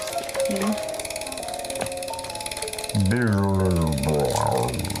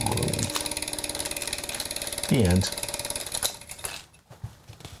 The end.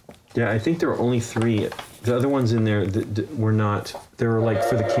 Yeah, I think there were only 3. The other ones in there that were not. They were like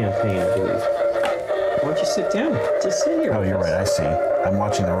for the campaign, I believe. Why don't you sit down? Just sit here. Oh, you're right. I see. I'm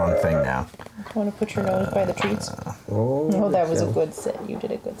watching the wrong thing now. Want to put your nose by the treats? Oh, that was a good sit. You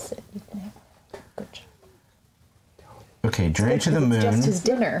did a good sit. You can have a good job. Okay, Journey to the It's just Moon. his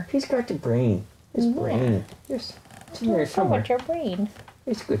dinner. He's got the brain. His brain. There's somewhere. How about your brain?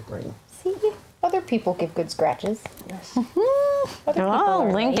 It's a good brain. See, other people give good scratches. Yes. Other people Oh,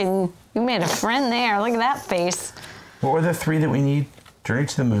 are Lincoln, you made a friend there. Look at that face. What were the 3 that we need? Journey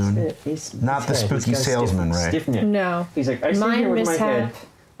to the Moon. Not the spooky salesman, right? Stiff neck. No. He's like, I sit Mine here with my mishap. head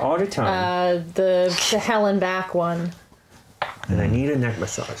all the time, The hell and back one. and I need a neck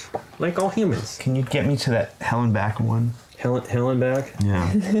massage, like all humans. Can you get me to that hell and back one? Hell and back.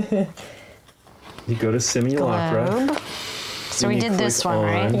 Yeah. You go to simulacra. Globe. So we you did this click one,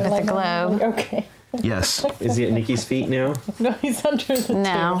 right? on- With the globe. Okay. Yes. Is he at Nikki's feet now? No, he's under the No.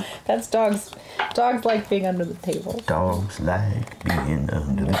 table. That's dogs. Dogs like being under the table. Dogs like being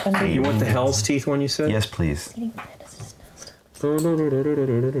under the Under- You table. want the Hell's Teeth one you said? Yes, please.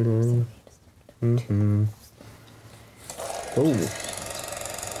 Mm-hmm. Oh.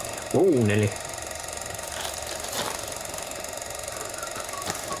 Oh, Nelly.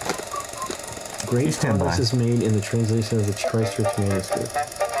 Great stand by. progress is made in the translation of the Christchurch manuscript.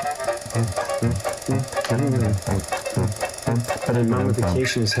 But the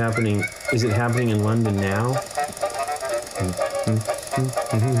mummification is happening. Is it happening in London now?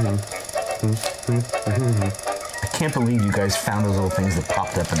 I can't believe you guys found those little things that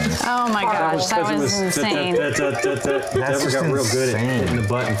popped up in this. Oh my gosh, that was insane. That's Deborah got real good at insane. hitting the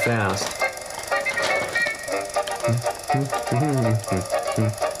button fast.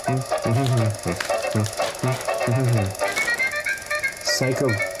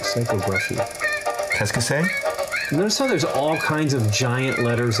 Psychography. Qu'est-ce que c'est? Notice how there's all kinds of giant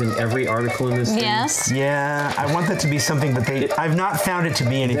letters in every article in this thing? Yes. Yeah, I want that to be something, but I've not found it to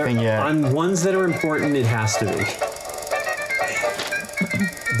be anything yet. On ones that are important, it has to be.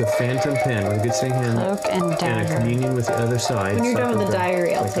 The Phantom Pen with a good staying hand. Cloak and And a dagger. communion with the other side. When you're done with the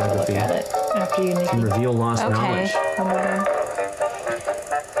diary, I'll take a look Psychography. at it after you Can make reveal lost knowledge. Okay.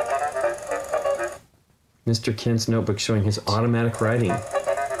 Mr. Kent's notebook showing his automatic writing.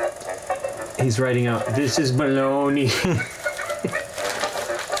 He's writing out, "This is baloney."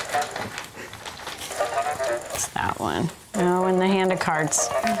 It's that one. Oh, and the hand of cards.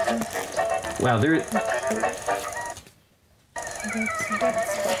 Wow, there.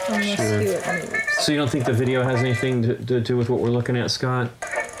 Sure. So you don't think the video has anything to do with what we're looking at, Scott?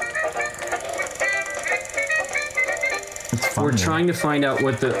 It's fun, We're though. trying to find out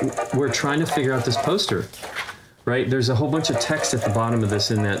we're trying to figure out this poster, right? There's a whole bunch of text at the bottom of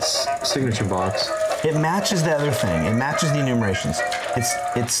this in that signature box. It matches the other thing. It matches the enumerations.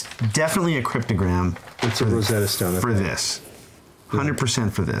 It's definitely a cryptogram. It's a Rosetta Stone. For this.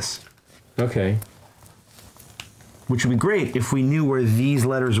 100% for this. Okay. Which would be great if we knew where these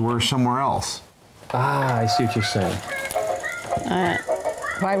letters were somewhere else. Ah, I see what you're saying.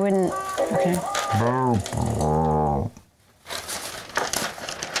 Why wouldn't? Okay.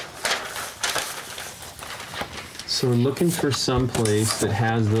 So we're looking for some place that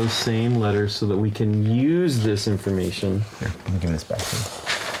has those same letters so that we can use this information. Here, let me give this back to you.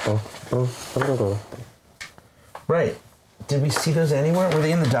 Oh. Right. Did we see those anywhere? Were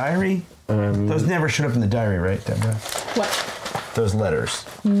they in the diary? Those never showed up in the diary, right, Deborah? What? Those letters.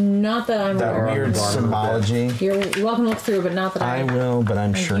 Not that I'm That aware of. weird symbology. You're welcome to look through, but not that I will, but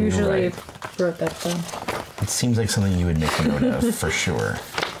I'm sure you're usually right. wrote that down. It seems like something you would make a note of, for sure.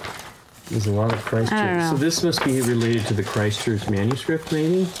 There's a lot of I don't Christchurch. know. So this must be related to the Christchurch manuscript,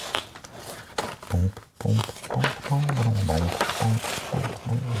 maybe?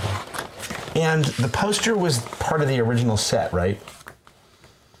 And the poster was part of the original set, right?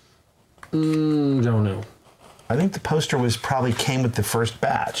 Don't know. I think the poster was probably came with the first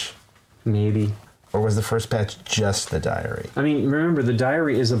batch. Maybe. Or was the first batch just the diary? I mean, remember, the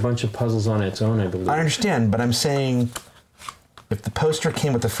diary is a bunch of puzzles on its own, I believe. I understand, but I'm saying if the poster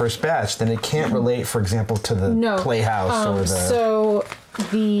came with the first batch, then it can't relate, for example, to the Playhouse or the... So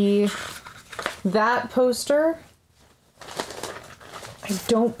that poster, I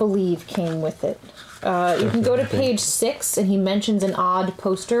don't believe came with it. You can go to page 6, and he mentions an odd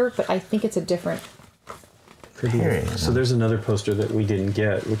poster, but I think it's a different. Period. So there's another poster that we didn't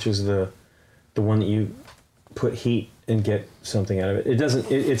get, which is the one that you put heat and get something out of it. It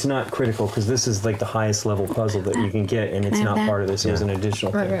doesn't. It's not critical because this is like the highest level puzzle that you can get, and it's not part of this. It was an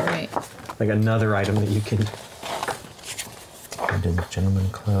additional thing, Right. like another item that you can. I did the Gentleman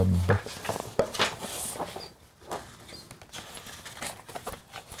Club.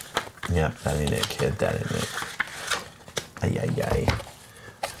 Yep, that ain't it, kid. That ain't it. Ay.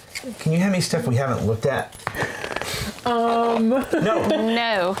 Can you hand me stuff we haven't looked at? No.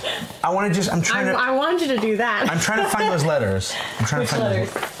 No. I want to just. I'm trying to. I wanted you to do that. I'm trying to find those letters. I'm trying to find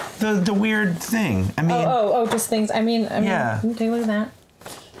letters? the weird thing. I mean. Oh, just things. I mean, Yeah. take a look at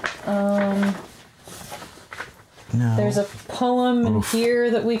that. No. There's a poem in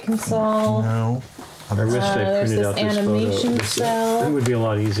here that we can solve. No. I wish I there's printed this out this animation photo. cell. It would be a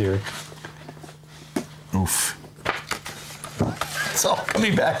lot easier. Oof. It's all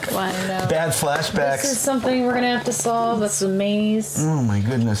coming back. I know. Bad flashbacks. This is something we're gonna have to solve. That's a maze. Oh my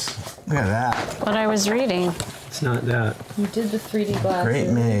goodness. Look at that. What I was reading. It's not that. You did the 3D glasses. Great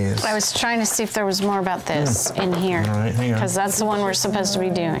maze. I was trying to see if there was more about this in here. All right, hang on. Because that's the one we're supposed to be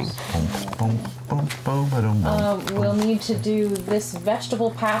doing. We'll need to do this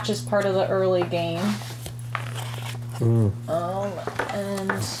vegetable patch as part of the early game. And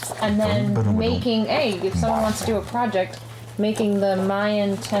then making, if someone wants to do a project, making the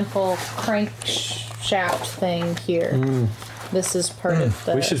Mayan temple crankshaft thing here. This is part of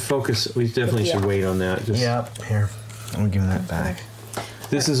the... We should focus. We definitely should wait on that. Just, Yep. Here. I'm giving that back.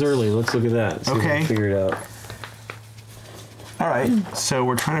 This is early. Let's look at that. See if we Okay. can figure it out. All right. So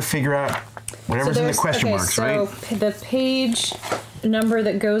we're trying to figure out whatever's in the question marks, right? So the page number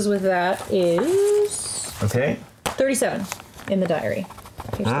that goes with that is Okay. 37 in the diary.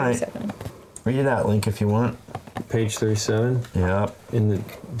 Page All right. 37. Read it out, Link, if you want. Page 37 Yep. in the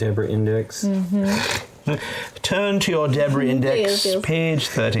Deborah index. Turn to your debris index, Yes. page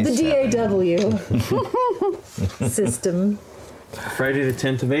 37. DAW system. Friday the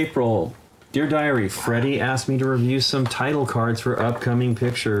 10th of April. Dear Diary, Freddie asked me to review some title cards for upcoming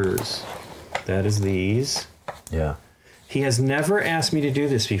pictures. That is these. Yeah. He has never asked me to do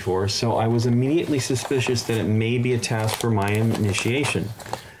this before, so I was immediately suspicious that it may be a task for my initiation.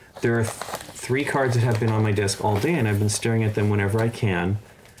 There are 3 cards that have been on my desk all day, and I've been staring at them whenever I can,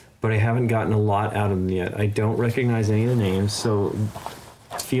 but I haven't gotten a lot out of them yet. I don't recognize any of the names, so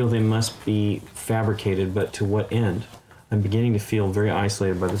feel they must be fabricated, but to what end? I'm beginning to feel very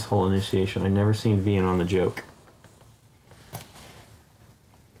isolated by this whole initiation. I never seem to be in on the joke.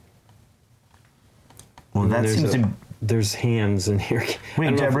 Well, And that there's seems to... There's hands in here. I Wait,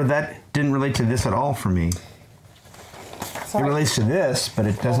 don't know if- Deborah, that didn't relate to this at all for me. It relates to this, but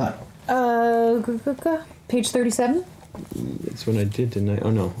it doesn't... Page 37. That's what I did, didn't I? Oh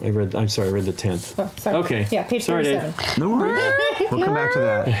no, I'm sorry, I read the 10th. Oh, sorry. Okay. Yeah, page Sorry, 37. Dave. No worries. We'll come back to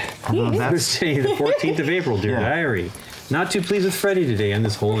that. Although that's... Thursday, the 14th of April, dear Yeah. diary. Not too pleased with Freddie today on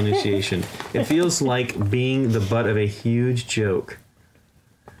this whole initiation. It feels like being the butt of a huge joke.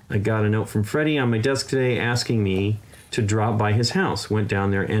 I got a note from Freddie on my desk today asking me to drop by his house. Went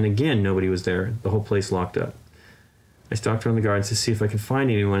down there, and again, nobody was there. The whole place locked up. I stalked around the gardens to see if I could find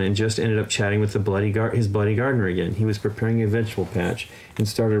anyone, and just ended up chatting with his bloody gardener again. He was preparing a vegetable patch and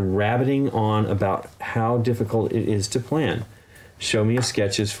started rabbiting on about how difficult it is to plan. Show me his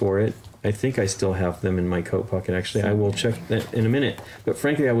sketches for it. I think I still have them in my coat pocket, actually. I will check that in a minute. But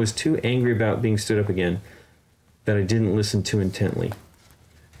frankly, I was too angry about being stood up again that I didn't listen too intently.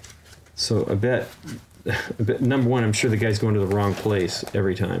 So I bet, number one, I'm sure the guy's going to the wrong place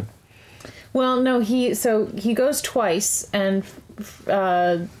every time. Well, no, he goes twice, and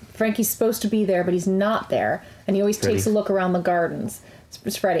Frankie's supposed to be there, but he's not there, and he always takes a look around the gardens.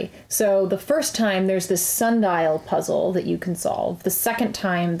 It's Freddie. So the first time there's this sundial puzzle that you can solve. The second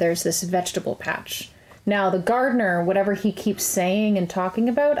time there's this vegetable patch. Now the gardener, whatever he keeps saying and talking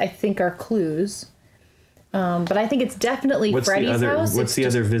about, I think are clues. But I think it's definitely Freddie's house. What's the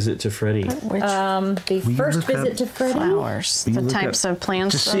other visit to Freddie? The first visit to Freddie. Flowers. The types of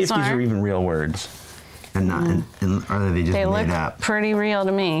plants Just see if those these are. are even real words. And not, and are they just They made look up? pretty real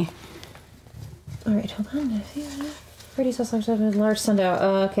to me. All right, hold on. Freddy's house looks like a large sundial.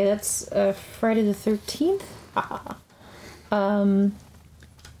 Okay, that's Friday the 13th.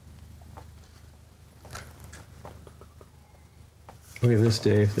 Look at this,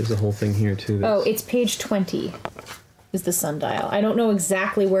 Dave. There's a whole thing here too. Oh, it's page 20. Is the sundial? I don't know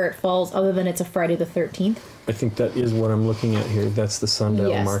exactly where it falls, other than it's a Friday the 13th. I think that is what I'm looking at here. That's the sundial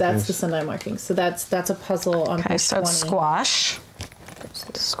Yes, markings. that's the sundial markings. So that's a puzzle on Okay, page so 20. it's squash.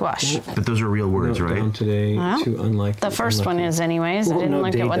 Squash. But those are real words, Note right? down today Well, to unlike The first one is, anyways. I Well, didn't no,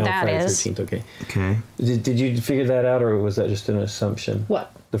 look date at what now, that Friday is. 13th, okay. Okay. Did you figure that out, or was that just an assumption?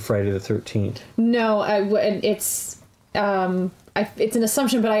 What? The Friday the 13th. No, it's an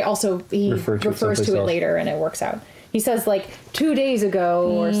assumption, but he refers to someplace it else. later, and it works out. He says like 2 days ago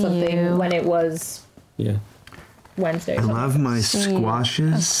or something when it was Yeah. Wednesday. I love my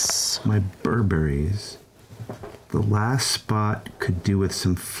squashes, my burberries. The last spot could do with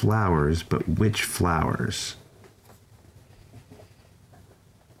some flowers, but which flowers?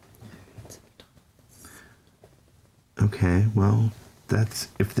 Okay, well, that's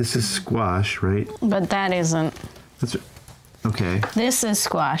if this is squash, right? But that isn't. That's okay. This is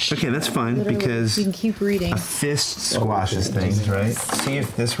squash. Okay, that's fine Literally, because you can keep reading. a fist squashes things, right? See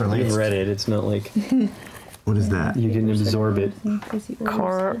if this relates. You've read it. It's not like What is that? you didn't absorb it.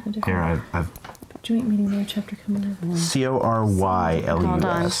 Here, I've Joint meeting there, chapter coming up. Hold on.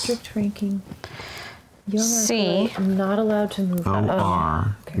 CORYLUS. Strict ranking. Young C. acolyte, not allowed to move out.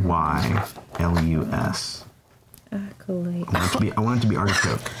 ORYLUS. Acolyte. I want it to be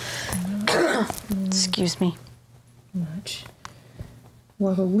artichoke. Excuse me. Much.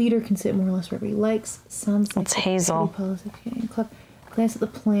 While the leader can sit more or less wherever he likes, sounds like It's Hazel. policy club. Glance at the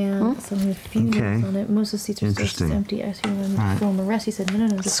plan. So only a few Okay. notes on it. Most of the seats are still Interesting. empty. I see one All right. full, and the rest. He said, no.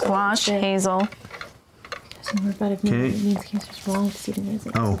 Just Squash, stay. hazel. Some word about it Okay. means cancer's wrong with the seating. It's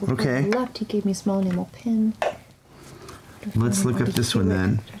like, Oh, so before okay. he left, he gave me a small enamel pin. Let's look up this one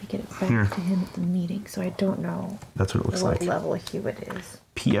then. Try to get it back Here. to him at the meeting, so I don't know That's what it looks what like. level Hewitt is.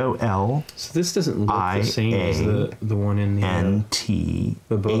 POLNTHES. So this doesn't look the same as the one in the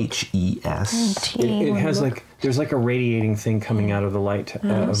book. It has like there's like a radiating thing coming out of the light of the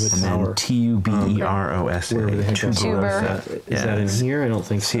And tower. then TUBEROSA. Wherever the heck that Tuber. is that in here? I don't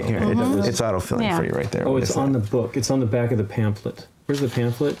think so. See here, it's autofilling Yeah. for you right there. Oh, What it's is on that? the book. It's on the back of the pamphlet. Where's the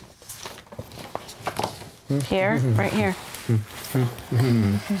pamphlet? Here, right here.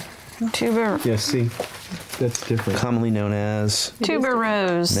 Tuber. Yes, see. That's different. Commonly known as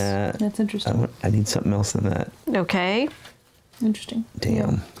Tuberose. that. That's interesting. I need something else than that. Okay. Interesting.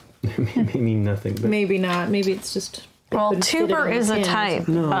 Damn. Maybe nothing. But Maybe not. Maybe it's just. Well, couldn't fit it tuber on the is a pins. type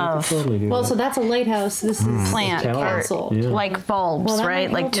no, I of could totally do Well, that. so that's a lighthouse. This is plant, Tower. or castle. Yeah. like bulbs, Well, that right?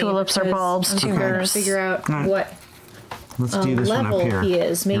 might Like help me tulips are because bulbs, I'm trying to tubers. figure out Alright. what Let's do this one up level here. he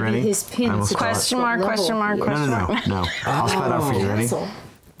is. You Maybe ready? his pin I will is spell it. Question mark, question mark, No, question no, mark. no. I'll spell it out for you. Ready? Castle.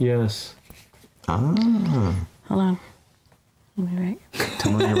 Yes. Ah. Hold on. Let me write.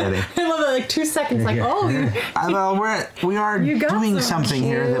 Tell me when you're ready. I love that. Like 2 seconds. Like, oh, you Well, we are You got doing some something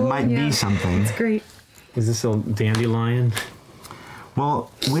here that cute- might yeah. be something. great. Is this a dandelion?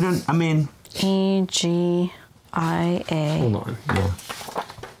 Well, we don't. I mean, EGIA. Hold on. yeah,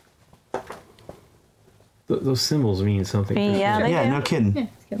 Those symbols mean something. for Yeah, sure. they yeah, do. no kidding.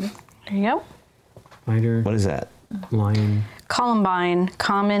 There you go. Spider, What is that? lion, Columbine,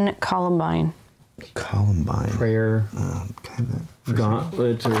 common Columbine. Columbine. prayer, Kind of.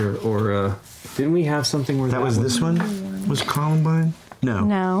 gauntlet, or didn't we have something where That was this one. Was Columbine? No.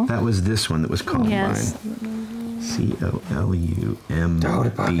 No. That was this one that was Columbine. Yes. COLUMBINE. How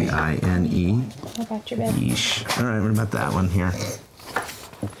about your bed? Yeesh. All right, what about that one here?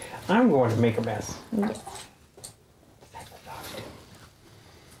 I'm going to make a mess.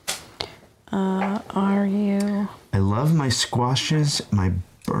 Are you? I love my squashes, my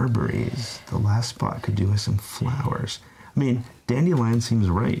berberries. The last spot could do with some flowers. I mean, dandelion seems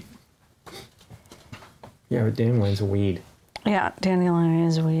right. Yeah, but dandelion's a weed. Yeah, dandelion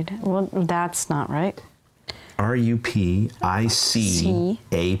is a weed. Well, that's not right.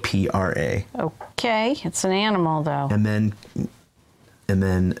 RUPICAPRA. Okay, it's an animal though. And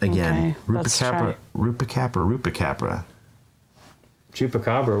then again, Okay, let's try. Rupacapra.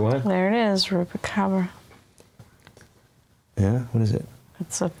 Chupacabra, what? There it is, rupacabra. Yeah, what is it?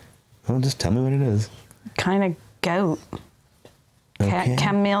 It's a Well, just tell me what it is. kind of goat. Okay.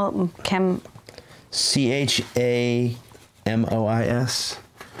 CHAMOIS. Chamois. CHAMOIS.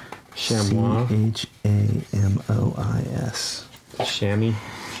 Chamois.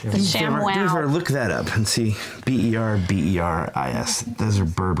 Do you ever look that up and see BERBERIS? Those are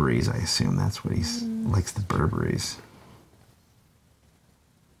berberries, I assume. That's what he likes, the berberries.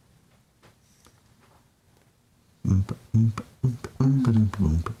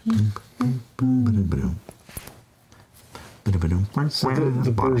 So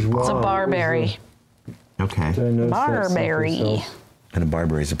the bourgeois. It's a barberry. Okay. Did I notice that Barberry. someplace else? And a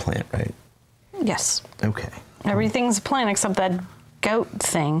barberry is a plant, right? Yes. Okay. Everything's a plant except that goat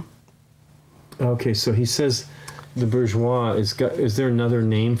thing. Okay, so he says the bourgeois is there another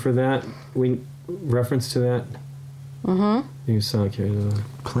name for that? Reference to that? Mm-hmm. You sound like you're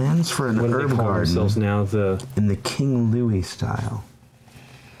Plans for an what do herb they call themselves garden now? in the King Louis style.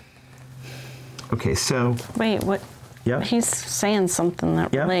 Okay, so Wait, what? Yep. He's saying something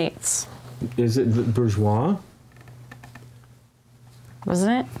that Yep. relates. Is it the bourgeois?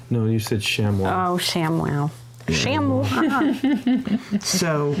 Wasn't it? No, you said chamois. Oh, ShamWow. ShamWow.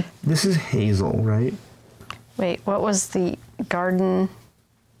 so this is hazel, right? Wait, what was the garden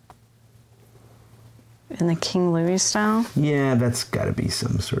in the King Louis style? Yeah, that's got to be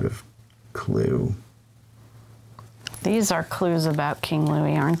some sort of clue. These are clues about King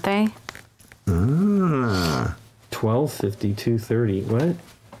Louis, aren't they? Ah. 1250, 230. What?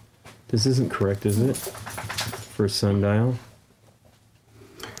 This isn't correct, is it? For sundial?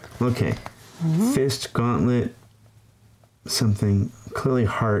 Okay. Fist, gauntlet, something, clearly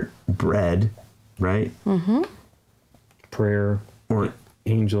heart, bread, right? Prayer, Or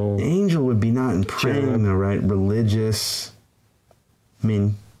angel. angel would be not in praying, Cherub. though, right? Religious. I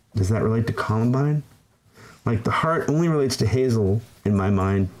mean, does that relate to Columbine? Like, the heart only relates to hazel in my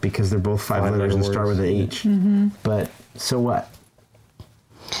mind because they're both five letters and start words. with an H. But, so what?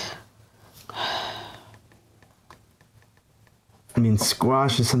 I mean,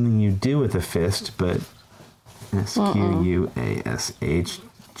 squash is something you do with a fist, but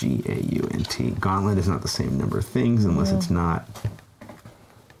SQUASHGAUNT. Gauntlet is not the same number of things unless it's not.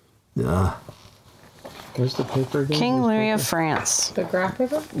 Ugh. Where's the paper again? King Where's Louis the of France. The graph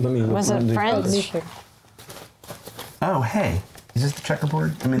paper? paper? Let me look Was on it the- French? Newspaper. Oh, hey. Is this the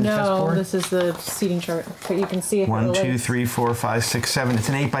checkerboard? I mean, the No, chessboard? this is the seating chart. But you can see it. 1, at the 2, lake. 3, 4, 5, 6, 7. It's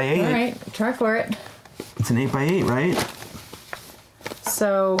an 8 by 8. All right, try for it. It's an 8 by 8, right?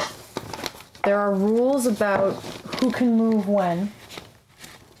 So there are rules about who can move when.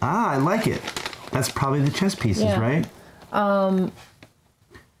 Ah, I like it. That's probably the chess pieces, Yeah. right?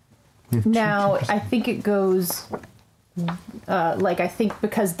 We have two Now, chess- I think it goes, I think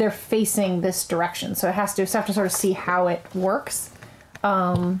because they're facing this direction. So it has to sort of see how it works.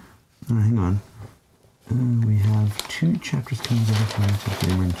 Oh, hang on. We have 2 chapters coming together for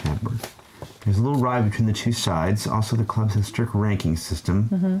Gamer and Chamber. There's a little ride between the 2 sides. Also, the clubs have a strict ranking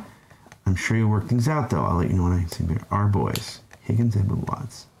system. I'm sure you'll work things out, though. I'll let you know when I see there. Our boys, Higgins, Edward,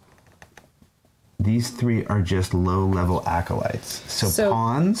 Watts. These 3 are just low-level acolytes. So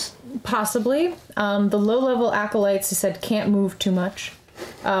pawns? Possibly. The low-level acolytes, he said, can't move too much,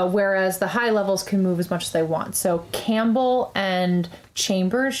 whereas the high levels can move as much as they want. So Campbell and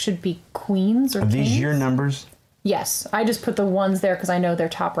Chambers should be queens or Are these kings. your numbers? Yes. I just put the ones there because I know they're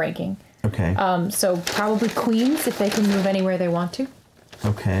top ranking. Okay. So probably queens if they can move anywhere they want to.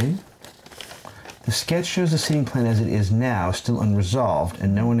 Okay. The sketch shows the seating plan as it is now, still unresolved,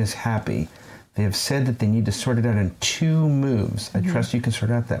 and no one is happy. They have said that they need to sort it out in 2 moves. I trust you can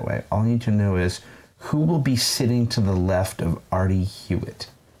sort it out that way. All I need to know is who will be sitting to the left of Artie Hewitt.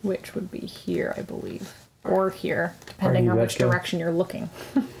 Which would be here, I believe. Or here, depending on which direction you're looking.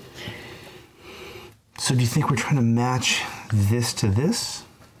 So do you think we're trying to match this to this?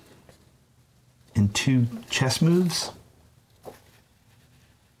 In 2 chess moves?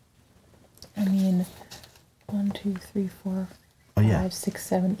 I mean, 1, 2, 3, 4, 5, 6,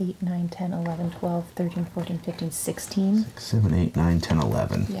 7, 8, 9, 10, 11, 12, 13, 14, 15, 16. 6, 7, 8, 9, 10,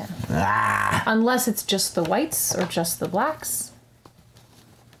 11. Yeah. Ah! Unless it's just the whites or just the blacks.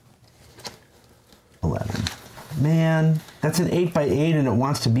 11. Man, that's an 8 by 8 and it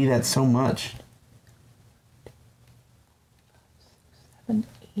wants to be that so much. 7,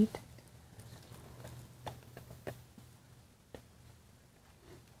 8.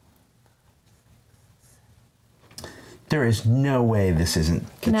 There is no way this isn't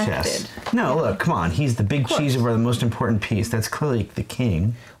the Connected. chess. No, look, come on. He's the big cheese over the most important piece. That's clearly the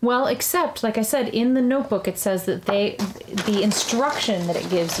king. Well, except, like I said, in the notebook it says that the instruction that it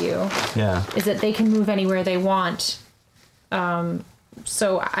gives you is that they can move anywhere they want.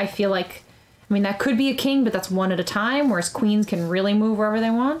 So I feel like, I mean, that could be a king, but that's one at a time, whereas queens can really move wherever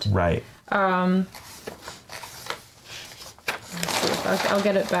they want. Right. Let's see if I'll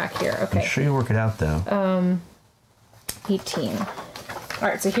get it back here. Okay. I'm sure you work it out, though. 18. All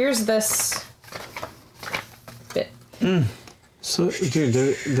right, so here's this bit. So, dude,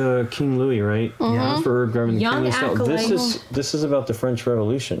 the King Louis, right? Yeah. For grabbing the Young King Louis style. acolyte. This is about the French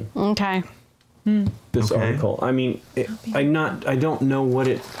Revolution. Okay. This article. I mean, I don't know what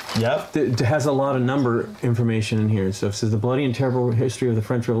it. Yep. It has a lot of number information in here. So it says the bloody and terrible history of the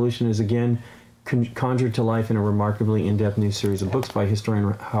French Revolution is again conjured to life in a remarkably in-depth new series of books by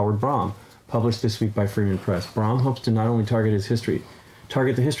historian Howard Brahm, published this week by Freeman Press. Brahm hopes to not only target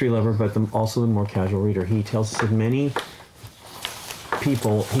the history lover, but also the more casual reader. He tells us that many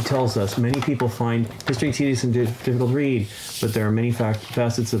people find history tedious and difficult to read, but there are many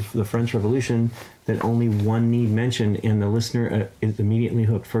facets of the French Revolution that only one need mention, and the listener is immediately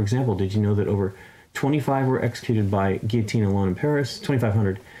hooked. For example, did you know that over 25 were executed by guillotine alone in Paris?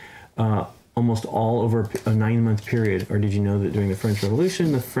 2,500. Almost all over a 9-month period. Or did you know that during the French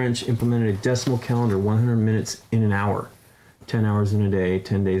Revolution, the French implemented a decimal calendar, 100 minutes in an hour, 10 hours in a day,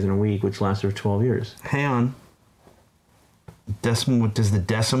 10 days in a week, which lasted for 12 years. Hang on. Decimal, does the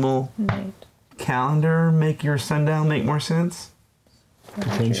decimal calendar make your sundial make more sense?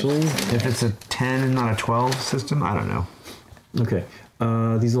 Potentially. If it's a 10 and not a 12 system? I don't know. Okay.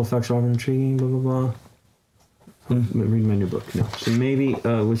 These little facts are often intriguing, blah, blah, blah. Read my new book. No. So maybe,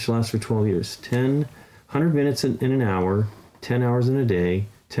 which lasts for 12 years. 100 minutes in an hour, 10 hours in a day,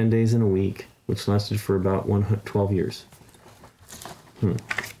 10 days in a week, which lasted for about 12 years.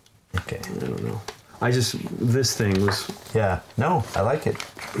 Okay. I don't know. This thing was... Yeah. No, I like it.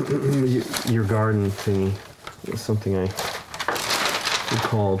 Your garden thingy was something I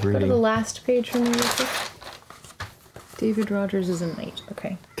recalled reading. Go to the last page from the book. David Rogers is a knight.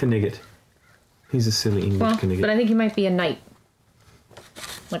 Okay. Knigget. He's a silly English Knigget. But I think he might be a knight.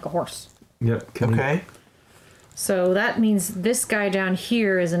 Like a horse. Yep. Knigget. Okay. So that means this guy down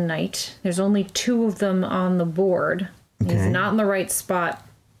here is a knight. There's only 2 of them on the board. Okay. He's not in the right spot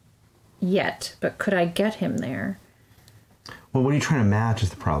yet, but could I get him there? Well, what are you trying to match is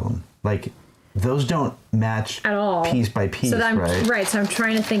the problem. Like, those don't match At all. piece by piece, right? Right, so I'm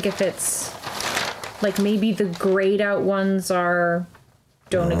trying to think if it's... Like, maybe the grayed out ones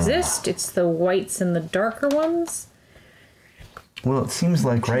don't exist. It's the whites and the darker ones. Well, it seems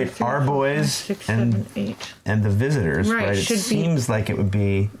like, right, our boys 6, and 7, 8. and the visitors, right? It seems like it would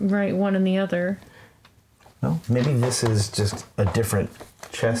be... Right, one and the other. Well, maybe this is just a different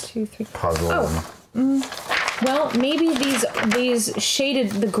chess 1, 2, 3. puzzle. Well, maybe these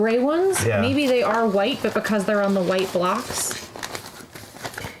shaded, the gray ones, maybe they are white, but because they're on the white blocks.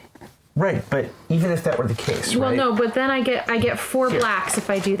 Right, but even if that were the case, Well, right? no, but then I get 4 blacks if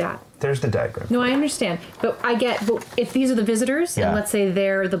I do that. there's the diagram. No, I understand, but but if these are the visitors, Yeah. and let's say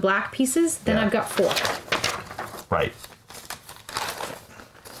they're the black pieces, then Yeah. I've got 4. Right.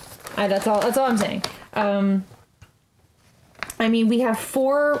 That's all I'm saying. I mean, we have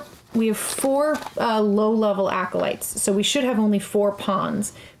 4 low-level acolytes, so we should have only 4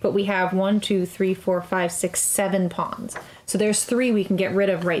 pawns, but we have 1, 2, 3, 4, 5, 6, 7 pawns. So there's 3 we can get rid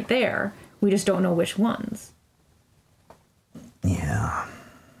of right there. We just don't know which ones. Yeah.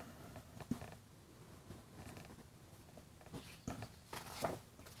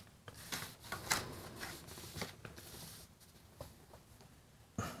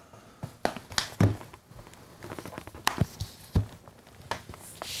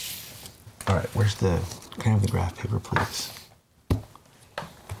 All right, can I have the graph paper, please?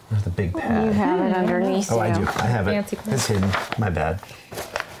 Where's the big pad? You have it underneath Oh, you. I do. I have it. Fancy pad. It's hidden. My bad.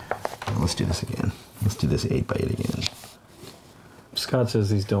 Let's do this again. Let's do this 8x8 again. Scott says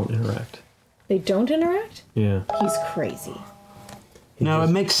these don't interact. They don't interact? Yeah. He's crazy. No, it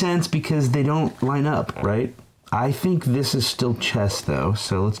makes sense because they don't line up, right? I think this is still chess, though,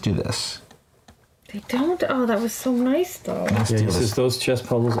 so let's do this. They don't? Oh, that was so nice, though. Let's Yeah, do he this. says those chess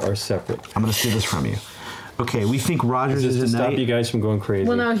puzzles are separate. I'm going to steal this from you. Okay, we think Rogers Just is to a stop knight. you guys from going crazy.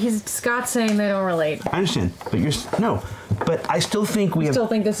 Well, no, Scott's saying they don't relate. I understand, but but I still think we have. Still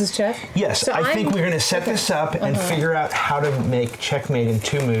think this is chess? Yes, So I think I'm- we're going to set this up and figure out how to make checkmate in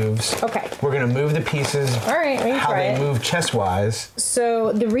 2 moves. Okay. We're going to move the pieces. All right, we can how try they it. move chess-wise.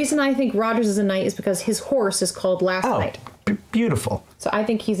 So the reason I think Rogers is a knight is because his horse is called Last Oh, Knight. beautiful. So I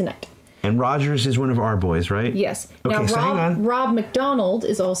think he's a knight. And Rogers is one of our boys, right? Yes. Okay, Now so hang on. Rob McDonald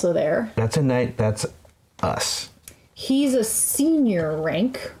is also there. That's a knight. That's us. He's a senior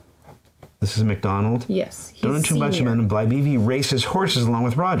rank. This is McDonald. Yes. He's Don't know too much senior. about him. Blybeeve races horses along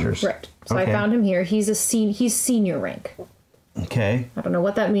with Rogers. Right. So Okay. I found him here. He's senior rank. Okay. I don't know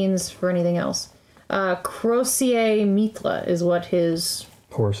what that means for anything else. Crosier Mitla is what his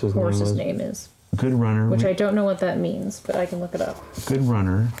horse's name is. Good runner. Which I don't know what that means, but I can look it up. Good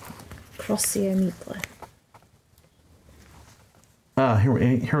runner. Crosier Mitla.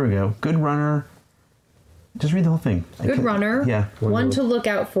 Here we go. Good runner. Just read the whole thing. Good runner. Yeah. One to look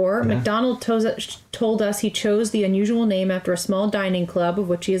out for. Yeah. McDonald told us he chose the unusual name after a small dining club of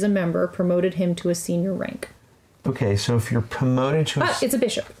which he is a member promoted him to a senior rank. Okay, so if you're promoted to But it's a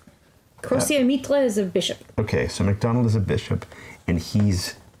bishop. Crosier Mitla is a bishop. Okay, so McDonald is a bishop, and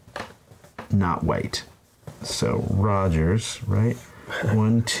he's not white. So Rogers, right?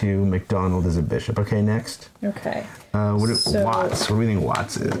 1, 2, McDonald is a bishop. Okay, next. Okay. Watts. What do we think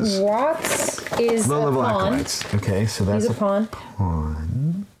Watts is? Watts is Low level a pawn. acolytes. Okay, so that's He's a pawn.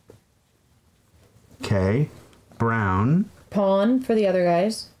 pawn. Okay. Brown. Pawn for the other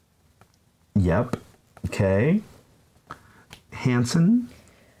guys. Yep. Okay. Hanson.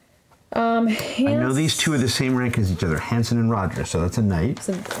 I know these two are the same rank as each other, Hanson and Rogers, so that's a knight.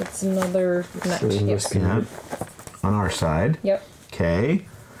 It's another knight. So he Yes. must be Yeah. On our side. Yep. Okay.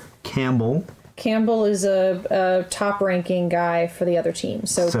 Campbell. Campbell is a top-ranking guy for the other team.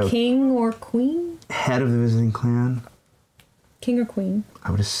 So king or queen? Head of the visiting clan. King or queen?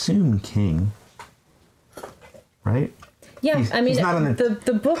 I would assume king. Right? Yeah, He's not on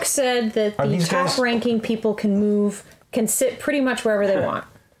the book said that Are the these guys- top-ranking people can sit pretty much wherever they want.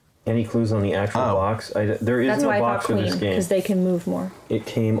 Any clues on the actual Oh. box? There is That's no why I thought box for queen, this game. because they can move more. It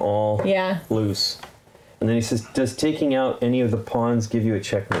came all Yeah. loose. And then he says, does taking out any of the pawns give you a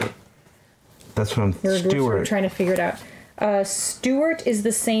checkmate? That's what I'm. We're Stewart. trying to figure it out. Stewart is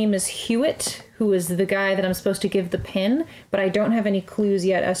the same as Hewitt, who is the guy that I'm supposed to give the pin, but I don't have any clues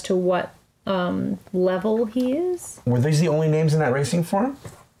yet as to what level he is. Were these the only names in that racing form?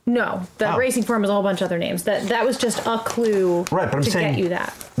 No, the Oh. racing form is a whole bunch of other names. That was just a clue Right, but I'm to saying- get you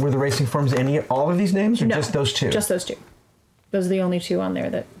that. Were the racing forms all of these names, or No, just those two? Just those two. Those are the only two on there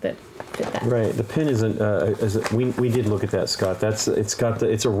that did that. Right. The pin isn't. We did look at that, Scott.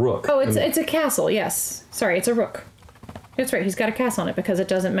 It's a rook. Oh, it's a castle. Yes. Sorry, it's a rook. That's right. He's got a castle on it because it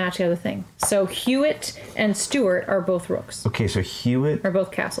doesn't match the other thing. So Hewitt and Stewart are both rooks. Okay, so Hewitt Are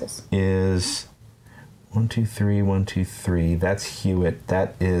both castles. is 1, 2, 3, 1, 2, 3. That's Hewitt.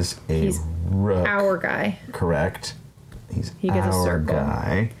 That is a He's rook. Our guy. Correct. He gets a our circle.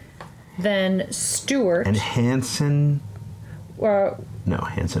 guy. Then Stewart. And Hanson. uh, No,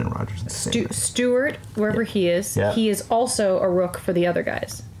 Hanson and Rogers are the same. Stewart, wherever he is, Yeah. he is also a rook for the other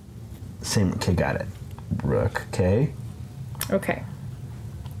guys. Same. Okay, got it. Rook. Okay. Okay.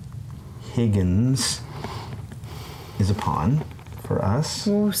 Higgins is a pawn for us.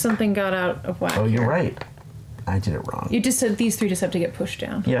 Ooh, something got out of whack. Oh, you're here. right. I did it wrong. You just said these three just have to get pushed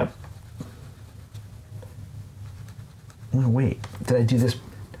down. Yep. No, wait. Did I do this?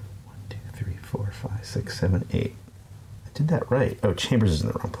 1, 5, 6, 7, 8. I did that right. Oh, Chambers is in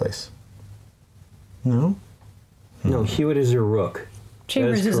the wrong place. No? No, Hewitt is your rook.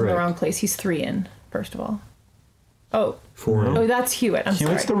 Chambers is in the correct. wrong place. He's 3 in, first of all. Oh. 4 in. Oh, that's Hewitt. I'm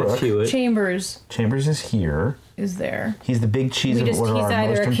Hewitt's sorry. the rook. That's Hewitt. Chambers Chambers is here. is there. He's the big cheese We of just- order, he's our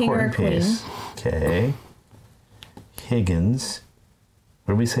either most a king or a important piece. Okay. Higgins.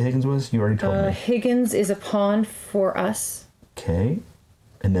 What did we say Higgins was? You already told me. Higgins is a pawn for us. Okay.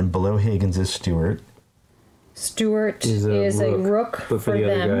 And then below Higgins is Stewart. Stewart Is is a a rook, rook But for the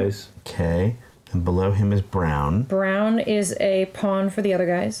them. other guys. Okay. And below him is Brown. Brown is a pawn for the other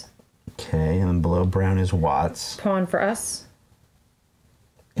guys. Okay. And then below Brown is Watts. Pawn for us.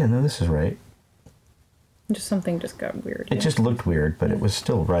 Yeah, no, this is right. Just something just got weird. It here. just looked weird, but it was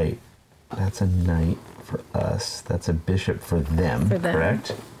still right. That's a knight for us. That's a bishop for them, For them.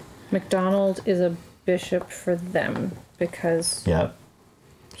 correct? McDonald is a bishop for them because Yep.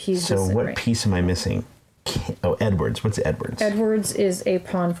 he's So the what right. piece am I missing? Oh, Edwards. What's Edwards? Edwards is a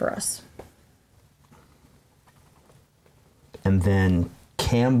pawn for us. And then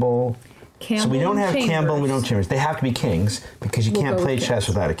Campbell. Campbell So we don't have and Campbell and we Chambers. don't have Chambers. They have to be kings because you We'll can't go play with chess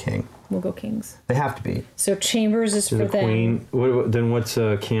kings. without a king. We'll go kings. They have to be. So Chambers is To for the them. queen. Then what's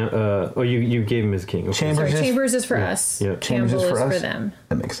oh, you gave him as king. Okay. Chambers Sorry, is Chambers is for us. Yeah. Chambers Campbell is for us. for them.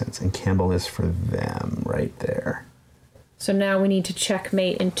 That makes sense. And Campbell is for them right there. So now we need to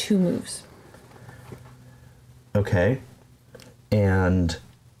checkmate in 2 moves. Okay. And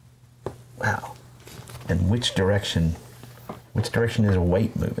wow. And which direction is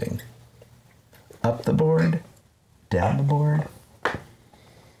white moving? Up the board? Down the board?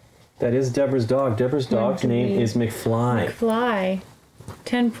 That is Deborah's dog. Deborah's dog's name is McFly. Fly.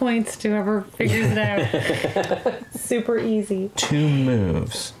 10 points to whoever figures it out. Super easy. 2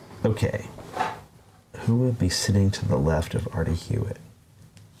 moves. Okay. Who will be sitting to the left of Artie Hewitt?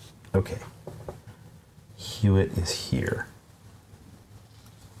 Okay. Hewitt is here.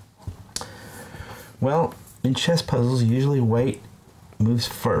 Well, in chess puzzles, usually white moves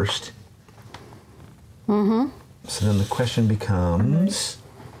first. Mm-hmm. So then the question becomes...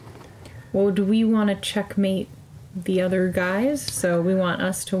 Well, do we want to checkmate the other guys? So we want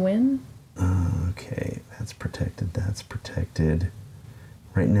us to win? Okay, that's protected, that's protected.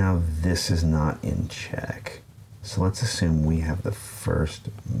 Right now, this is not in check. So let's assume we have the first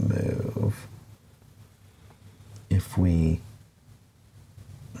move. If we...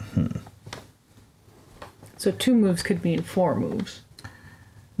 So 2 moves could mean 4 moves.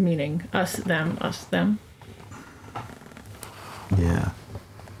 Meaning us, them, us, them. Yeah.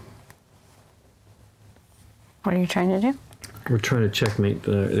 What are you trying to do? We're trying to checkmate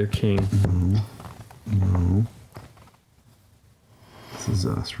their king. No. This is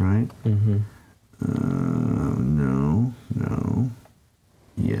us, right? Mm-hmm. No.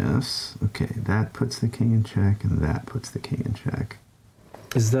 Yes. Okay, that puts the king in check, and that puts the king in check.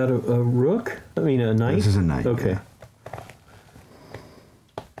 Is that a rook? I mean, a knight? This is a knight. Okay. Yeah.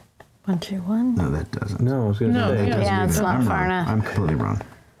 1, 2, 1. No, that doesn't. No, I was going to No, say. That doesn't Yeah, it's either. not I'm far wrong. enough. I'm completely wrong.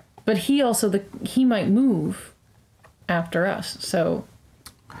 But he also, he might move after us. So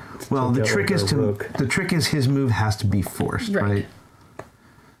Well, the Take out trick like is a to rook. the trick is his move has to be forced, Right.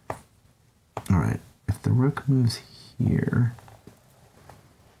 right? All right. If the rook moves here,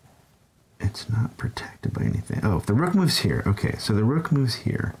 it's not protected by anything. Oh, if the rook moves here, okay. So the rook moves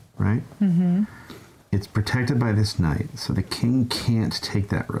here, right? Mm-hmm. It's protected by this knight, so the king can't take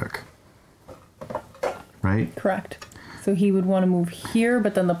that rook, right? correct. So he would want to move here,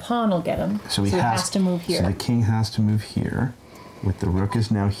 but then the pawn will get him. So he has to move here. So the king has to move here. With the rook is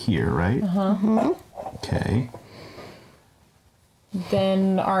now here, right? Uh-huh. Okay.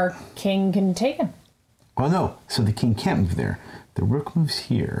 Then our king can take him. Oh no! So the king can't move there. The rook moves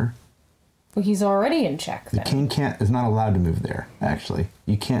here. Well, he's already in check The then. king is not allowed to move there. Actually,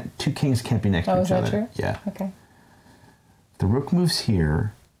 you can't. 2 kings can't be next to Oh, each is that other. true? Yeah. Okay. The rook moves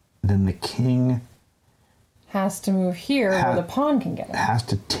here. Then the king Has to move here where the pawn can get him. has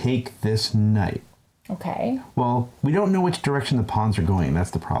to take this knight. Okay, Well, we don't know which direction the pawns are going.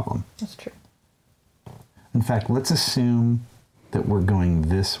 That's the problem. that's true. In fact, let's assume that we're going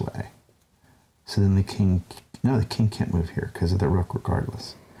this way. So then the king... No, the king can't move here because of the rook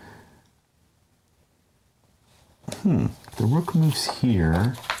regardless. If the rook moves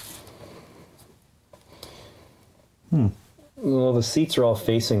here... Well, the seats are all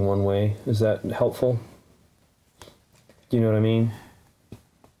facing one way. Is that helpful? Do you know what I mean?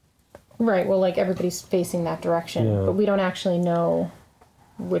 Right, well, like everybody's facing that direction, Yeah. but we don't actually know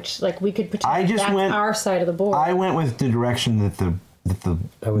which, like we could I pretend just that's went- our side of the board. I went with the direction that the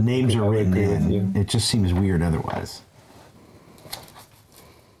names are I would written agree with in. you. It just seems weird otherwise.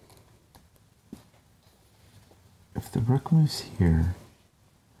 if the rook moves here,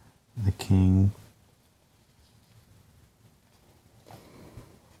 the king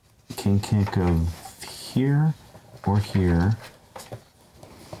can't go here or here.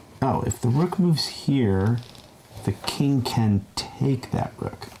 Oh, if the rook moves here, the king can take that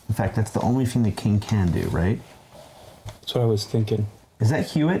rook. In fact, that's the only thing the king can do, right? That's what I was thinking. Is that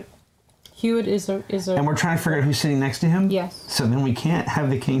Hewitt? Hewitt is a. And we're trying to figure out who's sitting next to him? Yes. So then we can't have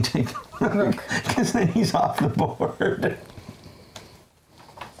the king take the rook, because then he's off the board.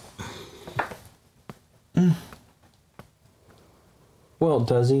 Well,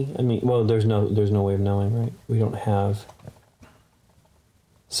 does he? I mean, well, there's no way of knowing, right? We don't have.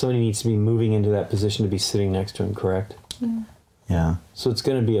 Somebody needs to be moving into that position to be sitting next to him, correct? Yeah. So it's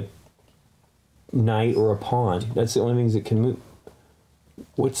going to be a knight or a pawn. That's the only things that can move.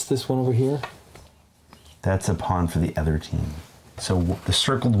 What's this one over here? That's a pawn for the other team. So the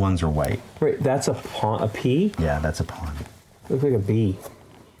circled ones are white. Right, that's a pawn. A P? Yeah, that's a pawn. Looks like a B.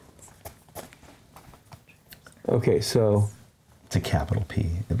 Okay, so It's a capital P.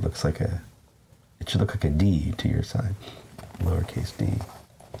 It looks like a. It should look like a D to your side. Lowercase d.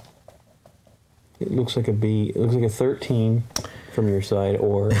 it looks like a B. It looks like a 13 from your side,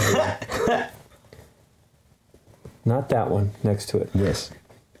 or not that one next to it. This.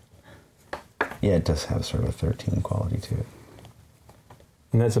 Yeah, it does have sort of a 13 quality to it.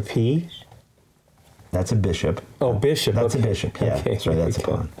 And that's a P? That's a bishop. Oh, bishop. That's okay. a bishop, yeah. Okay, Sorry, there that's a we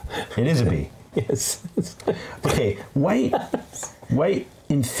go. pawn. It is a B. Yes. Okay, white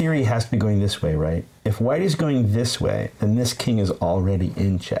in theory has to be going this way, right? If white is going this way, then this king is already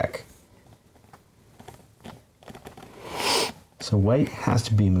in check. So white has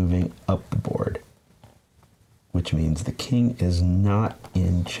to be moving up the board, which means the king is not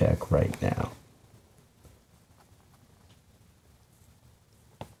in check right now.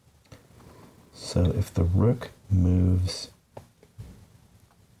 So if the rook moves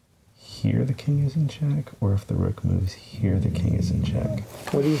here, the king is in check, or if the rook moves here, the king is in check.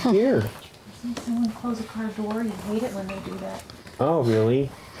 What do you hear? Someone close a car door. You hate it when they do that. Oh, really?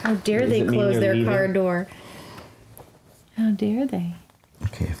 How dare Does they it mean close they're their leaving? car door? How dare they?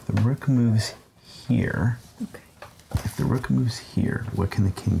 Okay, if the rook moves here, Okay. if the rook moves here, what can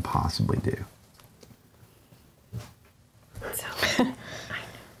the king possibly do? It's okay. I know.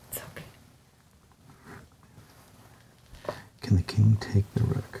 It's okay. Can the king take the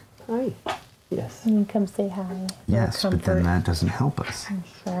rook? Hi. Yes. Can you come say hi? Yes, but then comfort. that doesn't help us. I'm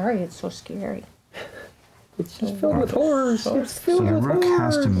sorry, it's so scary. It's just filled with horrors. It's So filled the with rook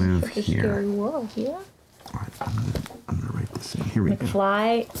has to horrors. move Such a scary here. world, yeah. All right, I'm gonna write this in. Here we go.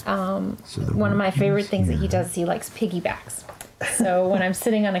 McFly, So the one of my rook favorite moves things that he here. does is he likes piggybacks. So when I'm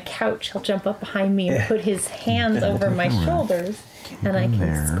sitting on a couch, he'll jump up behind me and put his hands over my shoulders, and I can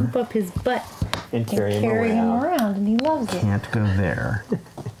there. scoop up his butt And carry him carry him around. around, and he loves it. Can't go there.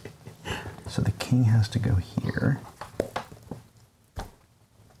 So the king has to go here.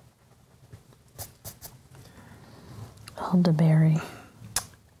 Aldeberry.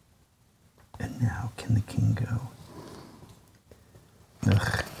 And now, can the king go?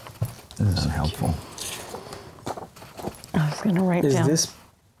 Ugh, this isn't helpful. I was going to write Is down. this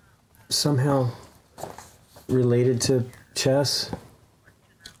somehow related to chess?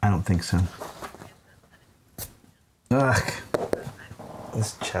 I don't think so. Ugh,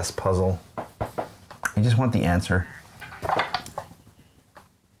 this chess puzzle. I just want the answer.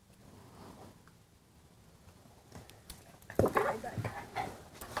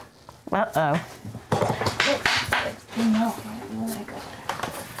 Uh-oh.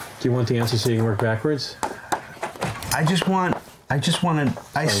 Do you want the answer so you can work backwards? I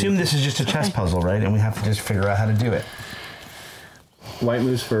assume this is just a chess puzzle, right? And we have to just figure out how to do it, White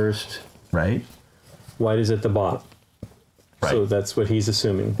moves first. right? White is at the bottom. Right. So that's what he's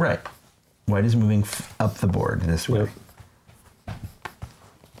assuming. Right. White is moving up the board this way. Yep.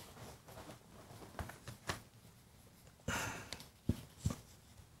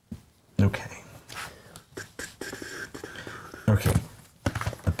 Okay. Okay.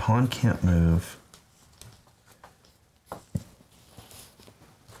 The pawn can't move.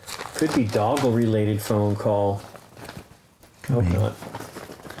 Could be doggle related phone call. Hope be. not.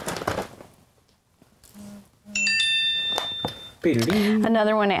 Peter.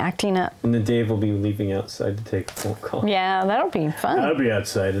 Another one acting up. And then Dave will be leaving outside to take a phone call. Yeah, that'll be fun. I'll be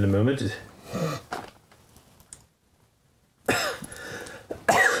outside in a moment.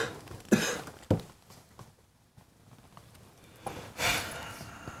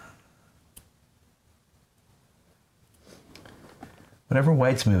 Whatever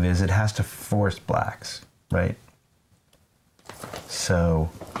white's move is, it has to force black's, right? So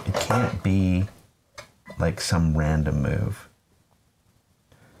it can't be like some random move.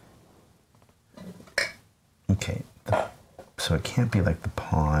 Okay, so it can't be like the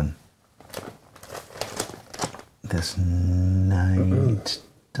pawn. This knight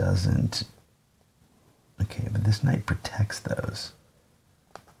doesn't. Okay, but this knight protects those.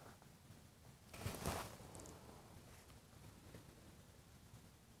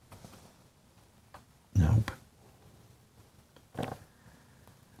 Nope. I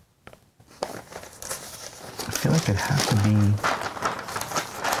feel like it has to be.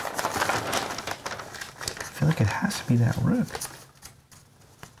 I feel like it has to be that rook.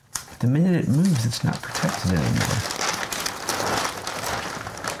 The minute it moves, it's not protected anymore.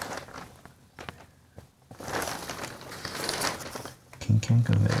 King can't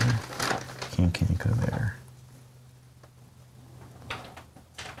go there. King can't go there.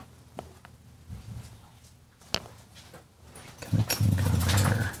 Can the king go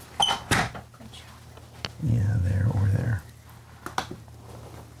there? Yeah, there or there.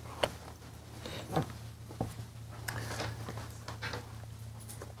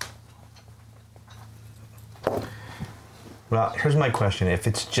 Well, here's my question. If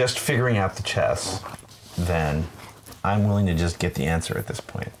it's just figuring out the chess, then I'm willing to just get the answer at this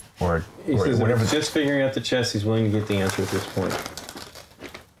point. Or Says whatever. if it's just figuring out the chess, he's willing to get the answer at this point.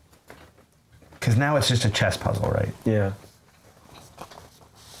 Because now it's just a chess puzzle, right? Yeah.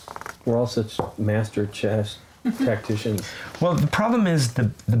 We're all such master chess tacticians. Well, the problem is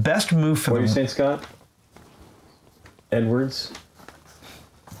the best move for What are the... you saying, Scott? Edwards?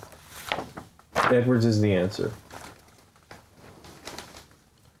 Edwards is the answer.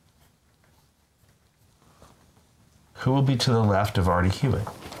 Who will be to the left of Artie Hewitt?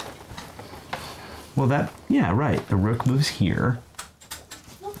 Well, yeah, right. The rook moves here,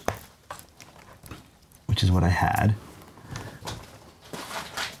 which is what I had.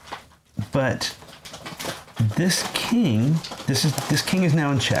 But this king is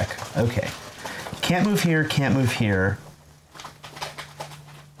now in check. Okay. Can't move here, can't move here.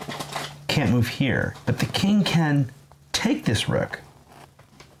 Can't move here. But the king can take this rook.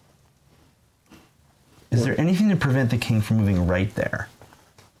 Is there anything to prevent the king from moving right there?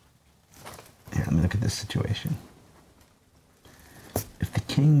 Here, let me look at this situation. If the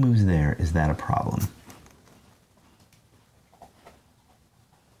king moves there, is that a problem?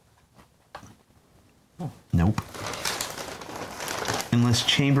 Nope. Unless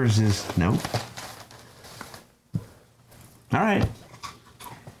Chambers is... Nope. All right.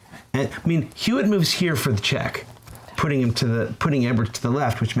 I mean, Hewitt moves here for the check, putting Edwards to the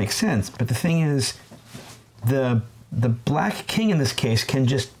left, which makes sense. But the thing is, the black king in this case can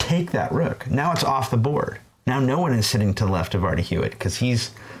just take that rook. Now it's off the board. Now no one is sitting to the left of Artie Hewitt because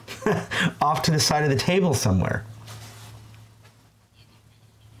he's off to the side of the table somewhere.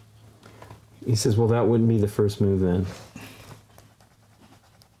 He says, well, that wouldn't be the first move then.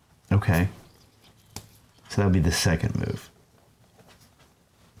 Okay. So that would be the second move.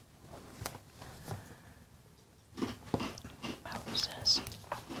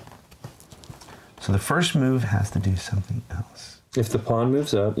 So the first move has to do something else. If the pawn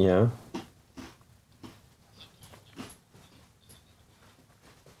moves up, yeah.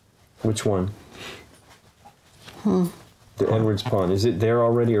 Which one? The Edwards pawn. Is it there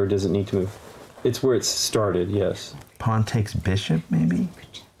already or does it need to move? It's where it's started, yes. Pawn takes bishop, maybe?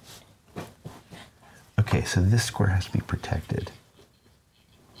 Okay, so this square has to be protected.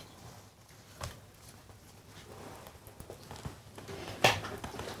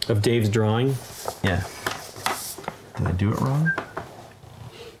 Of Dave's drawing? Yeah. Did I do it wrong?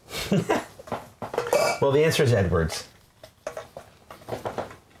 Well, the answer is Edwards.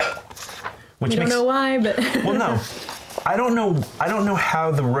 We don't know why, but well, no. I don't know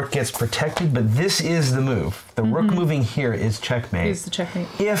how the rook gets protected, but this is the move. The rook moving here is checkmate. Is the checkmate.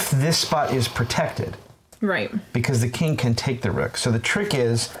 If this spot is protected. Right. Because the king can take the rook. So the trick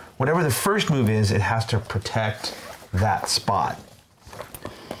is, whatever the first move is, it has to protect that spot.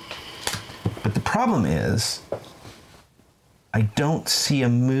 But the problem is, I don't see a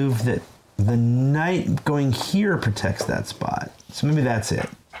move that the knight going here protects that spot. So maybe that's it.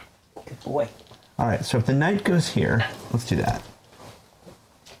 Good boy. All right, so if the knight goes here, let's do that.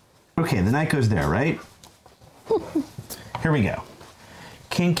 Okay, the knight goes there, right? Here we go.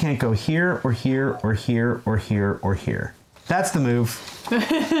 King can't go here, or here, or here, or here, or here. That's the move.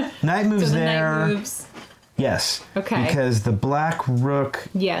 Knight moves so the there. Knight moves. Yes. Okay. Because the black rook,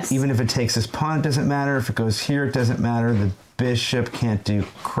 yes. Even if it takes this pawn, it doesn't matter. If it goes here, it doesn't matter. The bishop can't do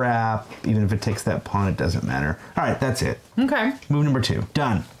crap. Even if it takes that pawn, it doesn't matter. All right, that's it. Okay. Move number 2.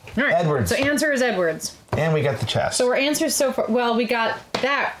 Done. All right. Edwards. So answer is Edwards. And we got the chess. So our answers so far, well, we got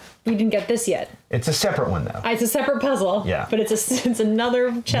that. We didn't get this yet. It's a separate one, though. It's a separate puzzle. Yeah. But it's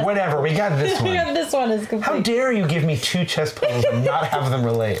another chess. Whatever, we got this one. Yeah, this one is complete. How dare you give me 2 chess puzzles and not have them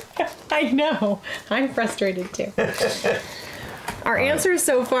relate? I know. I'm frustrated too. Our answers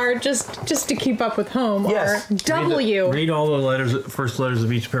so far, just to keep up with home, Yes. are W. Read all the letters, first letters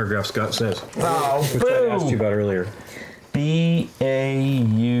of each paragraph Scott says. Oh, Which I asked you boo! about earlier.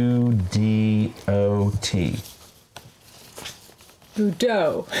 B-A-U-D-O-T.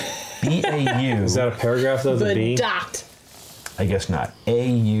 Budo. B-A-U. Is that a paragraph though? The B? Dot. I guess not.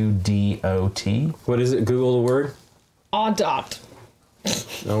 A-U-D-O-T. What is it? Google the word? Audot.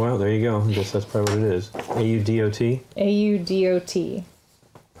 Oh wow, there you go. I guess that's probably what it is. A-U-D-O-T? A-U-D-O-T.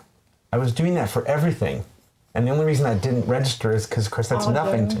 I was doing that for everything. And the only reason that didn't register is because, of course, that's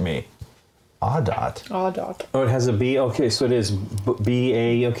nothing to me. Audot. Audot. Oh, it has a B? Okay, so it is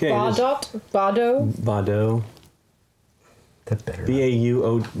B-A, okay. Baudot. Bado. Bado. That's better.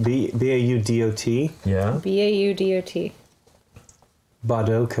 B-A-U-D-O-T? Yeah? B-A-U-D-O-T.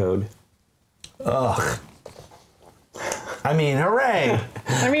 Bado code. Ugh. I mean, hooray!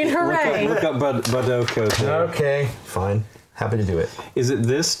 Hooray! Look up Bado code there. Okay, fine. Happy to do it. Is it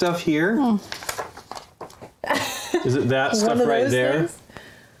this stuff here? Is it that stuff of right those there? things?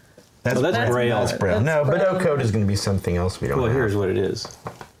 That's Braille. That's Braille. No, but O code is going to be something else we don't Well, have. here's what it is.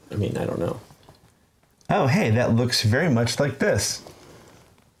 I mean, I don't know. Oh, hey, that looks very much like this.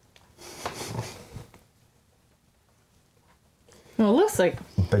 Well, it looks like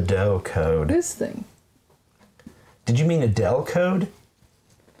Bado code. this thing. Did you mean Adele code?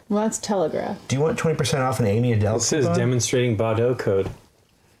 Well, that's telegraph. Do you want 20% off an Amy Adele It says coupon? demonstrating Bado code.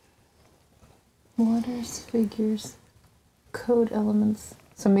 Letters, figures, code elements.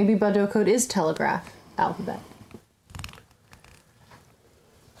 So maybe Bado code is telegraph alphabet.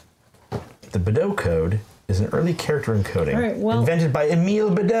 The Bado code is an early character encoding All right, well- invented by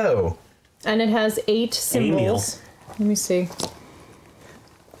Émile Bado. And it has 8 symbols. Let me see.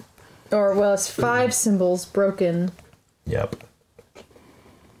 Or, well, it's 5 symbols broken Yep.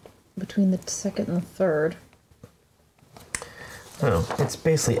 between the second and the third. Oh, it's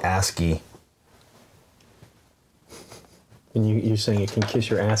basically ASCII. And you're saying it can kiss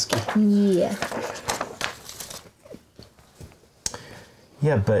your ASCII. Yeah.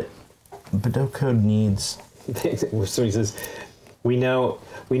 Yeah, but Bado code needs... Somebody says, we know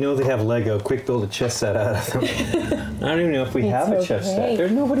they have Lego. Quick, build a chess set out of them. I don't even know if we have a chess okay. set.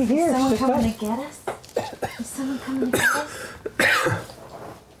 There's nobody here. Is someone It's just coming us. to get us? Is someone coming to get us?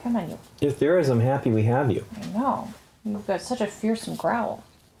 Come on, you. If there is, I'm happy we have you. I know. You've got such a fearsome growl.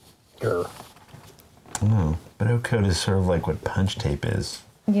 Grr. No, Bado code is sort of like what punch tape is.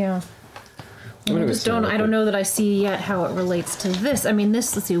 Yeah. I'm gonna I go just see don't. real I don't quick. know that I see yet how it relates to this. I mean,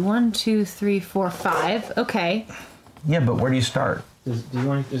 this. Let's see. 1, 2, 3, 4, 5. Okay. Yeah, but where do you start? Does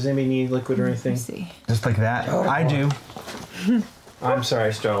anybody need liquid or anything? Let's see. Just like that? I do. I'm sorry,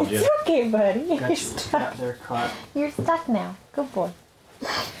 I startled you. Okay, buddy. You're Got there caught. You're stuck now. Good boy.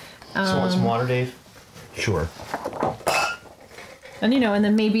 So want some water, Dave? Sure. And and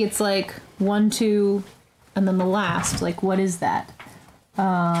then maybe it's like 1, 2, and then the last. Like, what is that?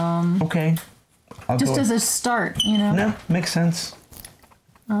 Okay. I'll Just go as a start, No, makes sense.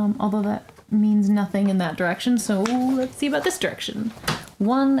 Although that means nothing in that direction. So let's see about this direction.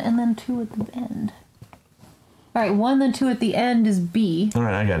 1 and then 2 at the end. All right, 1 then 2 at the end is B. All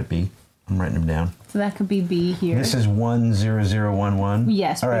right, I got it, B. I'm writing them down. So that could be B here. This is 10011.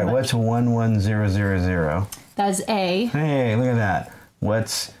 Yes, All right, pretty what's 11000? That is A. Hey, look at that.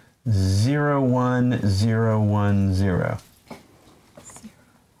 What's 01010?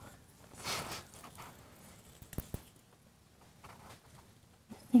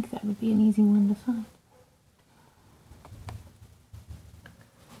 I think that would be an easy one to find.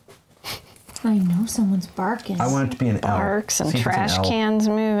 I know someone's barking. I want it to be an L. Barks and See if it's an trash L. cans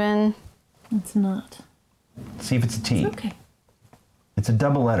moving. It's not. See if it's a T. Okay. It's a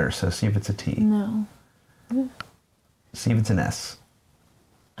double letter, so see if it's a T. No. See if it's an S.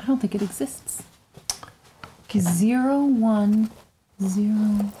 I don't think it exists. 0, 1,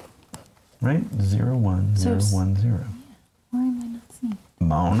 0. Right? 01010. So it's- Why am I not seeing it?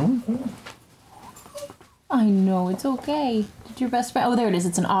 Mono? I know, it's okay. Did your best friend... Oh, there it is.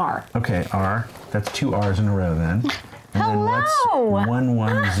 It's an R. Okay, R. That's 2 R's in a row then. And Hello! then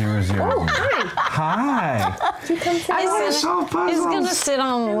what's 11000? Oh, Hi! He's gonna sit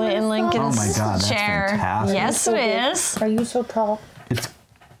on in Lincoln's Oh my God, that's chair. fantastic. Yes, it is. Are you so tall?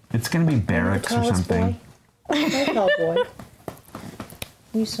 It's gonna be barracks or Tallest something. boy? So tall, boy.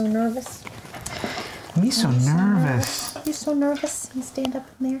 You so nervous? Me so nervous. You so nervous? You stand up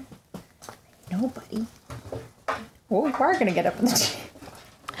in there? No, buddy. Oh, we are gonna get up in the chair.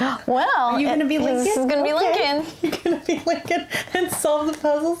 Well, Are you gonna be Lincoln? This is gonna be Okay. Lincoln. You're gonna be Lincoln and solve the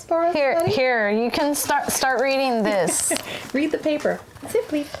puzzles for us, buddy? Here, you can start reading this. Read the paper. Sit,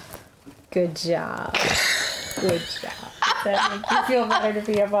 please. Good job. Good job. Does that make you feel better to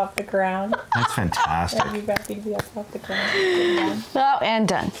be up off the ground? That's fantastic. Are you happy to be up off the ground? Good Oh, and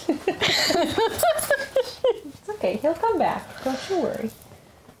done. It's okay. He'll come back. Don't you worry.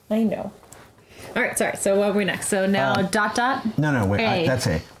 I know. All right. Sorry. So what are we next? So now dot. No, wait. A. That's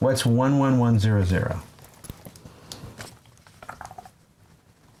A. What's 11100?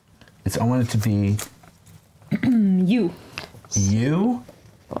 I want it to be You. U.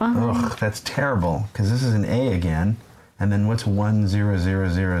 Ugh, that's terrible. Because this is an A again. And then what's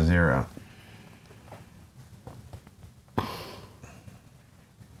 10000?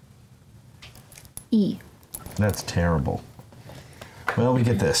 E. That's terrible. Well, we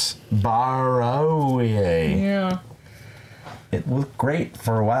get this. Barrowe. Yeah. It looked great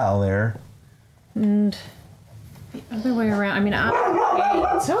for a while there. And the other way around. I mean,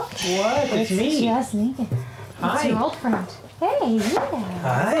 it's okay. What? It's me. Just Lincoln. It's your old friend. Hey, yeah.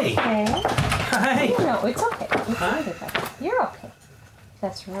 Hi. Okay. Hi. No, it's okay. It's Hi. okay, buddy. You're okay.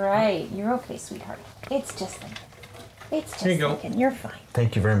 That's right. You're okay, sweetheart. It's just Lincoln. It's just Here you go. Lincoln. You're fine.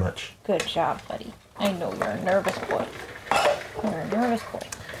 Thank you very much. Good job, buddy. I know you're a nervous boy. You're a nervous boy.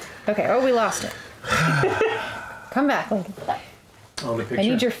 Okay. Oh, we lost it. Come back, Lincoln. Oh, the picture. I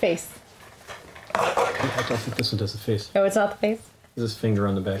need your face. I don't think this one does the face. Oh, it's not the face? There's his finger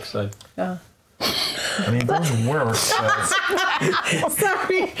on the back side. Oh. I mean, those work. So.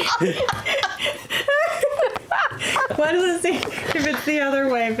 Sorry. Why does it say if it's the other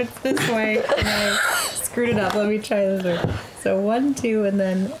way? If it's this way, and I screwed it up. Let me try this way. So 1, 2, and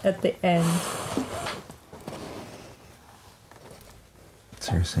then at the end.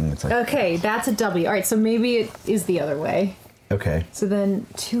 So you're saying it's like... Okay, that's a W. All right, so maybe it is the other way. Okay. So then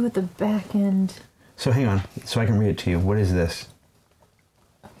 2 at the back end. So hang on, so I can read it to you. What is this?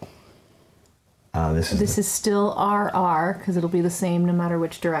 This is still RR, because it'll be the same no matter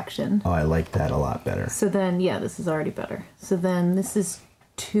which direction. Oh, I like that a lot better. So then, yeah, this is already better. So then this is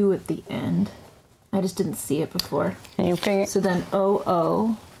 2 at the end. I just didn't see it before. Can you figure? So then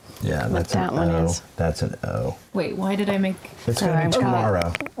OO. Yeah, that's that an one O. is. That's an O. Wait, why did I make... It's So going to I've be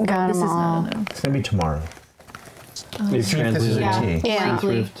tomorrow. Got This them is all. not an O. It's going to be tomorrow. It's See if this is a translated. T. Yeah, Yeah.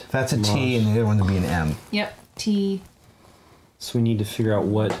 likely. That's a T, and the other one will be an M. Yep, T. So we need to figure out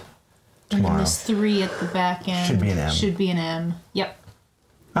what. And then Tomorrow. this 3 at the back end. Should be an M. Should be an M. Yep.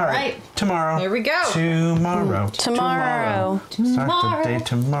 All right. Right. Tomorrow. There we go. Tomorrow. Tomorrow. Start the day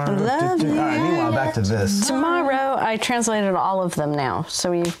tomorrow. Love All right, meanwhile, back to this. Tomorrow, I translated all of them now,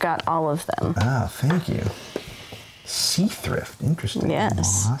 so we've got all of them. Ah, thank you. Sea thrift. Interesting.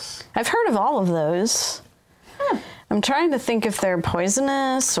 Yes. Moss. I've heard of all of those. I'm trying to think if they're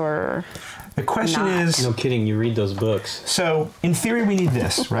poisonous or... The question Not. is... No kidding, you read those books. So, in theory, we need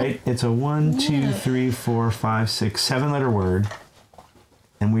this, right? It's a 1, 2, 3, 4, 5, 6, 7-letter word.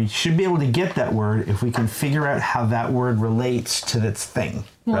 And we should be able to get that word if we can figure out how that word relates to this thing,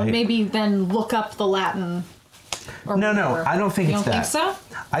 Well, right? maybe then look up the Latin. Or No, whatever. I don't think You it's don't that. think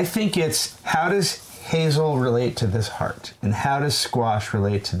so? I think it's how does hazel relate to this heart? And how does squash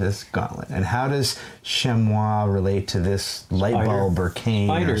relate to this gauntlet? And how does chamois relate to this light Spider. bulb or cane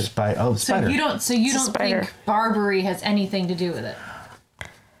or Spider. spider? Oh, So spider. you don't spider. think Barbary has anything to do with it?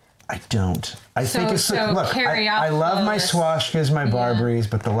 I don't. I think it's so look. carry I out love my those. swashkas, my barberries,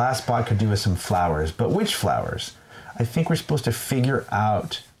 but the last spot could do with some flowers. But which flowers? I think we're supposed to figure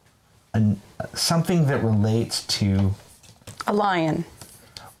out something that relates to A lion.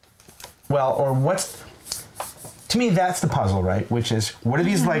 well, or what's. To me, that's the puzzle, right? Which is, what are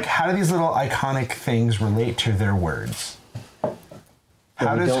these like? How do these little iconic things relate to their words?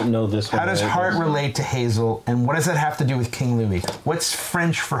 But we don't know this one. How does right? heart relate to hazel, and what does that have to do with King Louis? What's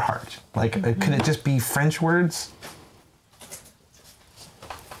French for heart? Like, could it just be French words?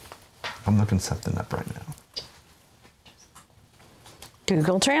 I'm looking something up right now.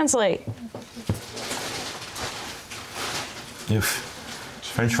 Google Translate. If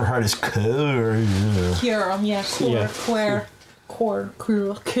French for heart is cœur. Cure, yes. Yeah. Kill.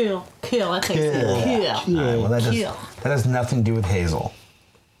 That's Kill. All right, well, that has nothing to do with hazel.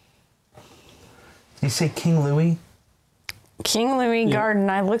 Did you say King Louis? King Louis Garden.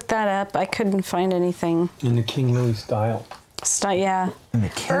 I looked that up. I couldn't find anything. In the King Louis style. Yeah. In the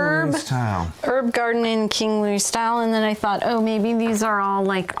King Herb. Louis style. Herb garden in King Louis style. And then I thought, oh, maybe these are all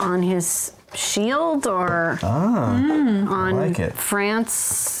like on his shield or I on like it.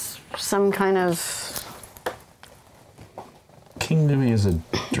 France, some kind of... King Louis is a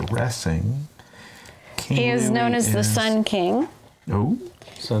dressing. King He is known Louis as the is- Sun King. Oh.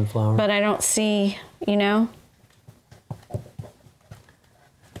 Sunflower. but I don't see, you know.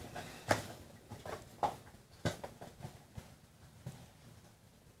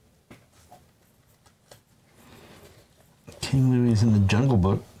 King Louis is in the Jungle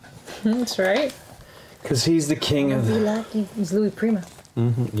Book. That's right. Because he's the king of the... He's Louis Prima.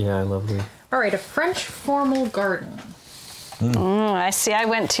 Yeah, I love Louis. All right, a French formal garden. I see. I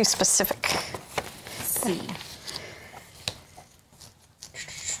went too specific. Let's see.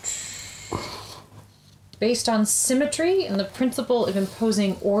 Based on symmetry and the principle of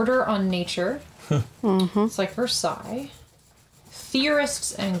imposing order on nature. It's like Versailles.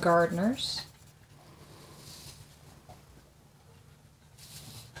 Theorists and gardeners.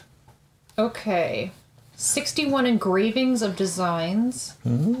 Okay. 61 engravings of designs.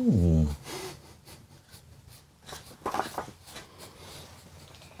 Ooh.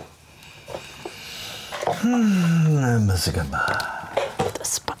 The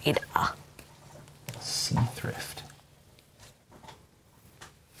spider. Sea thrift.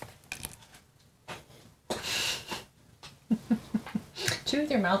 Chew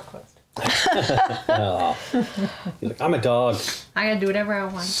with your mouth closed. Oh. He's like, I'm a dog. I gotta do whatever I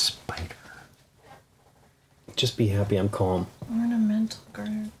want. Spider. Just be happy I'm calm. Ornamental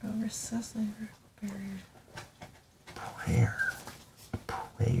garden over Cecily barrier. Prayer.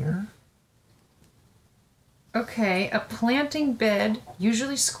 Prayer? Okay, a planting bed,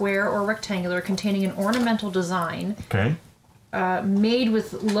 usually square or rectangular, containing an ornamental design, Okay. made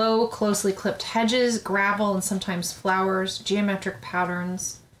with low, closely clipped hedges, gravel, and sometimes flowers, geometric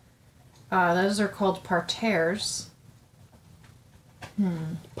patterns. Those are called parterres.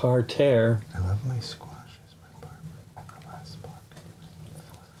 Parterre. I love my squashes, my barber, my last spot.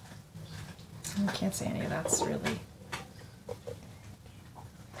 I can't say any of that's really.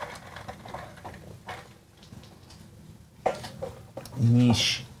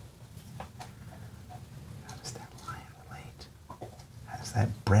 Niche. How does that lion relate? How does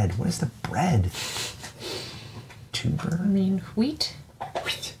that bread? What is the bread? Tuber? I mean, wheat?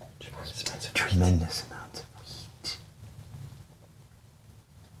 Tremendous amounts of heat.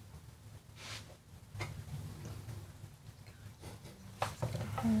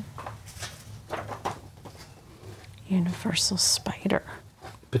 Universal spider.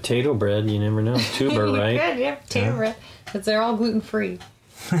 Potato bread, you never know. Tuber, right? Good, yeah, potato bread. Because they're all gluten free.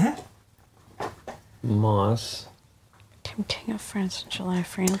 Moss. King of France in July,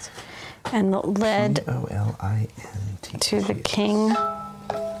 France. And led Olint. to the king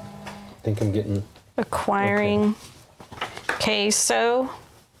I think I'm getting acquiring. Okay, so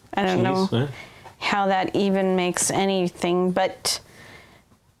I don't know cheese. Huh? how that even makes anything, but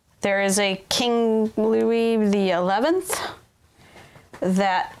there is a King Louis the 11th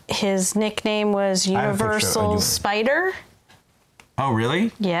that his nickname was I have a picture. Oh, Universal you- Spider. Oh,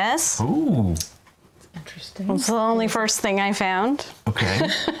 really? Yes. Ooh. Interesting. That's the only first thing I found. Okay.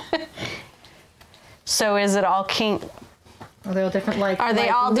 So is it all king? Are they all different? Like, Are they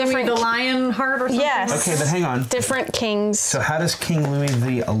like all Louis different? the Lion Heart or something? Yes. Okay, but hang on. Different kings. So how does King Louis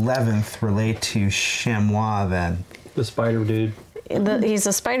the 11th relate to Chamois then? The spider dude. He's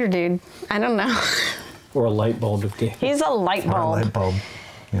a spider dude. I don't know. Or a light bulb if they... He's a light Or a bulb. light bulb.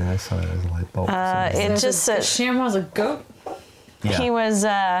 Yeah, I saw it as a light bulb. It just says Chamois a goat. yeah. he was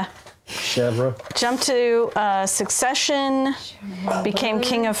Chèvre. jumped to succession, became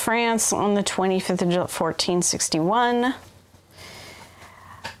king of France on the 25th of July, 1461.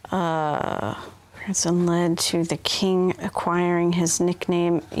 France and led to the king acquiring his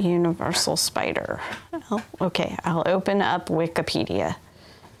nickname Universal Spider. Oh, okay, I'll open up Wikipedia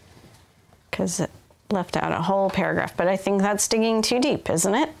because it left out a whole paragraph, but I think that's digging too deep,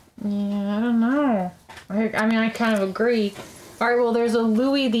 isn't it? Yeah, I don't know. I mean, I kind of agree. All right, well, there's a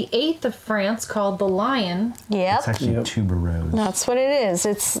Louis the Eighth of France called the Lion. Yep. It's actually Yep. tuberose. That's what it is.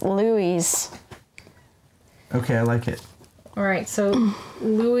 It's Louis. Okay, I like it. All right, so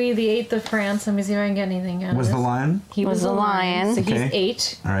Louis the Eighth of France. Let me see if I can get anything out Was of the this. lion? He Was was the a lion. So Okay. he's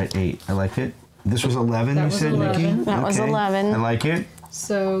 8. All right, 8. I like it. This was 11, That you was said, 11. Nikki? That was 11. I like it.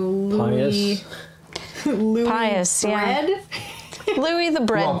 So Louis. Louis Pious, yeah. bread. Louis the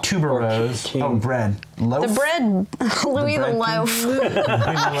bread. Well, tuberose. King. Oh, bread. Loaf? The bread. Louis the bread loaf. Louis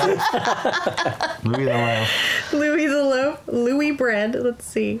the loaf. Louis the loaf. Louis bread. Let's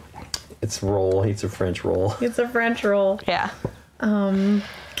see. It's roll. It's a French roll. It's a French roll. Yeah.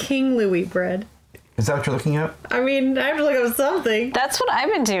 King Louis bread. Is that what you're looking up? I mean, I have to look up something. That's what I've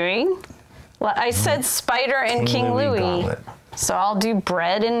been doing. I said Spider and King Louis. Gauntlet. So I'll do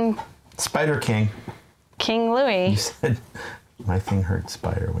bread and Spider King. King You Louis. said my thing hurt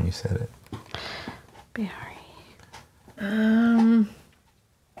spider when you said it. Berry.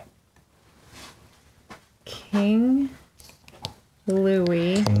 King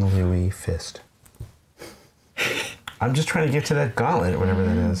Louis. King Louis fist. I'm just trying to get to that gauntlet, whatever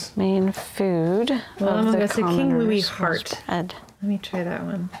that is. Main food. Well, I'm of gonna the say King Louis commoners was heart. bread. Let me try that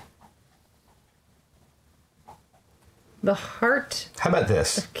one. The heart How about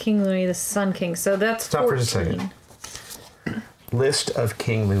this? of King Louis, the Sun King. So that's Stop for 14. just a second. List of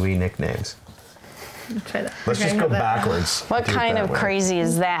King Louis nicknames. Let me try that. Let's Okay, just I go got that. backwards. What Do it kind that of way. crazy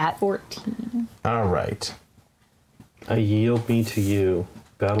is that? 14. All right. I yield me to you.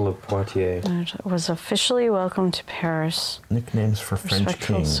 Battle of Poitiers. It was officially welcomed to Paris. Nicknames for French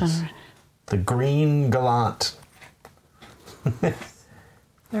Respectful kings. son. The Green Gallant. All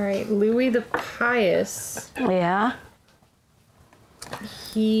right, Louis the Pious. Yeah.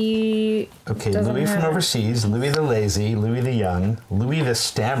 He Okay, doesn't Louis from have- overseas, Louis the Lazy, Louis the Young, Louis the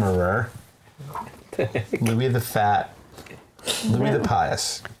Stammerer, Louis the Fat, Louis the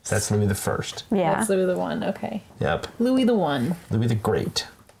Pious. That's Louis the First. Yeah. That's Louis the One. Okay, Yep. Louis the One. Louis the Great.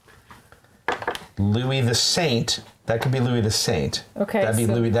 Louis the Saint. That could be Louis the Saint. Okay, That'd be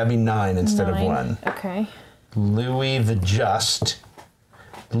so Louis. That'd be 9 instead of 1. Okay. Louis the Just.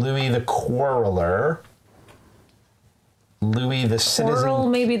 Louis the Quarreler. Louis the Citizen. Coral,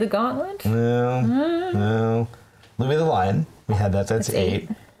 maybe the Gauntlet. No, no. Louis the Lion. We had that. That's That's 8.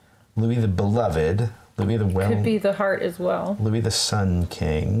 Louis the Beloved. Louis the Could be the Heart as well. Louis the Sun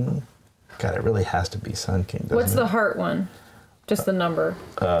King. God, it really has to be Sun King. Doesn't What's it? the Heart one? Just the number.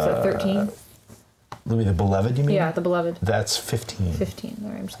 Is that 13? Louis the Beloved? You mean? Yeah, the Beloved. That's 15. 15. All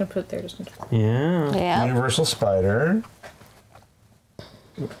right, I'm just gonna put it there. Just in case. Yeah. Yeah. Universal Spider.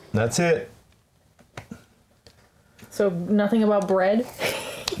 That's it. So nothing about bread.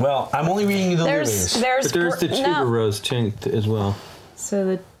 Well, I'm only reading you the Louis. But there's the no. tuberose too as well. So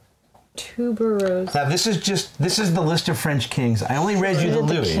the tuberose. Now this is the list of French kings. I only read you the Read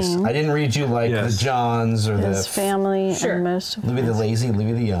the Louis. king. I didn't read you like Yes. the Johns or His the family Sure. and most of Louis the his- Lazy,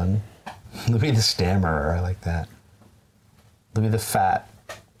 Louis the Young, Louis the Stammerer. I like that. Louis the Fat.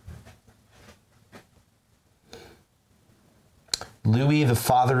 Louis the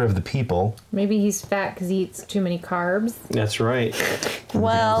Father of the People. Maybe he's fat because he eats too many carbs. That's right.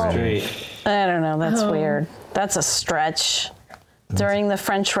 Well, Great. I don't know. That's weird. That's a stretch. During the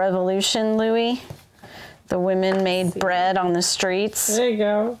French Revolution, Louis, the women made bread on the streets. There you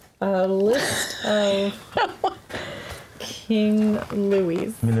go. A list of King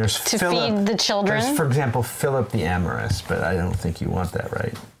Louis. I mean, there's To Philip. feed the children? There's, for example, Philip the Amorous, but I don't think you want that,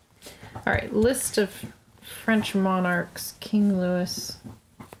 right? All right, list of French monarchs. King Louis.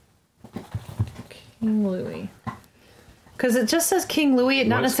 King Louis. Because it just says King Louis,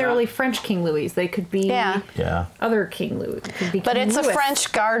 not What's necessarily French King Louis. They could be Yeah. Yeah. other King Louis. It could be But King it's a Louis.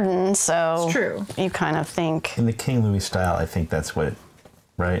 French garden, so It's true. you kind of think. In the King Louis style, I think that's what,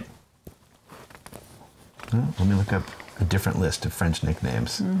 right? Oh, let me look up a different list of French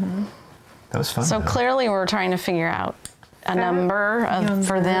nicknames. That was fun. So though. clearly, we're trying to figure out a number of,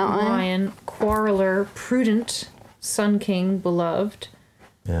 for that one. Lion, Quarreler, Prudent, Sun King, Beloved.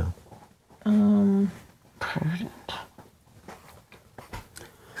 Yeah.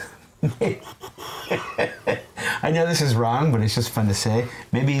 I know this is wrong, but it's just fun to say.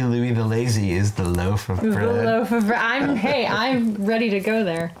 Maybe Louis the Lazy is the loaf of bread. The loaf of bread. I'm ready to go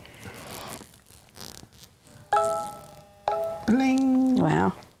there. Bling.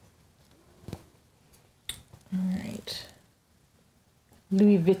 Wow. All right.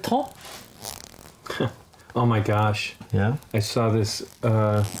 Louis Vuitton. Oh my gosh. Yeah. I saw this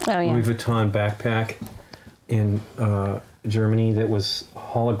yeah. Louis Vuitton backpack in Germany that was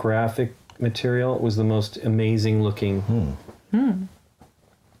holographic material. It was the most amazing looking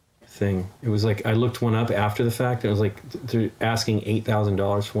thing. It was like, I looked one up after the fact. And it was like, they're asking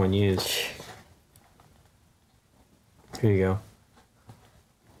 $8,000 for one used. Here you go.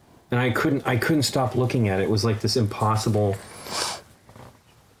 And I couldn't stop looking at it. It was like this impossible.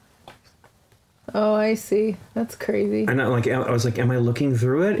 Oh, I see. That's crazy. And I was like, am I looking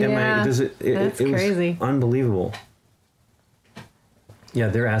through it? Yeah, Does it that's was crazy. Unbelievable. Yeah,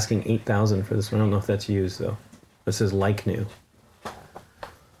 they're asking $8,000 for this one. I don't know if that's used though. This says like new.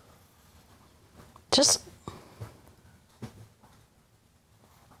 Just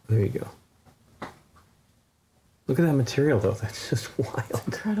There you go. Look at that material though. That's just wild.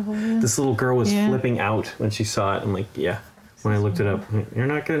 Incredible. This little girl was Yeah. flipping out when she saw it. I'm like, yeah. When I looked it up, you're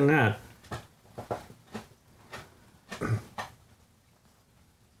not getting that.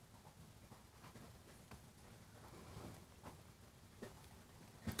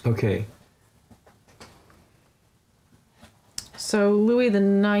 Okay. So Louis the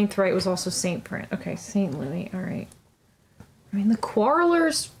Ninth, right, was also Saint Print. Okay, Saint Louis. All right. I mean, the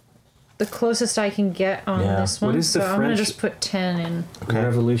Quarreler's the closest I can get on Yeah. this one. What is the so I'm gonna French- just put 10 in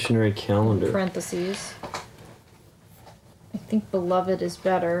Revolutionary calendar. parentheses. I think Beloved is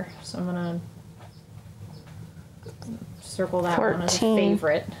better, so I'm gonna circle that one as a 14.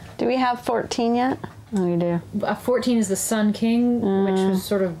 favorite. Do we have 14 yet? Oh, we do. 14 is the Sun King, which was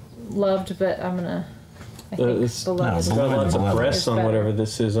sort of loved, but I'm gonna. I think It's Beloved is got lots of better. breasts Is on better. whatever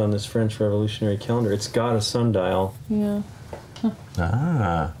this is on this French Revolutionary calendar. It's got a sundial. Yeah.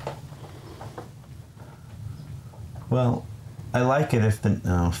 Ah. Well, I like it if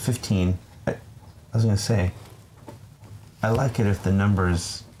the 15. I was gonna say. I like it if the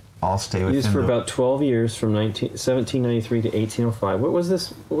numbers all stay within. Used for the, about 12 years from 1793 to 1805. What was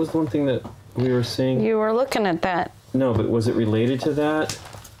this? What was the one thing that we were seeing? You were looking at that. No, but was it related to that?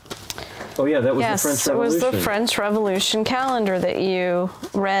 Oh yeah, that was Yes, the French it was Revolution. the French Revolution calendar that you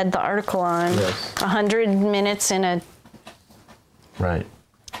read the article on. Yes. 100 minutes in a right.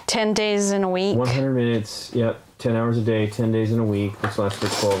 10 days in a week. 100 minutes, yep, 10 hours a day, 10 days in a week, which lasts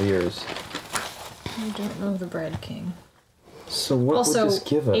for 12 years. I don't know the Bread King. So what Also, would this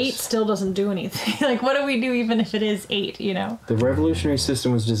give us? 8 still doesn't do anything. Like, what do we do even if it is 8, you know? The revolutionary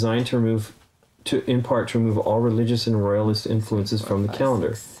system was designed to remove, in part, to remove all religious and royalist influences from the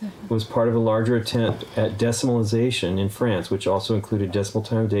calendar. It was part of a larger attempt at decimalization in France, which also included decimal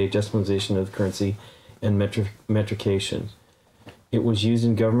time of day, decimalization of the currency, and metrication. It was used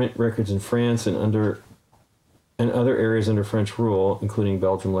in government records in France and other areas under French rule, including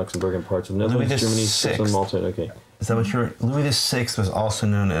Belgium, Luxembourg, and parts of Netherlands, Louis Germany, VI. Switzerland, Malta. Okay. Is that what you're? Louis VI was also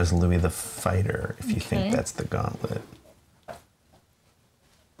known as Louis the Fighter, if you think Okay. that's the gauntlet.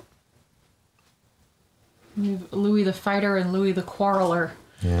 We have Louis the Fighter and Louis the Quarreler.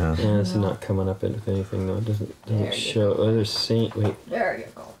 Yeah. Yeah, it's not coming up with anything though. It doesn't There you show. Oh, there's Saint. Wait. There you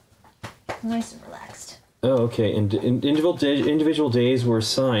go. Nice and relaxed. Oh, okay. And individual days were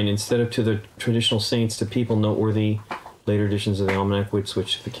assigned instead of to the traditional saints to people noteworthy. Later editions of the almanac would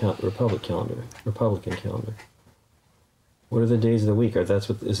switch to the Republican calendar. What are the days of the week?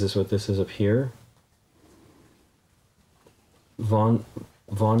 Is this what this is up here?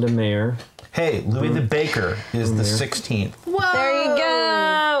 Vonda Mayer, Hey, Louis the Baker is the 16th. Whoa! There you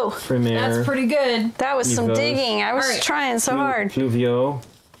go. Frimaire, That's pretty good. That was some Yvos. digging. I was Alright. trying so hard. Fluvio,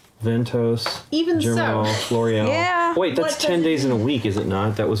 Ventos, Even Germinal, so. Floreal. Yeah. Wait, that's What 10 does- days in a week, is it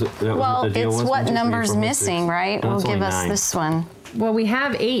not? That was Well, what the deal it's was? what 1, 2, 3, number's 4, 5, 6. missing, right? No, Will it's only give us 9. this one. Well, we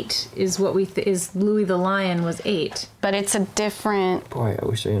have 8 is what is Louis the Lion was 8. But it's a different. Boy, I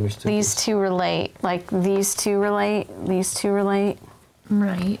wish I understood. These two relate. Like these two relate. These two relate.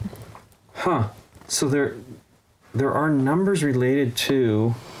 Right. Huh. So there are numbers related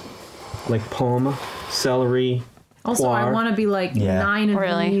to, like pomme, celery. Also, I poire. want to be like Yeah. 9 of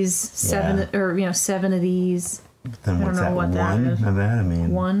Really? these, 7 Yeah. or 7 of these. Then I what's don't know that? what that One is. of that? I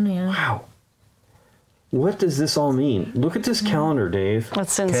mean, 1, yeah. Wow. What does this all mean? Look at this calendar, Dave.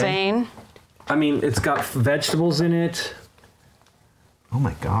 That's insane. I mean, it's got vegetables in it. oh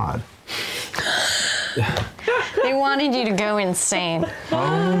my God. They wanted you to go insane.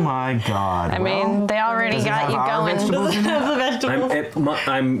 Oh my God. I mean, they already Does it got have you our going. vegetables in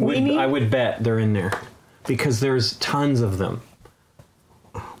it? I would bet they're in there because there's tons of them.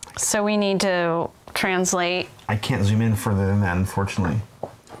 So we need to translate. I can't zoom in further than that, unfortunately.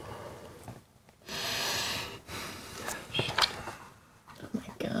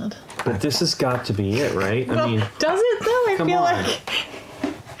 God. But this has got to be it, right? I mean, Does it though? I come feel on. like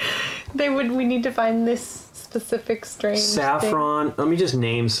we need to find this specific strange Saffron. Let me just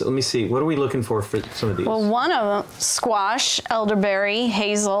name. Let me see. What are we looking for some of these? Well, one of them, squash, elderberry,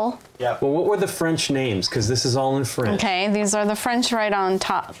 hazel. Well, what were the French names? Because this is all in French. Okay, these are the French right on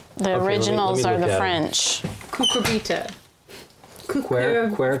top. The let me originals are look the at 'em. French. Cucurbita.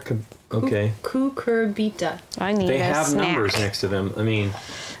 Okay. Cucurbita. I need They a have snack. numbers next to them. I mean,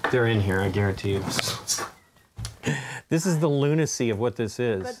 they're in here. I guarantee you. This is the lunacy of what this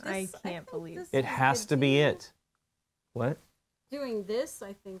is. I can't believe It has to be it. What? Doing this,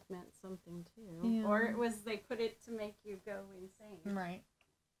 I think, meant something too. Yeah. Or it was they put it to make you go insane. Right.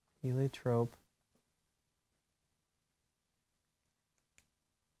 Heliotrope.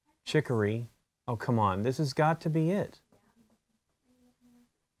 Chicory. Oh, come on. This has got to be it.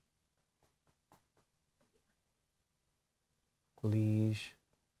 Liege.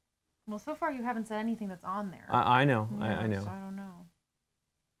 Well, so far you haven't said anything that's on there. I know. Yeah, I know. So I don't know.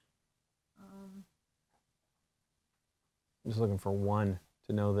 I'm just looking for one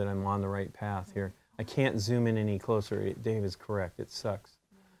to know that I'm on the right path here. I can't zoom in any closer. Dave is correct. It sucks.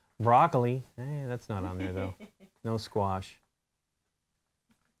 Broccoli. That's not on there, though. No squash.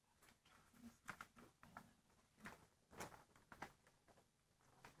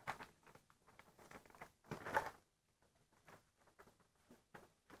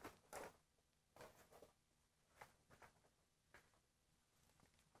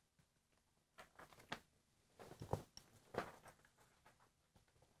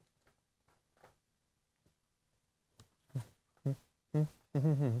 Oh,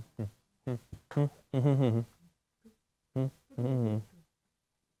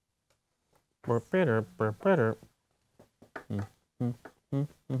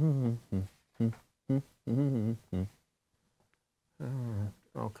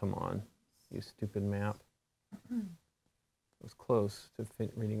 come on, you stupid map. It was close to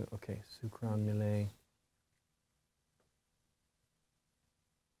reading. Okay, Sucron Millet.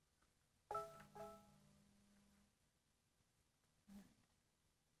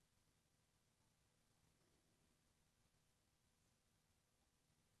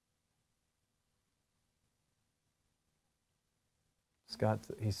 Scott,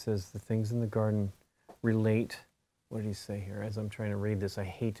 he says the things in the garden relate. What did he say here? As I'm trying to read this, I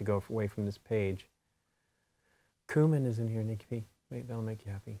hate to go away from this page. Cumin is in here, Nikki P. Wait, that'll make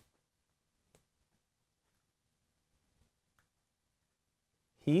you happy.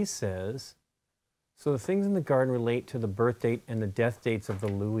 He says, so the things in the garden relate to the birth date and the death dates of the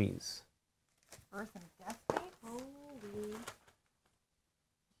Louis. Birth and death date? Holy.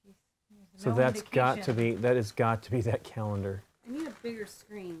 So that's got to be, that has got to be that calendar. I need a bigger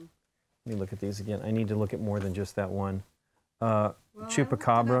screen. Let me look at these again. I need to look at more than just that one. Well, Chupacabra.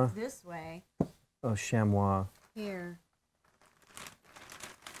 I looked it up this way. Oh, chamois. Here.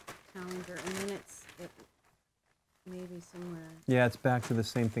 Calendar, and then it maybe somewhere. Yeah, it's back to the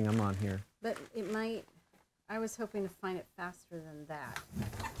same thing I'm on here. But it might. I was hoping to find it faster than that,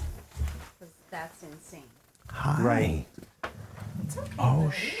 because that's insane. Hi. Right. It's okay. Oh,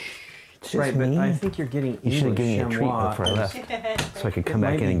 buddy. it's just Right, but me. I think you're getting You should have given me a treat chamois before I left, so I could come It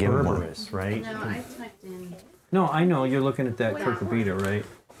back might in and be give him one. berberis, right? No, I typed in, No, I know. You're looking at that cucurbita, right?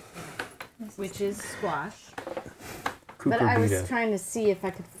 which is squash. Cucurbita. But I was trying to see if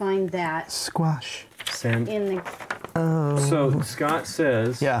I could find that Squash. Sam. in the. Oh. So Scott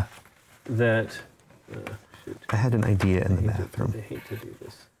says Yeah, that. Shoot. I had an idea in the I bathroom. hate to do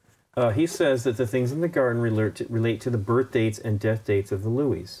this. He says that the things in the garden relate to the birth dates and death dates of the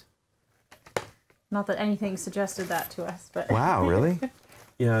Louis. Not that anything suggested that to us, but Wow, really?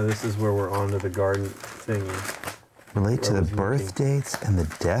 Yeah, this is where we're on to the garden thingy. Relate to I the was birth looking. dates and the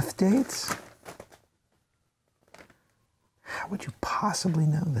death dates? How would you possibly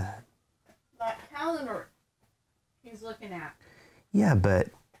know that? That calendar he's looking at. Yeah, but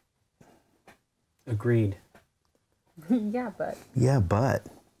Agreed. yeah, but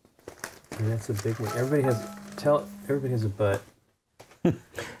And that's a big one. Everybody has a butt.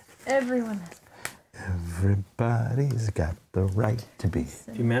 everyone has. everybody's got the right to be.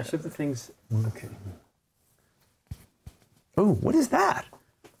 If you match up the things, okay. Oh, what is that?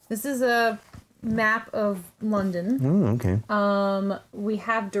 This is a map of London. Okay. We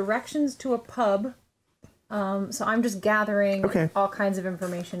have directions to a pub. So I'm just gathering Okay. all kinds of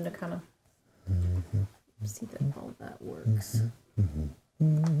information to kind of see that all that works.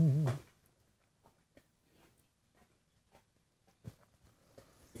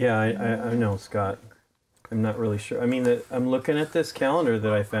 Yeah, I know, Scott. I'm not really sure. I mean, I'm looking at this calendar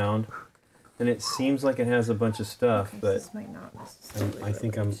that I found, and it seems like it has a bunch of stuff, Okay, so but this might not necessarily.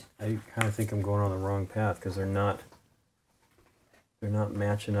 I kind of think I'm going on the wrong path because they're not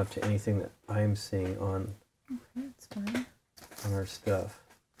matching up to anything that I'm seeing on That's fine. our stuff.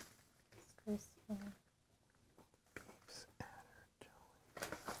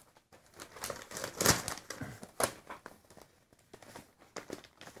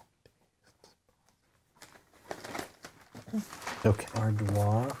 Okay.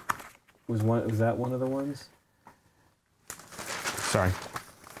 Ardois was that one of the ones? Sorry.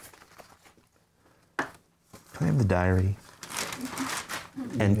 Can I have the diary?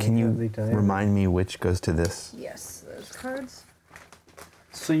 And can you have the diary? remind me which goes to this? Yes, those cards.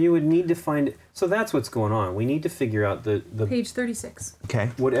 So you would need to find. So that's what's going on. We need to figure out the Page 36.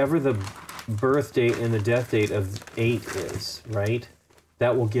 Okay. whatever the birth date and the death date of 8 is, right?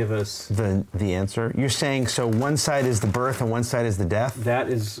 That will give us. The answer. You're saying so one side is the birth and one side is the death? That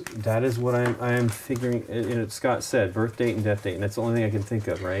is what I am figuring. And Scott said birth date and death date, and that's the only thing I can think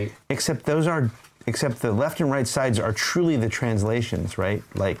of, right? Except the left and right sides are truly the translations, right?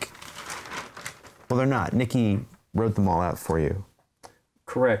 Like, well, they're not. Nikki wrote them all out for you.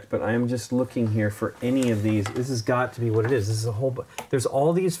 Correct, but I am just looking here for any of these. This has got to be what it is. This is a whole. There's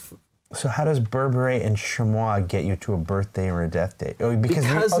all these. So how does Berberet and Chamois get you to a birthday or a death date? Oh, because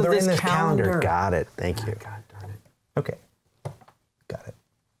of they're this in this calendar. calendar. Got it. Thank you. God darn it. Okay. Got it.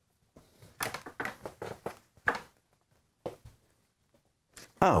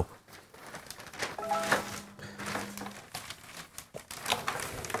 Oh.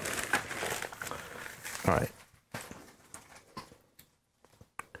 All right.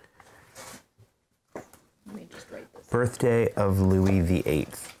 Let me just write this Birthday of Louis VIII.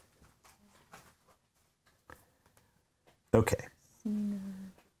 Okay.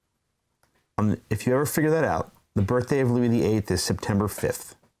 If you ever figure that out, the birthday of Louis VIII is September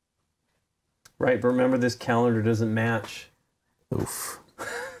 5th. Right, but remember this calendar doesn't match. Oof.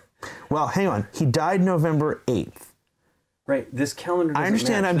 Well, hang on. He died November 8th. Right, this calendar doesn't I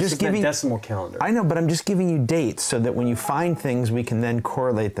understand. match. I'm This just is that giving decimal calendar. I know, but I'm just giving you dates so that when you find things, we can then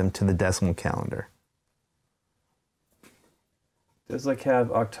correlate them to the decimal calendar. Does like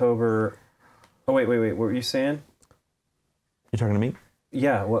have October? Oh wait. What were you saying? You talking to me?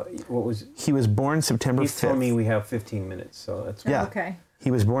 Yeah. What was? He was born September 5th. He's telling me we have 15 minutes, so that's Yeah. Okay. He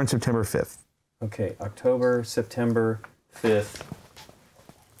was born September 5th. okay. October, September 5th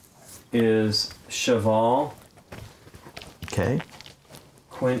is Cheval. Okay.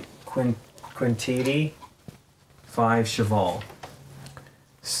 Quintidi, 5 Cheval.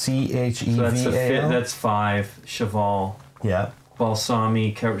 CHEVAL. So that's the fifth. That's 5 Cheval. Yeah.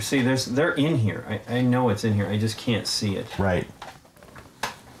 Balsami. See, they're in here. I know it's in here. I just can't see it. Right.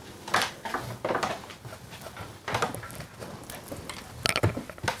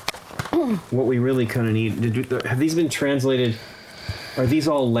 What we really kind of need. Have these been translated? Are these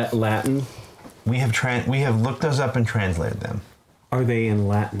all Latin? We have looked those up and translated them. Are they in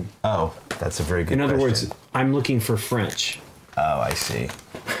Latin? Oh, that's a very good In other question. words, I'm looking for French. Oh, I see.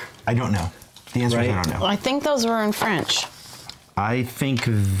 I don't know. The answer is I Right. don't know. I think those were in French. I think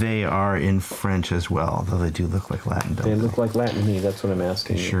they are in French as well, though they do look like Latin, don't They they? look like Latin to me. That's what I'm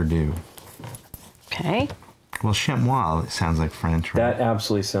asking. They you. sure do. Okay. Well, chamois, it sounds like French, right? That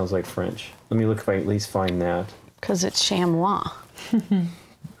absolutely sounds like French. Let me look if I at least find that. Because it's chamois.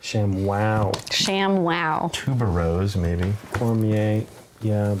 Chamois. ShamWow. Tuberose, maybe. Cormier.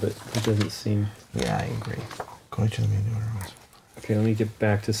 Yeah, but it doesn't seem. Yeah, I agree. Going to the menu. Okay, let me get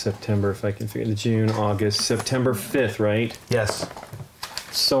back to September if I can figure it. June, August, September 5th, right? Yes.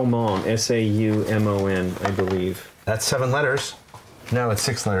 Saumon. Saumon, I believe. That's 7 letters. No, it's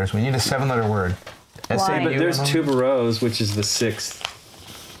 6 letters. We need a 7-letter word. Why? S-A-U. But there's tuberose, which is the 6th.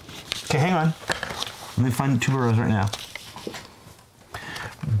 Okay, hang on. Let me find tuberose right now.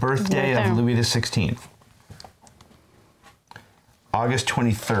 Birthday Right of there. Louis XVI. August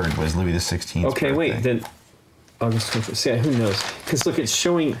 23rd was Louis XVI. Okay, wait, then August 21st. See, who knows? Because look, it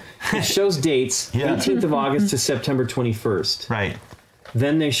shows dates, Yeah. 18th of August to September 21st. Right.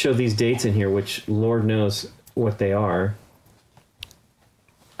 Then they show these dates in here, which Lord knows what they are.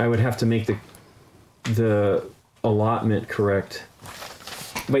 I would have to make the allotment correct.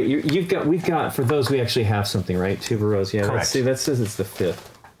 Wait, we've got for those we actually have something, right? Tuberose, yeah. Correct. See, that says it's the 5th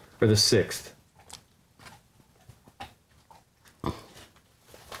or the 6th. What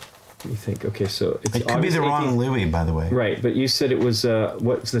do you think? Okay, so it's It could be August the wrong 18th. Louis, by the way. Right, but you said it was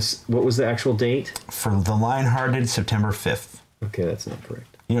what was the actual date? For the Lion-Hearted, September 5th. Okay, that's not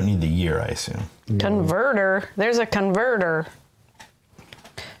correct. You don't need the year, I assume. Converter. There's a converter.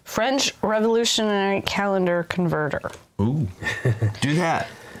 French Revolutionary Calendar converter. Ooh. Do that.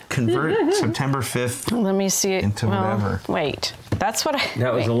 Convert September 5th Let me see it. into whatever. Wait. That's what I.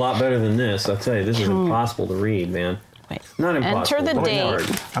 That was wait. a lot better than this. I'll tell you, this is impossible to read, man. Wait. Not impossible. Enter the but date. hard.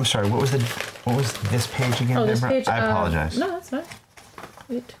 I'm sorry, what was this page again, Oh, this Deborah? page. I apologize. No, that's fine.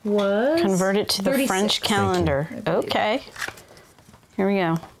 It was. Convert it to the 36. French calendar. Okay. Here we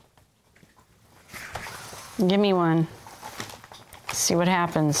go. Give me one. See what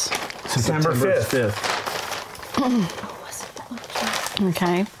happens. September 5th.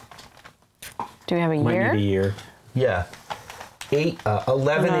 Okay. Do we have a Might year? need a year. Yeah.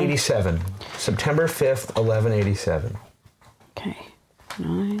 1187. September 5th, 1187. Okay.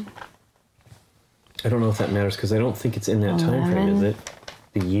 9. I don't know if that matters because I don't think it's in that time frame, is 11. it?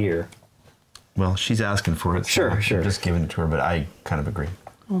 The year. Well, she's asking for it. Sure, so sure. I'm just giving it to her, but I kind of agree.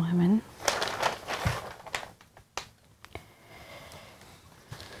 11.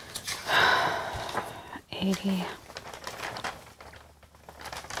 $80.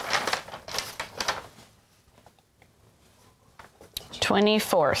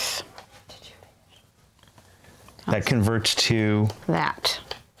 $24th. That converts to, That.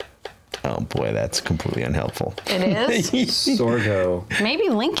 oh boy, that's completely unhelpful. It is? Sorgo. Maybe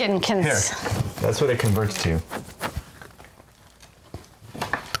Lincoln can. Here, that's what it converts to.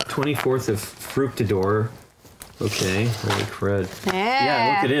 24th of Fructidor. Okay, holy crud.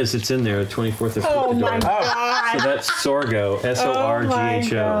 Yeah, look, it is. It's in there. 24th of Fructidor. Oh my God. So that's Sorgo.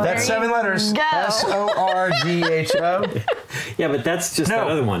 S-O-R-G-H-O. That's 7 letters. Go. S-O-R-G-H-O. Yeah, but that's just No. that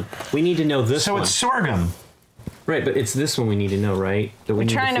other one. We need to know this So one. it's sorghum. Right, but it's this one we need to know, right? That we We're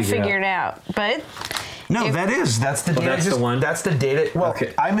need trying to figure it out. But No, If- that's the date. that's the one? That's the date. Well,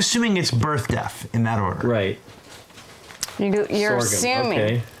 Okay. I'm assuming it's birth death in that order. Right. You're assuming.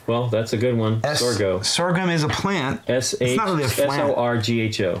 Okay. Well, that's a good one. Sorgo. Sorghum is a plant. It's not really a plant.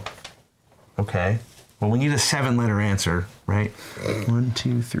 S-O-R-G-H-O. Okay. Well, we need a 7-letter answer, right? 1,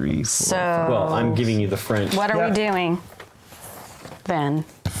 2, 3, 4. So. Well, I'm giving you the French. What are we doing then?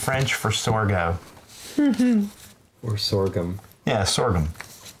 French for sorgo. Or sorghum. Yeah, sorghum.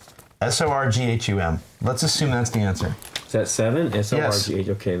 S-O-R-G-H-U-M. Let's assume that's the answer. Is that 7? S-O-R-G-H.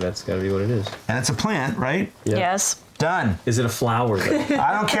 Okay, that's got to be what it is. And it's a plant, right? Yeah. Yes. Done. Is it a flower, though?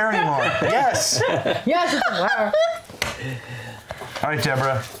 I don't care anymore. Yes. Yes, it's a flower. All right,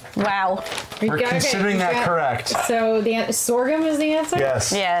 Deborah. Wow. We're considering that correct. So the sorghum is the answer?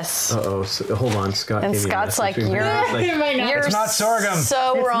 Yes. Yes. Uh-oh. So, hold on, Scott. And gave me a Scott's message. like, you're It's not sorghum.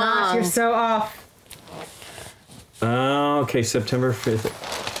 so It's wrong. not. You're so off. Okay, September 5th.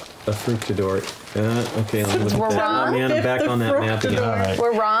 A fructidor. Okay, let me look at We're that. wrong? Oh, man, I'm back on that map again. All right.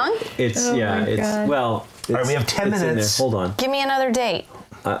 We're wrong? It's, Oh yeah, my it's, God. well. It's, All right, we have 10 it's in there. minutes. Hold on. Give me another date.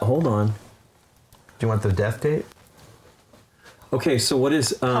 Hold on. Do you want the death date? Okay, so what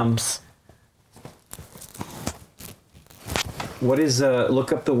is, Pups.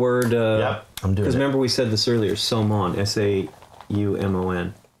 look up the word, Yep, I'm doing because it. remember we said this earlier, saumon,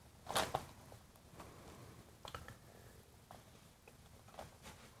 S-A-U-M-O-N.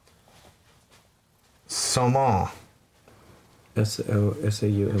 Saumon.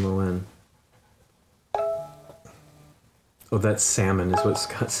 S-A-U-M-O-N. Oh, that's salmon is what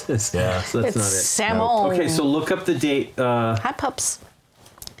Scott says. Yeah. So that's It's not it. salmon. Okay, so look up the date. Hi, pups.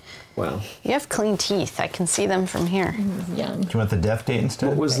 Wow. You have clean teeth. I can see them from here. Young. Do you want the death date instead?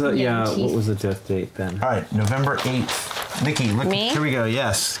 What was the, Yeah, what teeth. was the death date then? All right, November 8th. Nikki, look. Me? Here we go.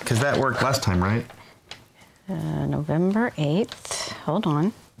 Yes, because that worked last time, right? November 8th. Hold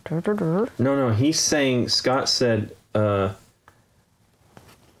on. No, he's saying, Scott said,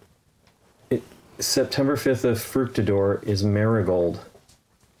 September 5th of Fructidor is marigold.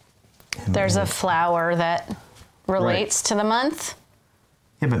 There's a flower that relates to the month.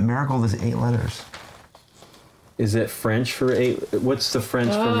 Yeah, but marigold is 8 letters. Is it French for 8? What's the French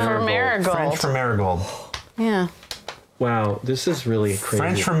for marigold? For marigold. French for marigold. Yeah. Wow, this is really crazy.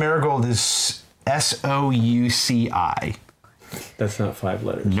 French for marigold is S-O-U-C-I. That's not 5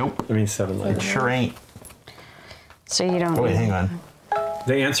 letters. Nope. I mean 7 It letters. sure ain't. So you don't. Oh, wait, hang on.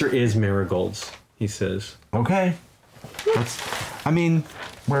 The answer is marigolds, he says. Okay. I mean,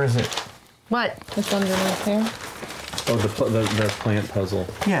 where is it? What? It's underneath here. Oh, the plant puzzle.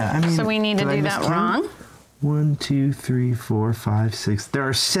 Yeah, I mean. So we need to did I do miss that 10? wrong? 1, 2, 3, 4, 5, 6. There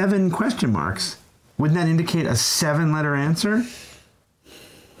are 7 question marks. Wouldn't that indicate a 7-letter answer?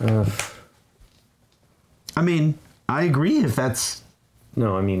 I mean, I agree if that's.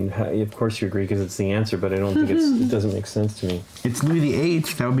 No, I mean, of course you agree because it's the answer, but I don't think it doesn't make sense to me. It's Louis VIII.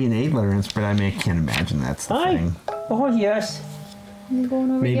 That would be an 8-letter answer, but I can't imagine that's the thing. Oh, yes. I'm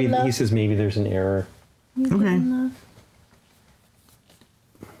going over Maybe, to he says maybe there's an error. Okay.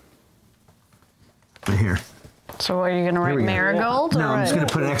 Right here. So are you going to write we go. marigold? No, or I'm just what? going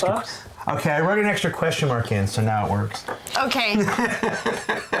to put an extra. Okay, I wrote an extra question mark in, so now it works. Okay.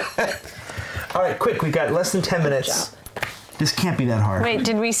 All right, quick. We've got less than 10 minutes. This can't be that hard. Wait,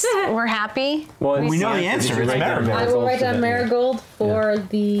 did we? We're happy? Well, We know the answer. Did you It's write down marigold. I will write for down that? marigold for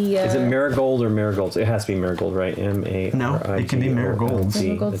the. Is it marigold or marigolds? It has to be marigold, right? M-A-R-I-G-O-L-D. No, it can be marigolds.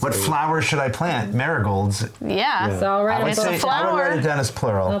 Marigolds. What flowers should I plant? Marigolds. Yeah. So I'll write It's them a both. flower. I would write it down as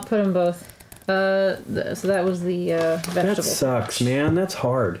plural. I'll put them both. So that was the That vegetable. sucks, man. That's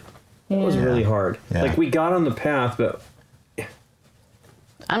hard. That was really hard. Yeah. Like, we got on the path, but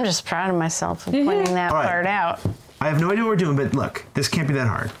I'm just proud of myself for pointing that All right. part out. I have no idea what we're doing, but look, this can't be that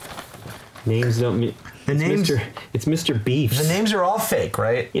hard. names don't mean... The names, It's Mr. Beefs. the names are all fake,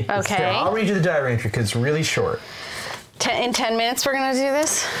 right? Okay. Here, I'll read you the diary entry because it's really short. In 10 minutes, we're going to do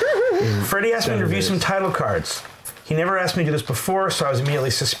this? Freddie asked me to review 7 some title cards. He never asked me to do this before, so I was immediately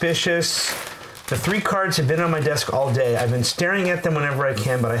suspicious. The 3 cards have been on my desk all day. I've been staring at them whenever I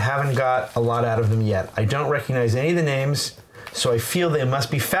can, but I haven't got a lot out of them yet. I don't recognize any of the names, so I feel they must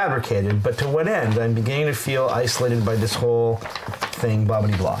be fabricated, but to what end? I'm beginning to feel isolated by this whole thing, blah,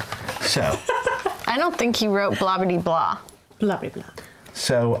 blah, blah. So, I don't think he wrote blah blah blah. Blah blah blah.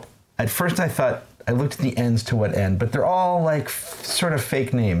 so at first I thought, I looked at the ends to what end, but they're all like sort of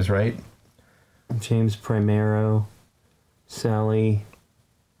fake names, right? James Primero, Sally,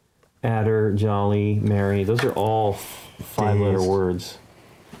 Adder, Jolly, Mary. Those are all 5-letter Days. words.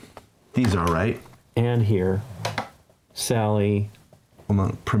 These are right. And here, Sally, Well,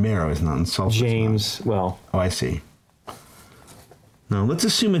 no, Primero is not insulting. James, well, Oh, I see. No, let's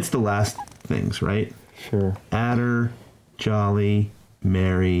assume it's the last things, right? sure. Adder, Jolly,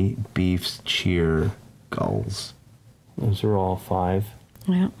 Mary, Beefs, Cheer, Gulls. Those are all 5.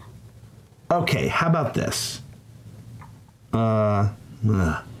 Yeah. Okay, how about this? Well,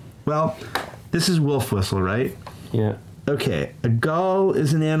 this is wolf whistle, right? Yeah. Okay, a gull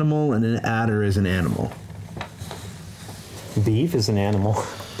is an animal and an adder is an animal. Beef is an animal.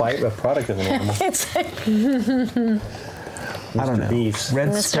 A product of an animal. I don't know. Beefs. Red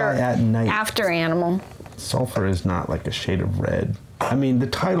Mr. sky at night. After animal. Sulfur is not like a shade of red. I mean, the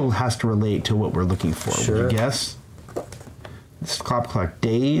title has to relate to what we're looking for. Sure. Would you guess? This clock.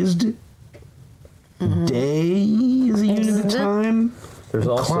 Dazed. Day is a unit of time. There's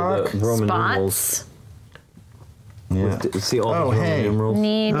also Clock. the Roman numerals. Spots. Yeah. See all the Roman numerals?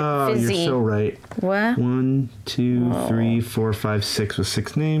 Need Oh, fizzy. you're so right. What? 1, 2, 3, 4, 5, 6 with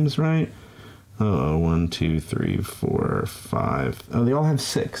 6 names, right? Oh, 1, 2, 3, 4, 5. Oh, they all have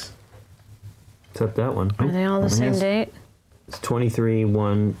 6. Except that one. Are they all the same yes. date? It's 23,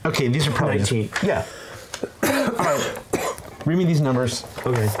 1. Okay, these are probably 19. Yeah. All right. Read me these numbers.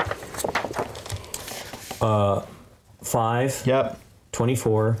 Okay. 5. Yep.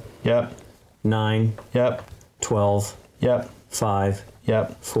 24. Yep. 9. Yep. 12. Yep. 5.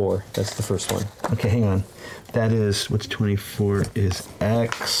 Yep. 4. That's the first one. Okay, hang on. That is, what's 24 is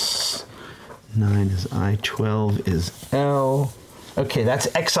X. 9 is I. 12 is L. Okay,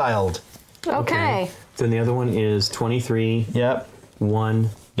 that's exiled. Okay. Then the other one is 23. Yep. 1.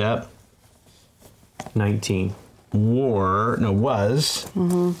 Yep. 19. Was.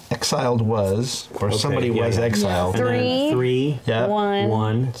 Exiled was. Or Okay, somebody yeah, was yeah. exiled. And then 3. Yep.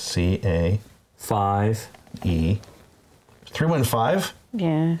 1. C-A-E. 5. 315?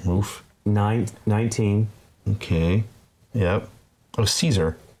 Yeah. Oof. 19. Okay. Yep. Oh,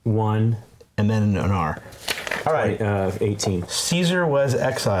 Caesar. 1. And then an R. All right. 18. Caesar was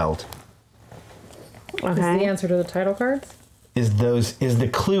exiled. Is the Okay. answer to the title cards? Is the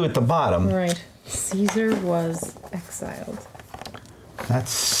clue at the bottom. Right. Caesar was exiled.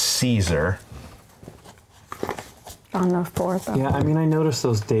 That's Caesar. On the 4th. Yeah, I mean, I noticed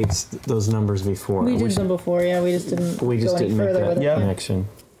those dates, those numbers before. We did them before, yeah. We just didn't We just go any didn't make further that with it. Yep. connection.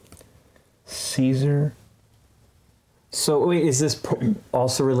 Caesar. So wait, is this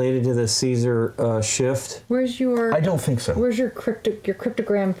also related to the Caesar shift? Where's your I don't think so. Where's your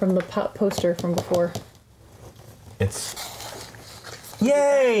cryptogram from the poster from before? It's.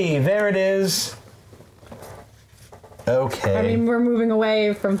 Yay! There it is. Okay. I mean, we're moving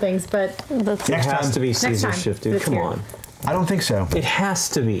away from things, but That's It Next has time. to be Caesar time. shifted. This Come year. on. I don't think so. It has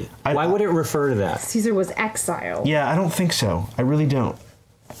to be. I- Why would it refer to that? Caesar was exiled. Yeah, I don't think so. I really don't.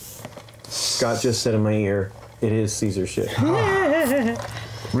 Scott just said in my ear, it is Caesar shift.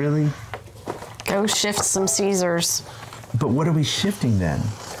 Really? go shift some Caesars. But what are we shifting then?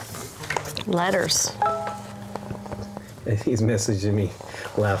 Letters. He's messaging me.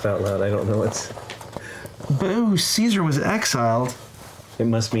 Laugh out loud. I don't know what's. Boo! Caesar was exiled. It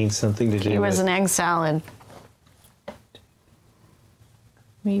must mean something to do It was with. an egg salad.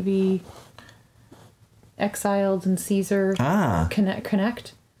 Maybe exiled and Caesar Ah.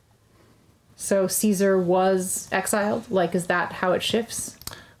 connect. So Caesar was exiled. Like, is that how it shifts?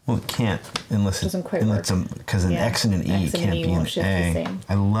 Well, it can't unless Doesn't quite because an Yeah. X and an E X and can't an E be an won't shift the A. same.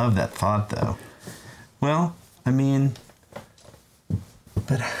 I love that thought though. Well, I mean,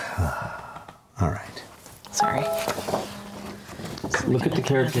 but all right. Sorry. Look at the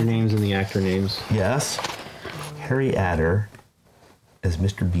character names and the actor names. Yes, Harry Adder as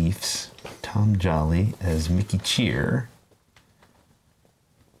Mr. Beefs, Tom Jolly as Mickey Cheer.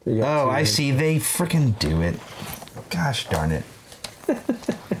 Oh, I see. They frickin' do it. Gosh darn it.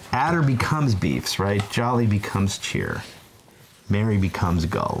 Adder becomes Beefs, right? Jolly becomes Cheer. Mary becomes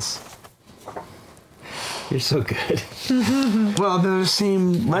Gulls. You're so good. Well, they're the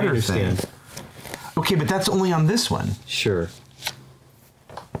same I letter understand. thing. Okay, but that's only on this one. Sure.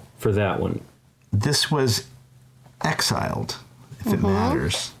 For that one. This was exiled, if it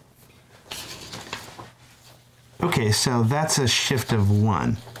matters. Okay, so that's a shift of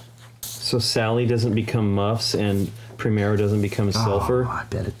 1. So Sally doesn't become Muffs and Primero doesn't become Sulfur. Oh, I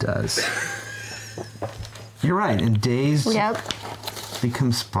bet it does. You're right, and Dazed Yep.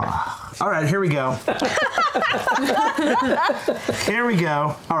 becomes Spa. All right, here we go. Here we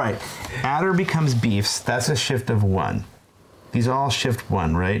go. All right, Adder becomes Beefs. That's a shift of 1. These all shift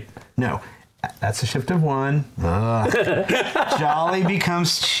 1, right? No, that's a shift of 1. Ugh. Jolly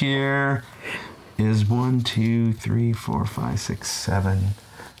becomes Cheer. Is 1, 2, 3, 4, 5, 6, 7.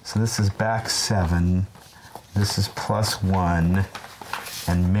 So this is back 7. This is plus 1.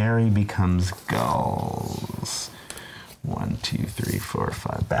 And Mary becomes Gulls. 1, 2, 3, 4,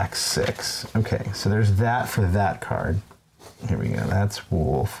 5. Back 6. Okay, so there's that for that card. Here we go. That's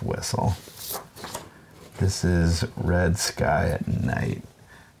Wolf Whistle. This is red sky at night.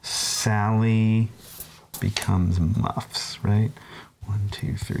 Sally becomes muffs, right? 1,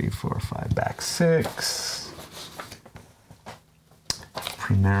 2, 3, 4, 5, back 6.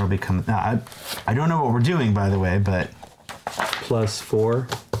 Primero becomes... I don't know what we're doing, by the way, but... Plus 4,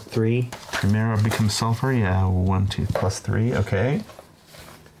 3. Primero becomes sulfur, yeah. 1, 2, plus 3, okay.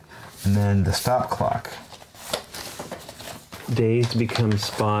 And then the stop clock. Dazed becomes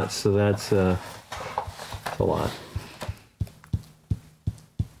spots, so that's a lot.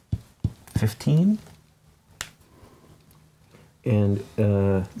 15. And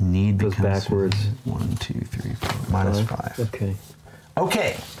Need goes becomes backwards. 1, 2, 3, 4, minus 5. Okay.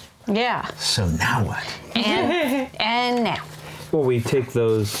 Okay, Yeah. so now what? And now. Well, we take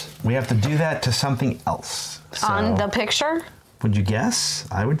those. We have to do that to something else. So, On the picture? would you guess?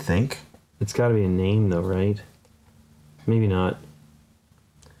 I would think. It's got to be a name, though, right? Maybe not.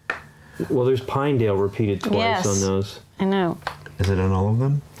 Well, there's Pinedale repeated twice Yes. on those. I know. Is it on all of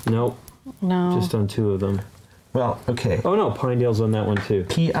them? Nope, No. just on 2 of them. Well, okay. Oh no, Pinedale's on that one too.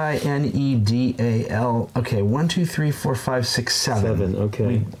 Pinedal. Okay, 1, 2, 3, 4, 5, 6, 7. 7,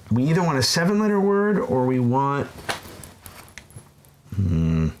 okay. We either want a 7-letter word or we want.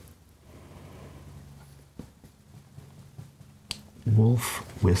 Wolf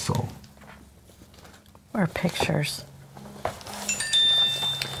whistle. Or pictures.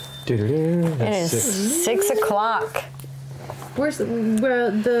 Doo-doo-doo, It that's is 6. 6 o'clock. Where's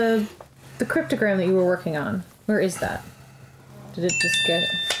the cryptogram that you were working on? Where is that? Did it just get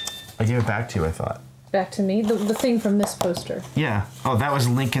I gave it back to you, I thought. back to me? The thing from this poster. Yeah. Oh, that was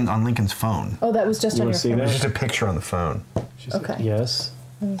Lincoln on Lincoln's phone. Oh, that was just You on wanna your see phone. that? It was just a picture on the phone. Okay. Yes.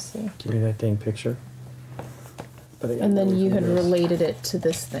 Let me see. Give me that dang picture. But I got And then one you from had this. related it to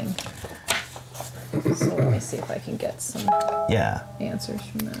this thing. So let me see if I can get some Yeah. answers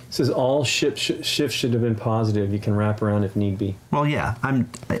from that. It says all shifts should have been positive. You can wrap around if need be. Well, yeah.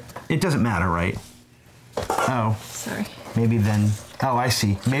 It doesn't matter, right? Oh, Sorry. maybe then. Oh, I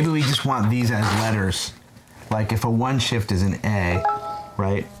see. Maybe we just want these as letters. Like if a 1 shift is an A,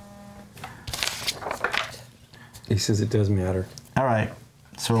 right? He says it does matter. All right.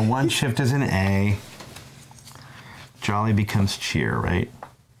 So a 1 shift is an A. Jolly becomes cheer, right?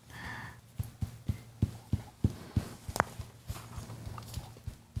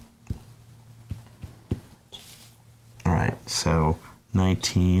 All right. So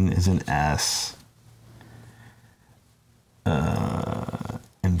 19 is an S.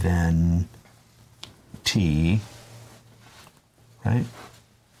 And then T, right?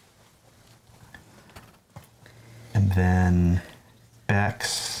 And then back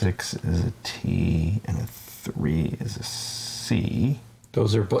 6 is a T and a 3 is a C.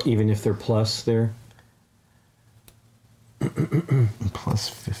 Those are even if they're plus there. And plus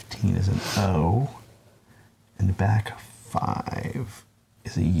 15 is an O. And back 5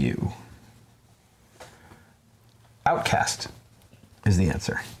 is a U. Outcast is the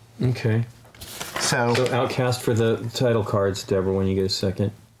answer. Okay. So So outcast for the title cards, Deborah, when you get a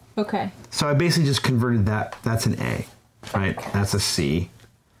second. Okay. I basically just converted that. That's an A, right? That's a C.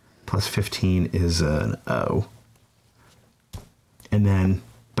 Plus 15 is an O. And then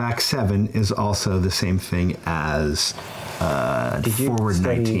back 7 is also the same thing as Did you forward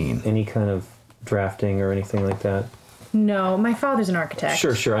study 19. any kind of drafting or anything like that? No, my father's an architect.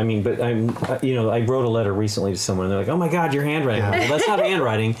 Sure. I mean, but I wrote a letter recently to someone. And they're like, "Oh my God, your handwriting." Yeah. Well, that's not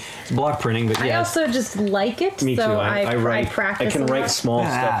handwriting; it's block printing. But I yes, also just like it, me too. so I write. I practice. I can a write lot. small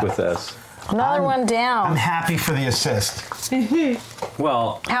stuff with this. Another one I'm down. happy for the assist.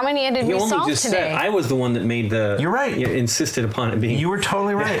 Well, How many did he we only solve just today? said I was the one that made the. You're right. Insisted upon it being. You were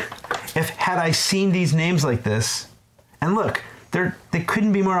totally right. Had I seen these names like this, and look, they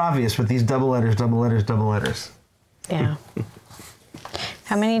couldn't be more obvious with these double letters, double letters, double letters. Yeah.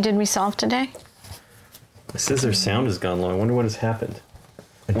 How many did we solve today? It says their sound has gone low. I wonder what has happened.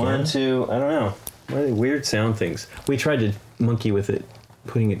 Again? 1, 2. I don't know. What are they weird sound things? We tried to monkey with it,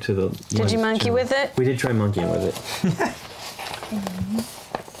 putting it to the. Did you monkey with it? We did try monkeying with it.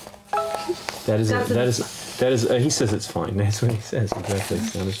 That is. He says it's fine. That's what he says. Exactly.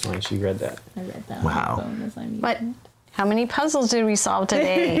 Sound is fine. She read that. I read that Wow. on the phone as I'm What? How many puzzles did we solve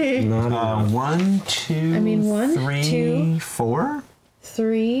today? Not enough. 1, 2, I mean, 1, 3, 2, 4,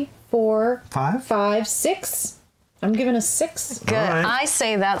 3, 4, 5. 5, 6. I'm giving a 6. Good. right. I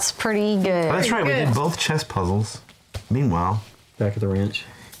say that's pretty good. Oh, that's right. We did both chess puzzles. Meanwhile, Back at the ranch.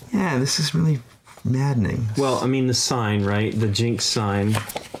 yeah, this is really maddening. Well, I mean the sign, right? The jinx sign.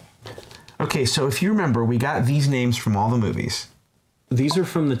 Okay, so if you remember, we got these names from all the movies. These are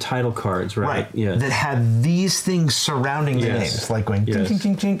from the title cards, right? Yeah. That had these things surrounding the Yes. names, like going Yes. chink,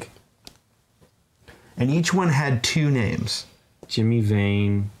 chink, chink, chink. And each one had 2 names. Jimmy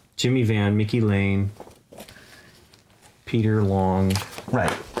Van, Mickey Lane, Peter Long,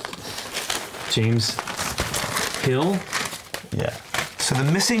 Right. James Hill. Yeah. So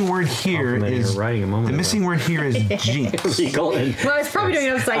the missing word here Complimenting is her writing a moment the ago. missing word here is jinx. Regal and Well, I was probably doing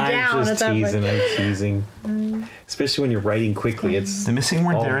it upside down I'm at just that teasing. point. I'm teasing. Especially when you're writing quickly, it's The missing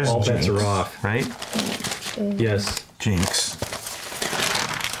word there is all jinx. bets are off. Right? Yes. Jinx.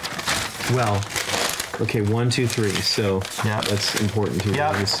 Well, okay, 1, 2, 3. So Yep. that's important to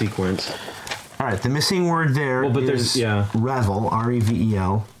Yep. the sequence. All right. The missing word there Well, but is there's- yeah. revel.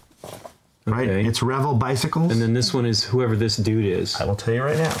 REVEL. Right. Okay. It's revel bicycles. And then this one is whoever this dude is. I will tell you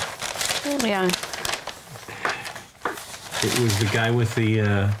right now. Yeah. It was the guy with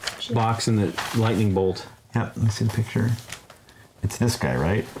the box and the lightning bolt. Yep. Let me see the picture. It's this guy,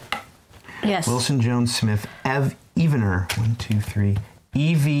 right? Yes. Wilson Jones Smith Evener. 1, 2, 3.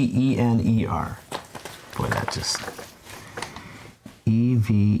 EVENER. Boy, that just.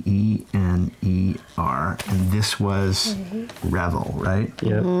 EVENER. And this was revel, right?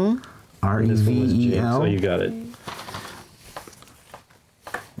 Yep. And this one was Jinx. REVEL. Oh, you got it.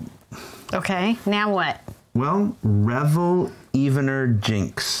 Okay. Now what? Well, revel, evener,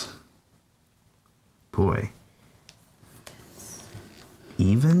 jinx. Boy.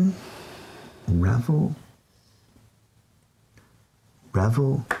 Even, revel,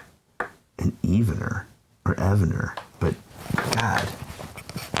 and evener, or evener, but God.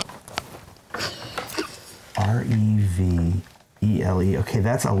 REVELE. Okay,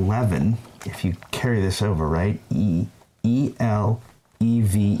 that's 11 if you carry this over, right? ELEVEN.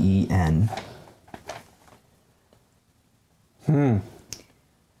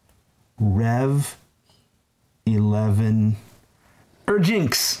 Rev 11 or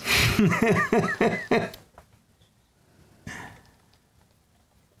jinx.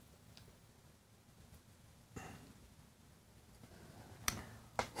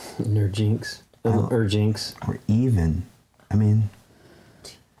 Nerd Jinx. Or Jinx. Or even. I mean,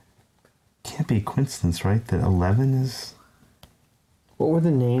 can't be a coincidence, right? That 11 is. What were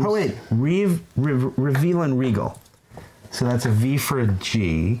the names? Oh, wait. Reveal and regal. So that's a V for a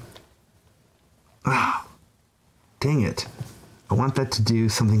G. Ah, dang it. I want that to do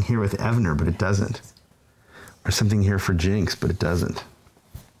something here with Evener, but it doesn't. Or something here for Jinx, but it doesn't.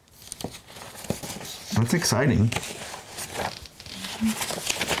 That's exciting.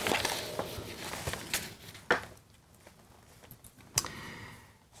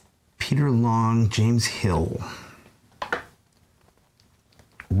 Peter Long, James Hill.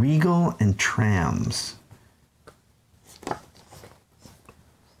 Regal and Trams.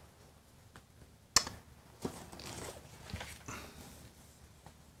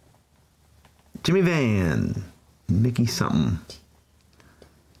 Jimmy Van. Mickey something.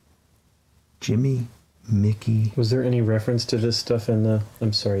 Jimmy, Mickey. Was there any reference to this stuff in the...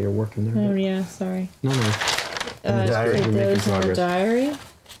 I'm sorry, you're working there. Oh yeah, sorry. No. In the diary. You're making Those in the progress. diary.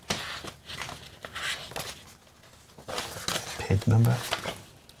 Page number.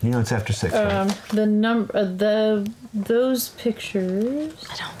 You know it's after 6, right? The number, those pictures.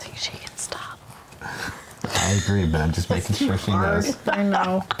 I don't think she can stop. I agree, but I'm just making sure she knows. I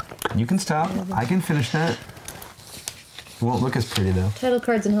know. You can stop. I can finish that. It won't look as pretty, though. Title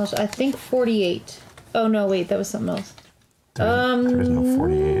cards and Hell. I think 48. Oh no, wait, that was something else. There's no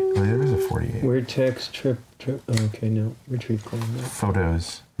 48. Oh, there is a 48. Weird text, trip. Okay, no. Retrieve call. No.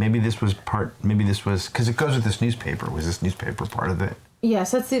 Photos. Maybe this was, because it goes with this newspaper. Was this newspaper part of it?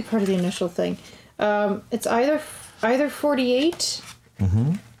 Yes, that's the part of the initial thing. It's either 48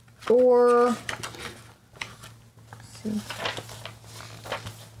 or. Let's see.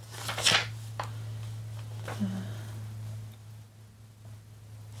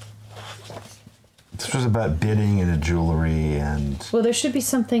 This was about bidding and a jewelry and... Well, there should be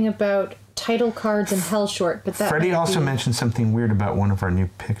something about title cards and Hell Short, but that. Freddie might also be- mentioned something weird about one of our new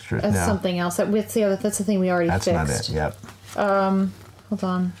pictures. That's No, something else. That's the thing we already that's fixed. not it. Yep. Hold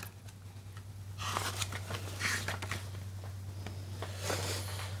on.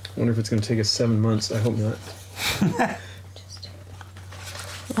 I wonder if it's going to take us 7 months. I hope not.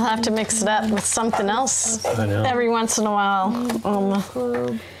 We'll have to mix it up with something else I know. every once in a while.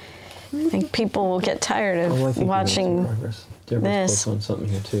 I think people will get tired of Oh, I think we're making some watching. progress. Deborah's this. close on something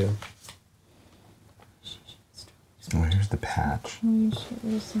here too. Oh, here's the patch.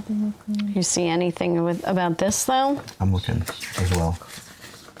 You see anything about this though? I'm looking as well.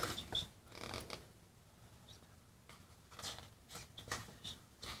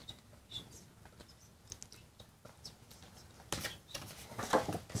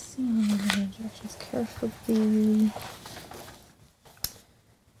 Directions carefully.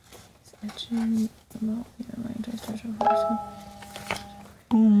 It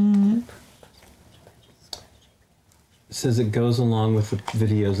says it goes along with the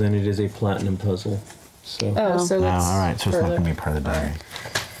videos, and it is a platinum puzzle. So. Oh, so Oh, it's all right. So it's not going to be part of the diary.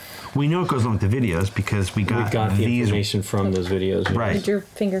 We know it goes along with the videos because we got the these. information from those videos. Yeah. Right. Put your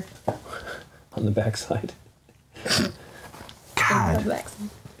finger On the backside. God,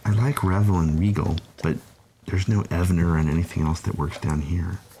 I like Revel and Regal, but there's no Evner and anything else that works down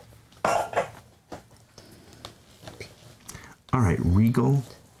here. All right, Regal,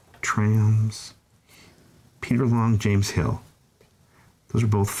 Trams, Peter Long, James Hill. Those are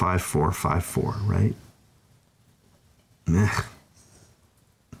both 5-4, 5-4, right? Meh.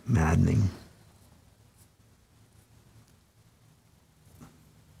 Maddening.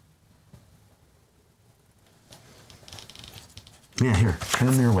 Yeah, here, turn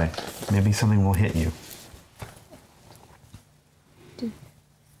them your way. Maybe something will hit you.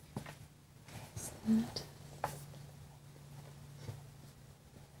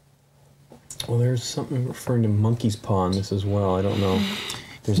 Well, there's something referring to Monkey's Paw in this as well. I don't know.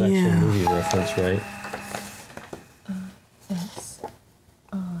 There's actually a movie reference, right? S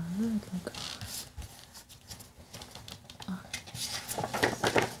R like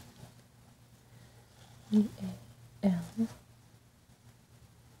E A L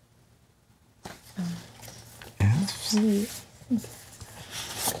Yes. E.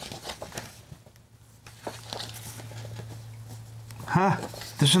 Huh?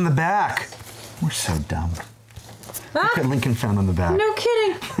 This is in the back. We're so dumb. Look at Lincoln found on the back. No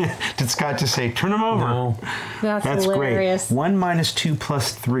kidding. Did Scott just say, turn them over? No. That's hilarious. great. 1 minus 2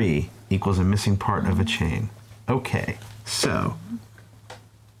 plus 3 equals a missing part of a chain. Okay, so.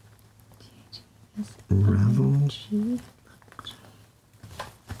 Revel.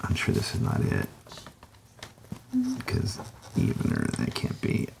 I'm sure this is not it. Because evener, that can't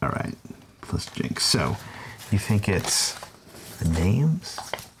be. All right, plus Jinx. So, you think it's the names?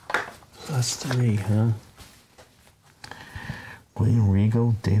 Plus 3, huh? William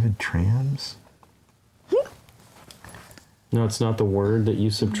Regal, David Trams? No, it's not the word that you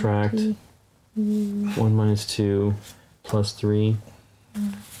subtract. 1 minus 2 plus 3.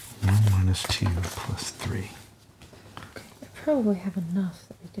 1 minus 2 plus 3. I probably have enough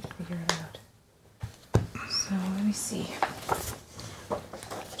that we could figure it out. So let me see.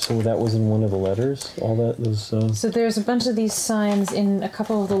 So that was in one of the letters? All that was... So there's a bunch of these signs in a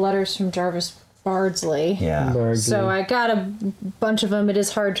couple of the letters from Jarvis Bardsley. Yeah. Bardsley. So I got a bunch of them. It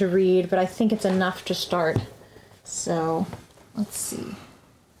is hard to read, but I think it's enough to start. So let's see.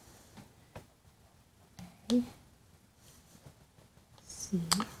 A, C.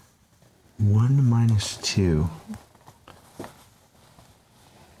 1 minus 2.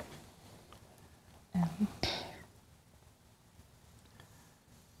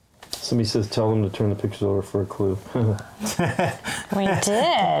 Somebody says tell them to turn the pictures over for a clue. We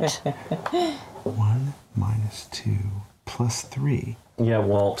did. 1 minus 2 plus 3. Yeah,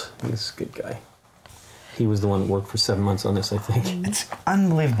 Walt. He's a good guy. He was the one that worked for 7 months on this, I think. It's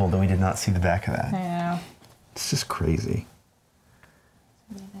unbelievable that we did not see the back of that. Yeah. It's just crazy.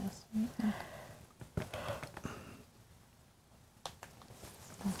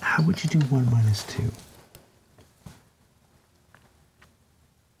 How would you do 1 minus 2?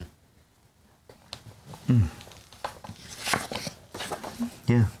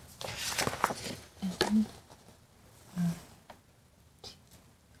 Yeah.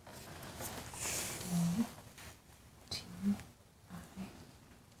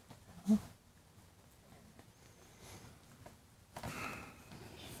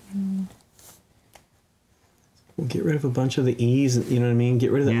 We'll get rid of a bunch of the E's, you know what I mean?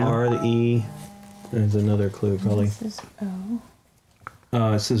 Get rid of the Yeah. R, the E. There's another clue, probably. This is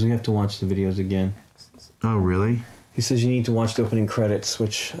O. It says we have to watch the videos again. Oh, really? He says you need to watch the opening credits,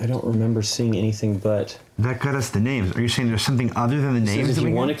 which I don't remember seeing anything but. That got us the names. Are you saying there's something other than the It names? says if that you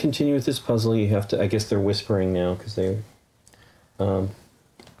we want to got? continue with this puzzle, you have to. I guess they're whispering now because they.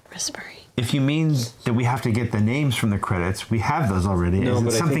 Whispering. If you mean that we have to get the names from the credits, we have those already. No, Is it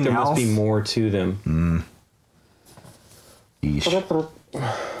but I something think there else? must be more to them. Yeesh.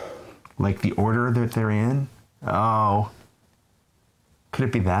 Like the order that they're in? Oh. Could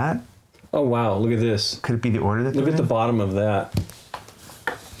it be that? Oh wow! Look at this. Could it be the order that Look they're at the in? bottom of that.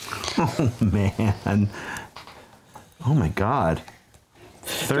 Oh, man. Oh, my God.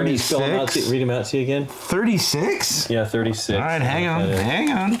 Do you want me to spell them out 36? read them out to you again? 36? Yeah, 36. All right, hang on. Okay.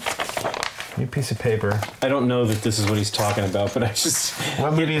 Hang on. New piece of paper. I don't know that this is what he's talking about, but I just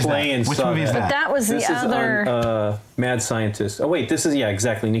What movie is play that? and Which saw movie is that. that? That was the This other. is on Mad Scientist. Oh wait, this is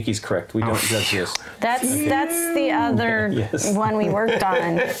exactly. Nikki's correct. We don't judge this. That's the other Yes. one we worked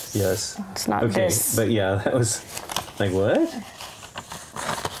on. Yes. It's not Okay, this. but yeah, that was like what?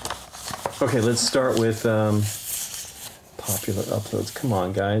 Okay, let's start with popular uploads. Come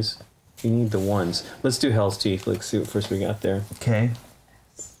on, guys. You need the ones. Let's do Hell's Teeth. Let's see what first we got there. Okay.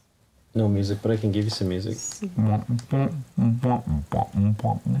 No music, but I can give you some music. I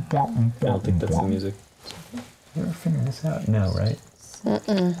don't think that's the music. You ever figure this out? No, right?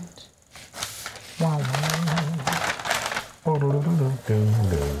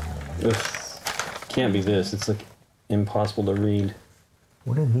 Ugh. Can't be this. It's like impossible to read.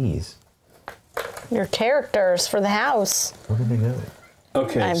 What are these? Your characters for the house. Where do they go?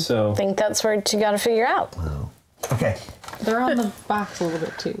 Okay, I so think that's what you got to figure out. Wow. Okay. They're on the box a little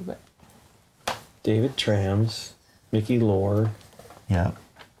bit too, but David Trams, Mickey Lore. Yeah.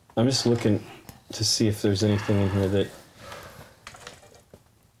 I'm just looking to see if there's anything in here that.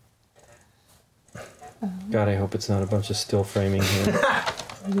 God, I hope it's not a bunch of still framing here.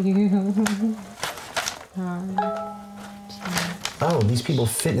 Oh, these people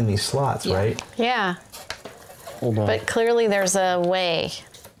fit in these slots, right? Yeah, Hold on. but clearly there's a way.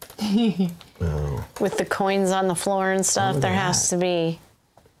 Oh. With the coins on the floor and stuff, there has to be.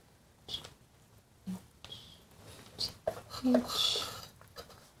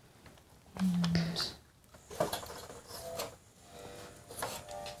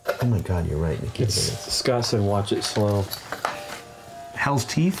 Oh my God, you're right, Nikki. Scott said watch it slow. Hell's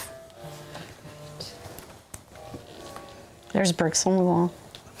Teeth? There's bricks on the wall.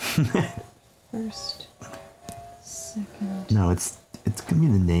 first, second, No, it's gonna be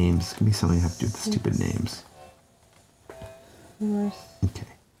the names. It's gonna be something to have to do with the stupid names. fourth,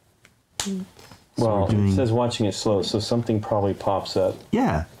 Okay. Well, we're doing- it says watching it slow, so something probably pops up.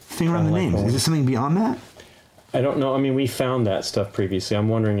 Yeah. Finger on the Kinda like names. when- Is there something beyond that? I don't know. I mean, we found that stuff previously. I'm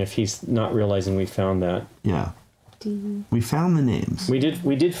wondering if he's not realizing we found that. Yeah. D, We found the names. We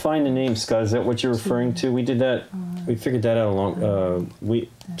did find the name, Scott. Is that what you're referring to? We did that. We figured that out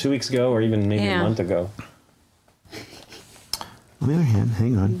 2 weeks ago, or even maybe Yeah. a month ago. On the other hand,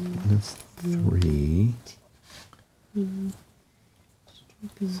 hang on. That's 3. And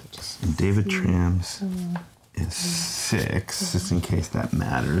David Trams is 6, just in case that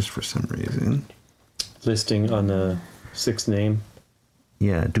matters for some reason. Listing on the 6th name.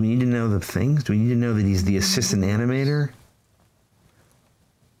 Yeah. Do we need to know the things? Do we need to know that he's the assistant animator?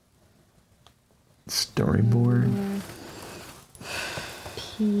 Storyboard.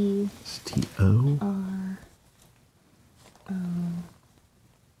 P, It's T-O. R, O,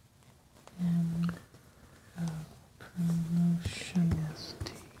 M, O, promotion.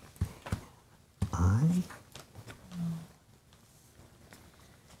 I.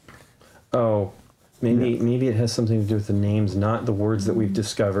 Oh, maybe it has something to do with the names, not the words that we've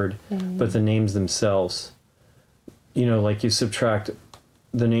discovered, but the names themselves. You know, like you subtract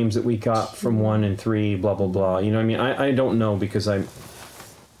the names that we got from 1 and 3, blah blah blah. You know what I mean? I don't know because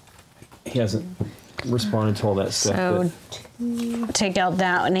he hasn't responded to all that stuff. So take out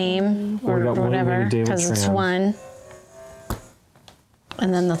that name or What about whatever, maybe David because it's Tran? 1.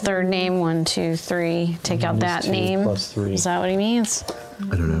 And then the third name, 1, 2, 3. Take out Minus that 2 name. plus 3. Is that what he means?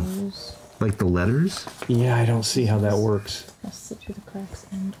 I don't know. Like the letters? Yeah, I don't see how that works. Slip through the cracks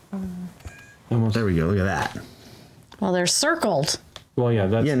and R. Almost. There we go. Look at that. Well, they're circled. Well, yeah,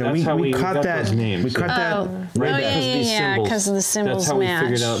 that's, Yeah, no, that's how we caught got that. those names. We caught that. Oh, Right, oh because yeah, these yeah, symbols. because the symbols That's how we match.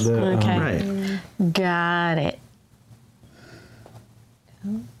 figured out the. Okay. Right. Got it.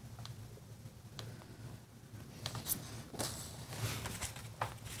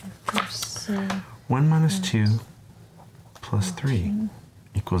 So 1 minus 2 plus 3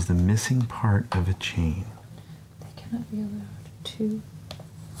 equals the missing part of a chain. they cannot be allowed to.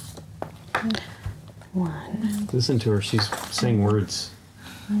 1. Listen to her. She's saying words.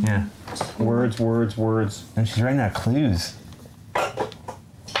 Yeah. Words, words, words. And she's writing out clues.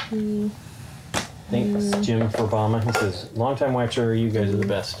 T, Thanks, Jim, for Obama. He says, "Longtime watcher, you guys are the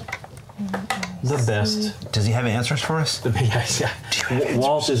best. The best." Does he have answers for us? The big guys. Yeah.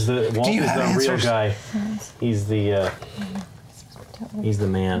 Walt is the you real have answers? guy. He's the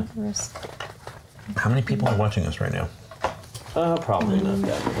man. How many people are watching us right now? Probably not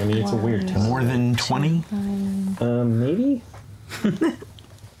that. I mean, it's a weird time. More than 20? Maybe.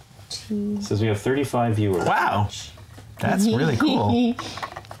 It says we have 35 viewers. Wow. That's really cool.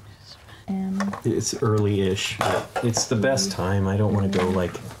 M, It's early-ish, but it's the best time. I don't want to go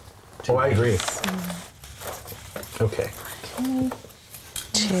like. Oh, I agree. Okay. K,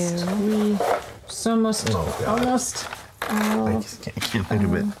 2. It's almost. Oh, God. Almost. I just can't think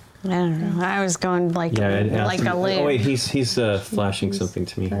of it. I don't know. I was going like Yeah, it has like to be- a loop. Oh wait, he's flashing something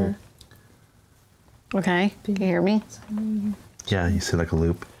to me here. Okay, can you hear me? Yeah, you said like a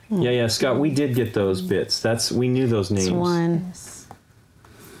loop. Yeah, Scott, we did get those bits. We knew those names. It's 1.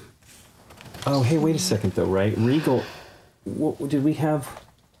 Oh, hey, wait a second though, right? Regal. What did we have?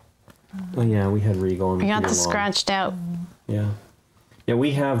 Oh yeah, we had Regal. And I got the Peter Long. scratched out. Yeah,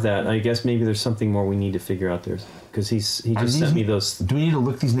 we have that. I guess maybe there's something more we need to figure out there, because he just sent me those. Do we need to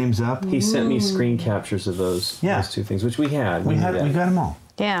look these names up? He sent me screen captures of those those 2 things, which we had. We knew got them all.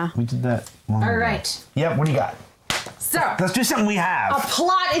 Yeah. We did that long All ago. right. Yep, what do you got? So, Let's do something we have. a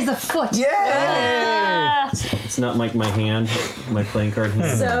plot is afoot. Yeah! It's not like my hand, my playing card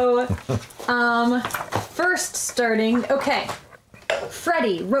hand. So, first starting, okay.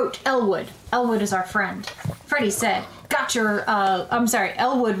 Freddie wrote Elwood. Elwood is our friend. Freddie said,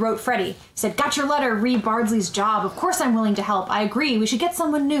 Elwood wrote Freddie. Said, got your letter, read Bardsley's job. Of course I'm willing to help. I agree. We should get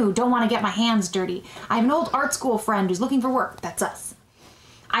someone new. Don't want to get my hands dirty. I have an old art school friend who's looking for work. That's us.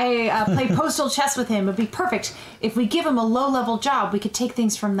 I play postal chess with him. It'd be perfect. If we give him a low-level job, we could take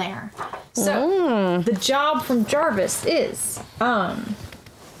things from there. So, the job from Jarvis is,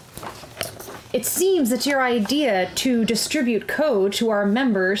 it seems that your idea to distribute code to our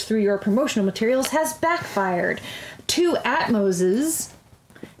members through your promotional materials has backfired. 2 Atmoses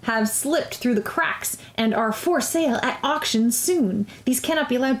have slipped through the cracks and are for sale at auction soon. These cannot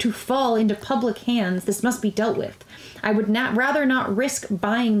be allowed to fall into public hands. This must be dealt with. I would rather not risk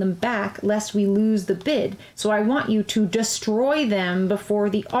buying them back lest we lose the bid. So I want you to destroy them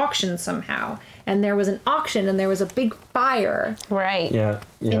before the auction somehow. And there was an auction and there was a big fire. Right. Yeah.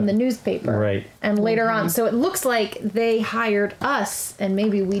 In the newspaper. Right. And later on. So it looks like they hired us and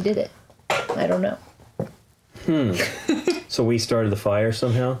maybe we did it. I don't know. So we started the fire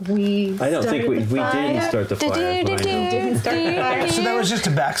somehow? I don't think we didn't start the fire. Didn't start the fire. So that was just a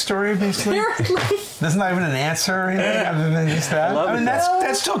backstory, basically? There's not even an answer or anything other than just that? I love it.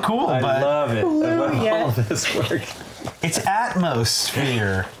 That's still cool, I but love it. I love all of this work. it's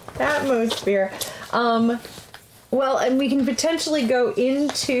atmosphere. Atmosphere. Well, and we can potentially go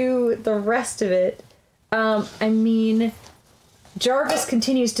into the rest of it. I mean, Jarvis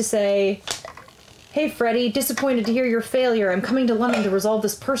continues to say, hey, Freddie, disappointed to hear your failure. I'm coming to London to resolve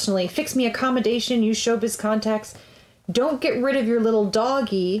this personally. Fix me accommodation, use showbiz contacts. Don't get rid of your little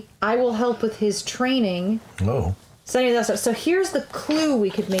doggy. I will help with his training. Oh. So any of that stuff. So here's the clue we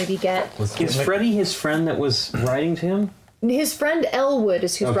could maybe get. Is Freddie his friend that was writing to him? His friend Elwood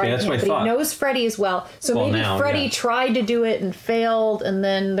is who's Okay, writing that's him, what I but thought. he knows Freddie as well. So Well, maybe now, Freddie yeah. tried to do it and failed, and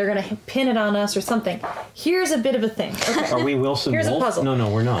then they're going to pin it on us or something. Here's a bit of a thing. Okay. Are we Wilson Here's a Wolfe? puzzle. No,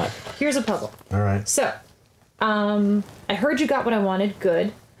 we're not. Here's a puzzle. All right. So, I heard you got what I wanted.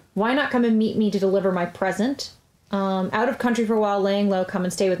 Good. Why not come and meet me to deliver my present? Out of country for a while, laying low. Come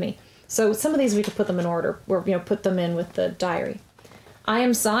and stay with me. So some of these we could put them in order, or put them in with the diary. I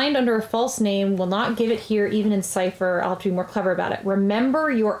am signed under a false name. Will not give it here, even in cipher. I'll have to be more clever about it. Remember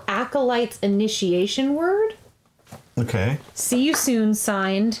your acolyte's initiation word. Okay. See you soon.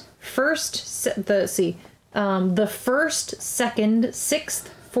 Signed. The first, second, 6th,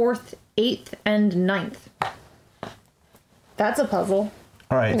 4th, 8th, and 9th. That's a puzzle.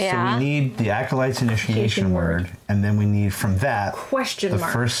 All right, Yeah. so we need the acolyte's initiation word, and then we need from that Question the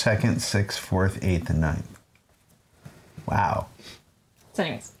mark. first, second, 6th, 4th, 8th, and 9th. Wow. So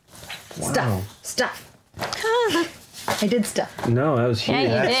anyways. Wow. Stuff. I did stuff. No, that was huge. Yeah, you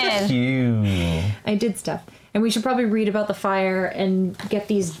That's did. huge. I did stuff. And we should probably read about the fire and get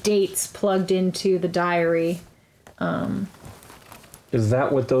these dates plugged into the diary. Is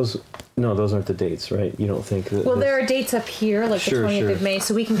that what those... No, those aren't the dates, right? You don't think that... Well, this- there are dates up here, like Sure, the 20th sure. of May,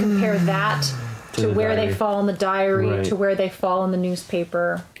 so we can compare that To to the where they diary. fall in the diary, Right. to where they fall in the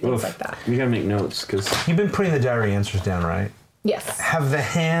newspaper, things Oof. like that. We gotta make notes, because... You've been putting the diary answers down, right? Yes. Have the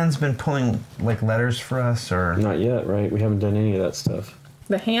hands been pulling like letters for us, or Not yet, right? We haven't done any of that stuff.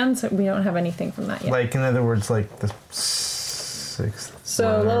 The hands, we don't have anything from that yet. like in other words, like the 6th?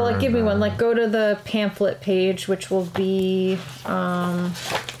 So, letter like, give me and one. the- Like, go to the pamphlet page, which will be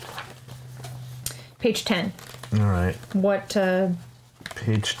page 10. All right, What?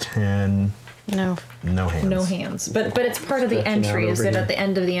 page 10. No. No hands. No hands. But it's part of the Stretching out entry. Is over it here. at the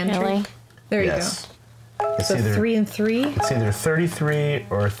end of the entry? Really? There Yes. It's you go. So either 3 and 3. it's either 33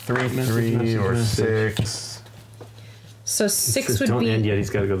 or 33 Message, or message. 6. So It 6 says, would don't end be yet, he's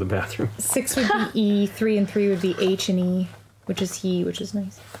gotta go to the bathroom. 6 would be E. 3 and 3 would be H and E, which is he, which is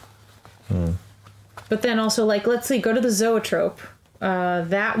nice. But then also, like, let's see, go to the zoetrope.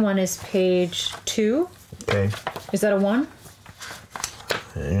 That one is page 2. Okay. Is that a 1?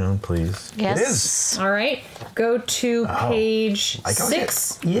 Hang on, please. Yes. It is. All right. Go to page I got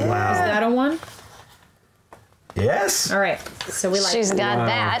 6. it. Yeah. Is that a 1? Yes. All right. So we like. She's got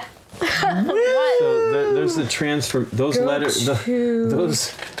that. So there's the transfer. Those Go letters.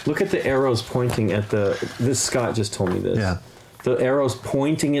 Those. Look at the arrows pointing at the. This Scott just told me this. Yeah. The arrows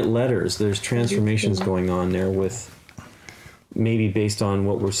pointing at letters. There's transformations going on there with. Maybe based on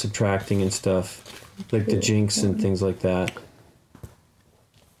what we're subtracting and stuff, like the jinx and things like that.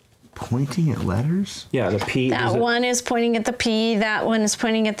 Pointing at letters? Yeah, the P. That one is pointing at the P. That one is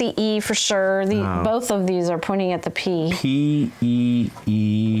pointing at the E for sure. Both of these are pointing at the P.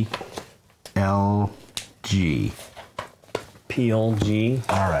 P-E-E-L-G. PLG.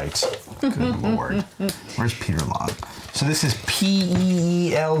 All right. Good Lord. Where's Peter Long? So this is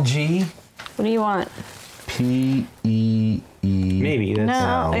P-E-E-L-G? What do you want? P-E-E. Maybe that's.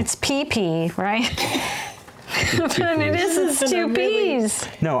 No, it's PP, right? But it is. It's two P's.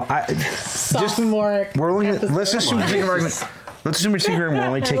 No, Sophomore. Let's assume we're taking argument. Let's assume we're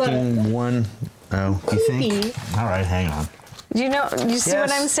only taking one. Oh, you think? All right, hang on. Do you know? You see what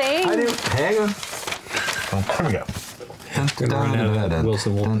I'm saying? I do. Hang on. Oh, here we go. Gonna run out of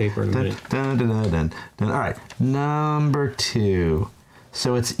Wilson wallpaper in a minute. All right, number 2.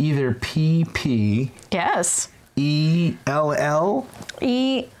 So it's either PP, Yes. E-L-L.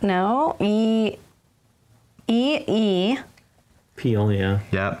 No. E. PL, yeah.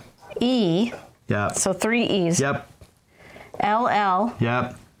 Yep. E. Yep. So 3 E's. Yep. LL.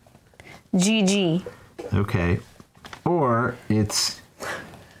 Yep. GG. Okay. Or it's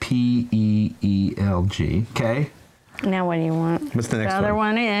P-E-E-L-G. Okay. Now what do you want? What's the next The one? other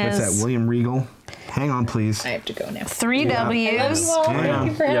one is. What's that? William Regal. Hang on, please. I have to go now. 3 W's.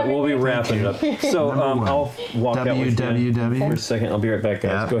 Yeah, we'll be wrapping it up. So I'll walk out with you for a second. I'll be right back,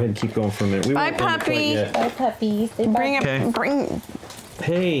 guys. Yep. Go ahead and keep going for a minute. We Bye, won't end quite puppy. yet. Bye, puppies. Bring it. Okay. Bring.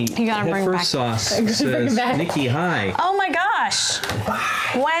 Hey, You gotta head bring first back- sauce says, Nikki, hi. Oh my gosh.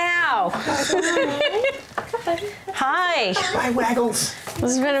 Wow. Hi. Bye, Waggles. This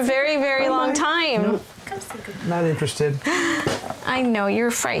has been a very, very long time. Not interested. I know you're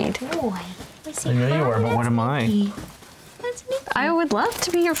afraid. I know you are, but what am I? I would love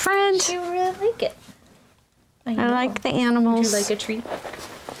to be your friend. You really like it. I like the animals. Would you like a treat?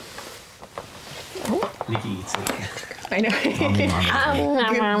 Nikki eats it. I know.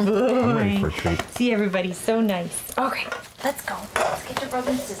 I'm ready for a treat. See, everybody, so nice. Okay, let's go. Let's get your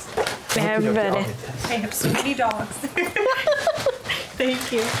brother and sister. Everybody. I have so many dogs.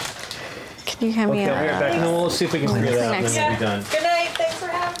 Thank you. Can you hand me Okay, I'll be right a... back, and then we'll see if we can figure it out, and Next. then we'll be done. Good night. Thanks for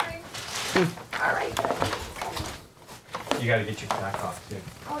having me. All right. You gotta get your pack off, too.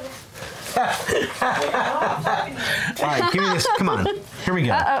 All right, give me this. Come on. Here we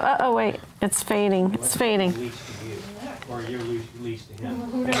go. Oh, wait. It's fading. It's fading. Leash to you, or your leash to him.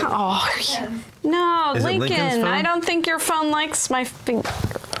 Oh, no, Is it Lincoln's Lincoln. phone? I don't think your phone likes my finger.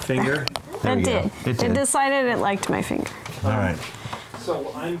 Finger? There we It go. did. It did. decided it liked my finger. All right.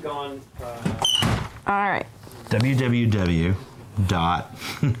 So I'm gone. All right. www. Dot.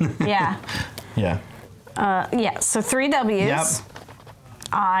 Yeah. Yeah. Yeah. So 3 W's. Yep.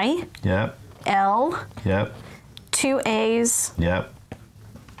 I. Yep. L. Yep. 2 A's. Yep.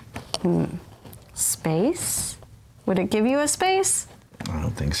 Space. Would it give you a space? I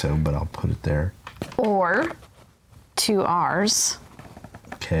don't think so, but I'll put it there. Or 2 R's.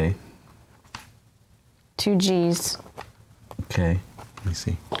 Okay. 2 G's. Okay. Let me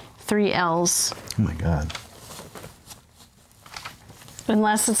see. 3 L's. Oh my God.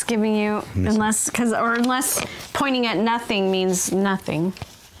 Unless it's giving you, unless pointing at nothing means nothing.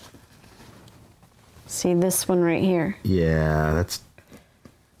 See this one right here. Yeah, that's.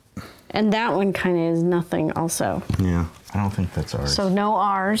 And that one kind of is nothing also. Yeah, I don't think that's ours. So no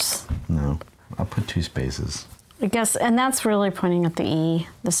R's. No, I'll put 2 spaces. I guess, and that's really pointing at the E,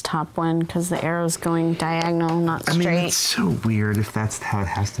 this top one, because the arrow's going diagonal, not I straight. mean, it's so weird if that's how it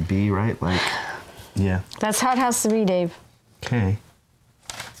has to be, right? Like, yeah. That's how it has to be, Dave. Okay.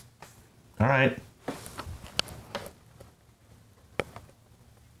 All right.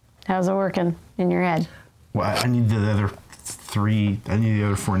 How's it working in your head? Well, I need the other 3. I need the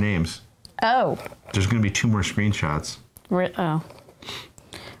other 4 names. Oh. There's going to be 2 more screenshots. Oh.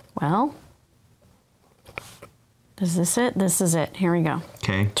 Well. Is this it? This is it. Here we go.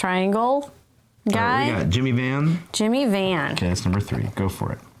 Okay. Triangle All right, guy. we got Jimmy Van. Jimmy Van. Okay, that's number 3. Go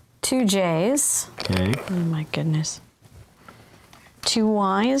for it. 2 J's. Okay. Oh my goodness. 2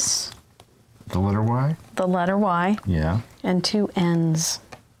 Y's. The letter Y. The letter Y. Yeah. And 2 N's.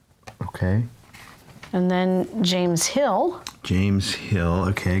 Okay. And then James Hill. James Hill.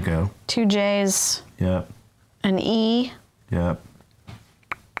 Okay, go. 2 J's. Yep. An E. Yep.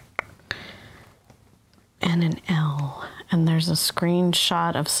 and an L. And there's a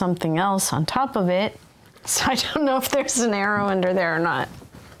screenshot of something else on top of it. So I don't know if there's an arrow under there or not.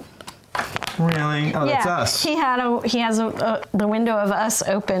 Really? Oh, that's us. He has the window of us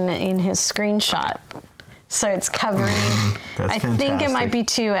open in his screenshot. So it's covering. That's I fantastic. think it might be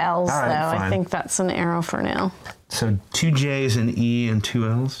 2 L's, All right, though. fine. I think that's an arrow for now. So 2 J's, an E, and 2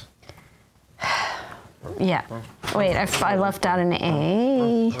 L's? Yeah. Wait, I left out an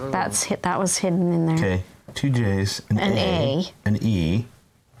A. That was hidden in there. Okay. 2 J's, an A. an E,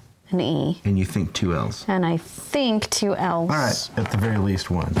 An E. and you think 2 L's. And I think 2 L's. All right, at the very least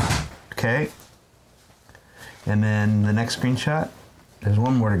 1. Okay. And then the next screenshot, there's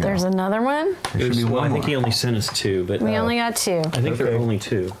 1 more to go. There's another one? There should be Well, 1 I think more. he only sent us 2, but We only got 2. I think there are only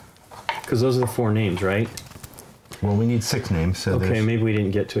 2. Because those are the 4 names, right? Well, we need 6 names, so Okay, there's... maybe we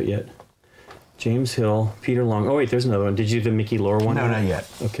didn't get to it yet. James Hill, Peter Long. Oh, wait, there's another one. Did you do the Mickey Lore one? No, not yet.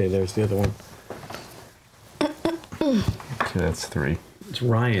 Okay, there's the other one. Okay, that's 3. It's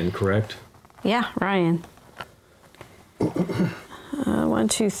Ryan, correct? Yeah, Ryan. 1,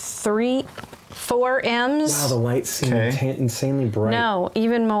 2, 3, 4 M's. Wow, the lights seem Okay. insanely bright. No,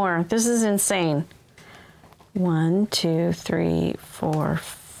 even more. This is insane. 1, 2, 3, 4,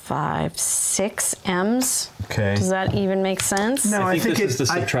 5, 6 M's. Okay. Does that even make sense? No, I think this is the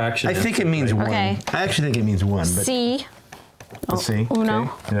subtraction I think it means 1. Okay. I actually think it means 1, but... C. Let's see.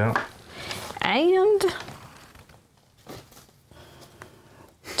 Uno. Okay. Yeah. And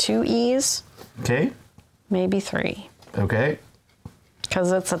 2 E's, Okay. maybe 3. Okay.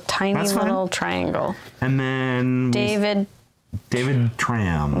 Because it's a tiny That's fine. little triangle. And then... David,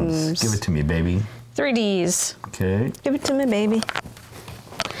 Trams. Give it to me, baby. 3 D's. Okay. Give it to me, baby.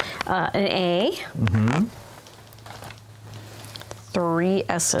 An A. Mm-hmm. 3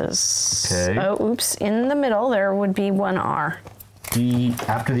 S's. Okay. Oh, oops. In the middle, there would be 1 R. D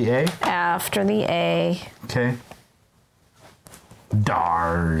after the A? After the A. Okay.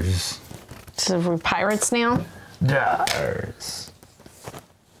 Dars. So we're pirates now? Dars.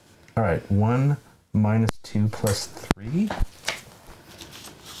 All right. 1 minus 2 plus 3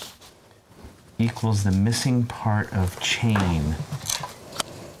 equals the missing part of chain.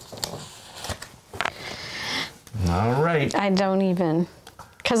 All right. I don't even.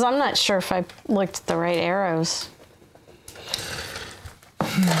 Because I'm not sure if I looked at the right arrows.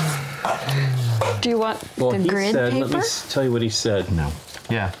 Do you want Well, the he grid said, paper? let me tell you what he said. No.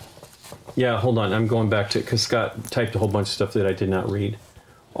 Yeah. Yeah, hold on. I'm going back to it because Scott typed a whole bunch of stuff that I did not read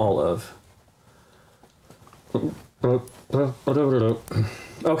all of.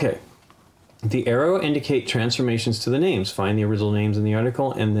 Okay. The arrow indicate transformations to the names. Find the original names in the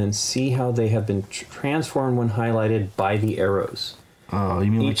article and then see how they have been transformed when highlighted by the arrows. Oh,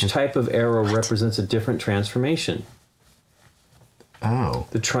 you mean Each like type of arrow represents a different transformation. Oh.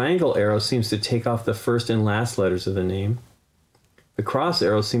 The triangle arrow seems to take off the first and last letters of the name. The cross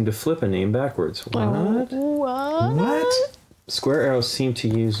arrows seem to flip a name backwards. What? What? Square arrows seem to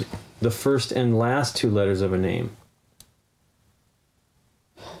use the first and last 2 letters of a name.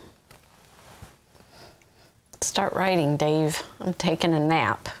 Start writing, Dave. I'm taking a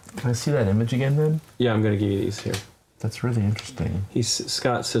nap. Can I see that image again then? Yeah, I'm going to give you these here. That's really interesting.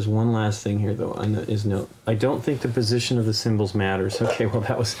 Scott says one last thing here, though, on his note. I don't think the position of the symbols matters. Okay, well,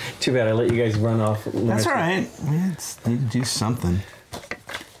 that was too bad. I let you guys run off. That's all right. We need to do something.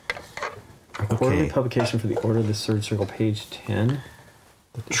 A quarterly publication for the Order of the Third Circle, page 10.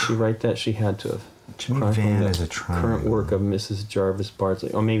 Did she write that? She had to have. Jimmy chronicled Van the is a triangle. current work of Mrs. Jarvis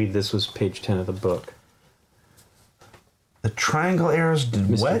Bardsley. Oh, maybe this was page 10 of the book. The triangle arrows did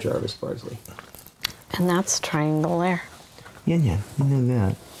Mr. what? Jarvis Bardsley. And that's triangle there. Yeah, you know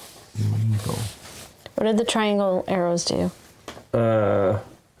that. Triangle. What did the triangle arrows do?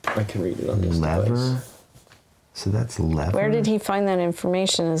 I can read it on this Lever. device. So that's lever. Where did he find that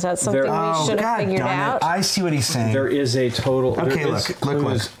information? Is that something we should have figured out? I see what he's saying. There is a total. Okay, there is look.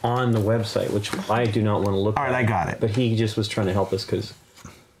 clues on the website, which I do not want to look All right, at. I got it. But he just was trying to help us because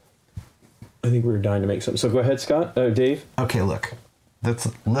I think we were dying to make something. So go ahead, Scott. Dave. Okay, look. Let's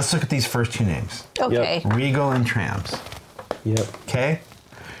look at these first 2 names. Okay. Regal and Trams. Yep. Okay?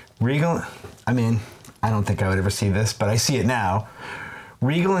 Regal, I mean, I don't think I would ever see this, but I see it now.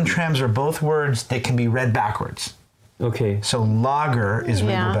 Regal and Trams are both words that can be read backwards. Okay. So lager is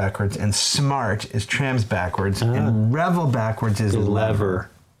Yeah. Regal backwards, and smart is Trams backwards, and revel backwards is lever.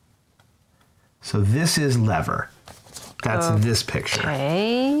 So this is lever. That's this picture.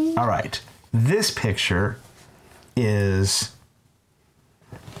 Okay. All right. This picture is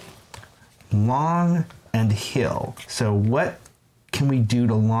long and hill. So what can we do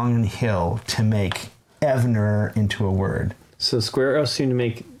to long and hill to make Evner into a word? So square arrows seem to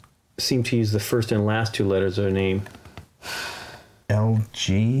make seem to use the first and last two letters of a name.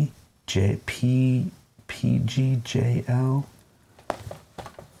 LG, PGJL,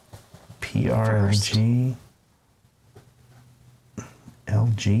 PRLG,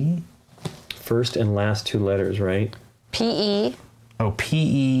 LG. First and last two letters, right? PE Oh,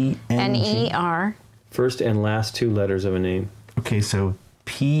 PENG. and ER. First and last two letters of a name. Okay, so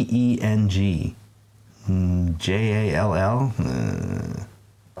PENG. JALL.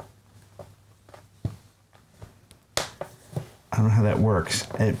 I don't know how that works.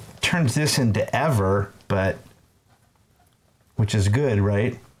 It turns this into ever, but which is good,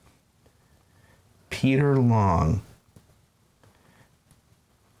 right? Peter Long.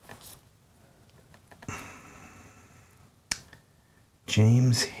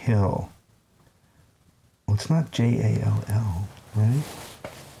 James Hill. Well, it's not JALL, right?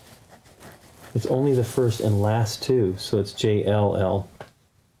 It's only the first and last two, so it's JLL.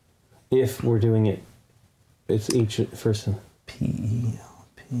 If we're doing it, it's each first and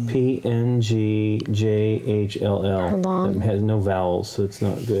PNGJHLL. Long. It has no vowels, so it's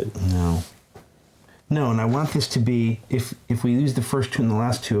not good. No. No, and I want this to be, if we use the first two and the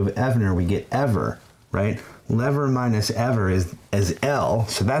last two of Evner, we get ever, right? Lever minus ever is as L,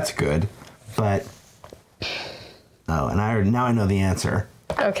 so that's good. But, oh, and now I know the answer.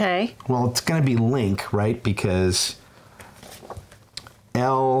 Okay. Well, it's going to be link, right? Because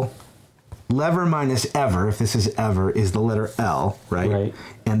L, lever minus ever, if this is ever, is the letter L, right? Right.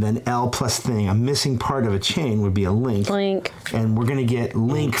 And then L plus thing, a missing part of a chain would be a link. Link. And we're going to get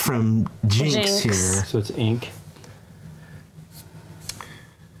link from Jinx Jinx. here. So it's ink.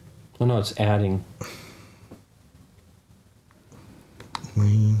 Oh no, it's adding.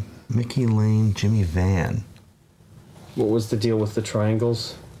 Lane, Mickey Lane, Jimmy Van. What was the deal with the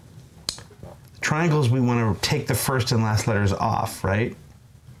triangles? Triangles, we want to take the first and last letters off, right?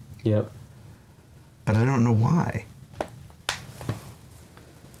 Yep. But I don't know why.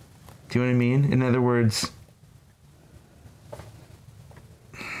 Do you know what I mean? In other words,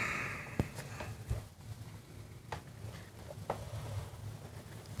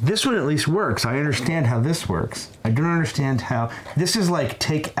 this one at least works. I understand how this works. I don't understand how... This is like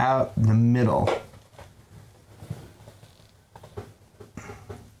take out the middle.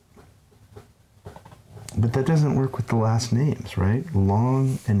 But that doesn't work with the last names, right?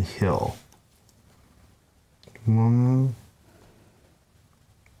 Long and Hill. Long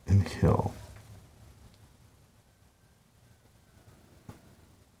and Hill.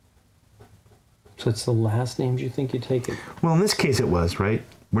 So it's the last names you think you take it? Well, in this case it was, right?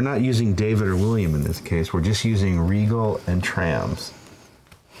 We're not using David or William in this case. We're just using Regal and Trams.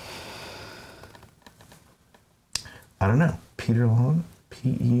 I don't know. Peter Long?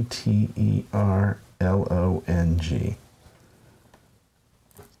 Peterlong.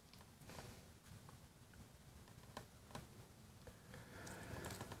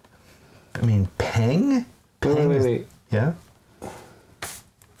 I mean, Peng? Wait. Yeah?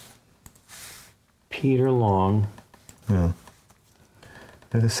 Peter Long. Yeah.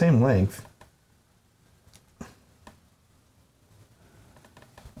 They're the same length.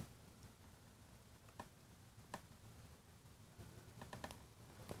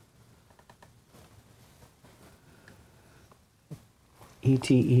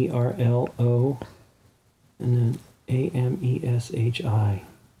 ETERLO and then AMESHI.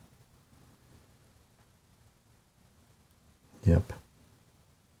 Yep.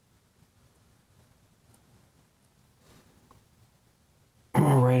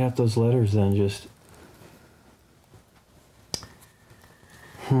 Write out those letters then, just...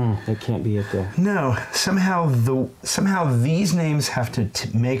 that can't be it though. No, somehow these names have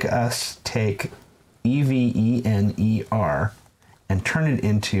to make us take EVENER and turn it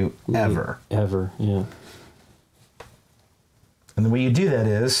into ever. Ever, yeah. And the way you do that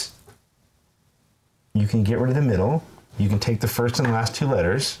is you can get rid of the middle. You can take the first and last two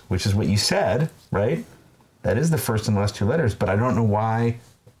letters, which is what you said, right? That is the first and last two letters, but I don't know why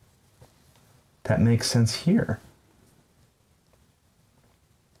that makes sense here.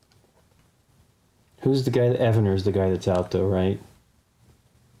 Who's the guy? Evener is the guy that's out though, right?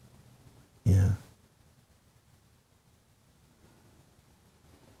 Yeah.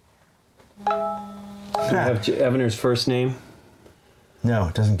 You have Evener's first name. No,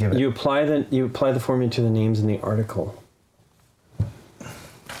 it doesn't give it. You apply the formula to the names in the article.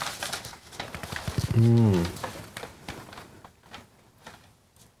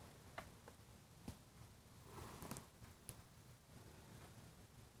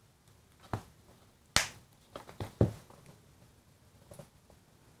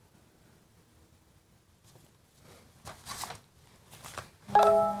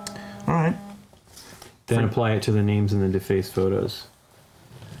 Then apply it to the names in the defaced photos.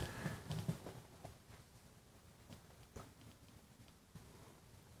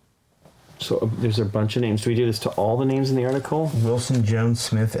 So there's a bunch of names. Do we do this to all the names in the article? Wilson, Jones,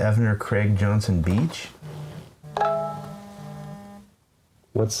 Smith, Evner, Craig, Johnson, Beach.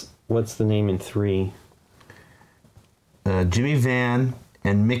 What's the name in 3? Jimmy Van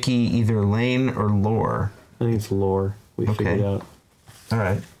and Mickey, either Lane or Lore. I think it's Lore. We figured out. All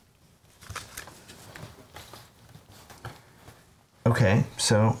right. Okay,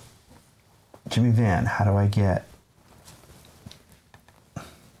 so Jimmy Van, how do I get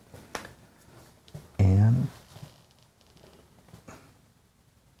and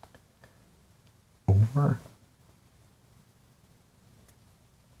over?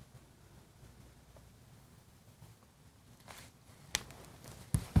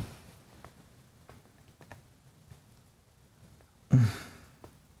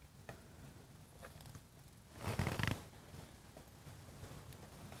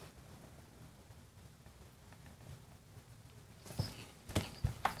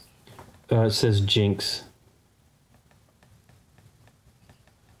 It says Jinx.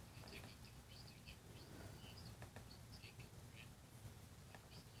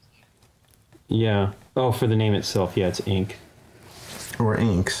 Yeah. Oh, for the name itself, yeah, it's ink. Or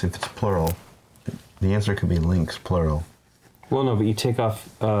inks, if it's plural. The answer could be links, plural. Well, no, but you take off.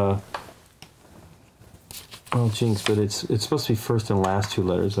 Well, Jinx, but it's supposed to be first and last 2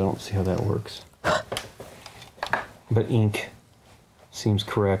 letters. I don't see how that works. But ink seems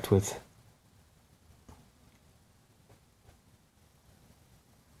correct with.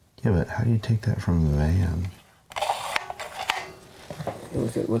 Yeah, but how do you take that from Van?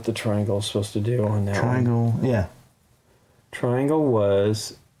 Look at what the triangle is supposed to do on that Triangle, one. yeah. Triangle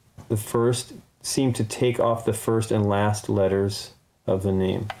was the first, seemed to take off the first and last letters of the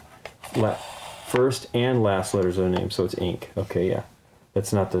name. First and last letters of the name, so it's ink. Okay, yeah.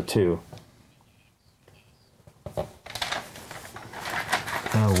 That's not the 2.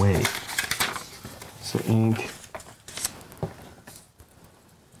 Oh, wait. So ink.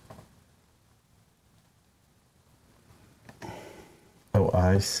 Oh,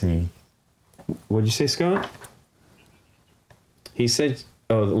 I see. What'd you say, Scott? He said,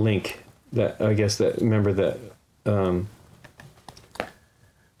 oh, the link. That, I guess that, remember that.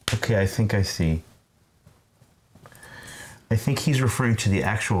 Okay, I think I see. I think he's referring to the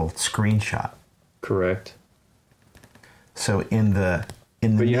actual screenshot. Correct. So in the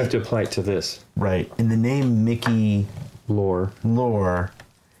But you have to apply it to this. Right. In the name Mickey Lore.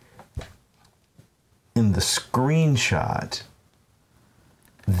 In the screenshot,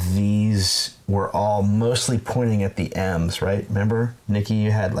 these were all mostly pointing at the M's, right? Remember, Nikki,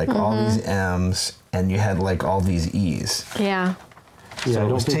 you had like all these M's and you had like all these E's. Yeah. Yeah, So I it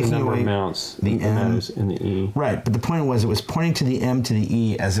don't was think the taking number away amounts. the It M. matters in the E. Right, but the point was it was pointing to the M to the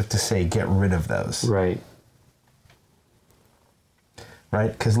E as if to say get rid of those. Right.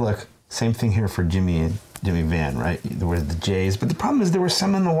 Right? Because look, same thing here for Jimmy and Jimmy Van, right? There were the J's, but the problem is there were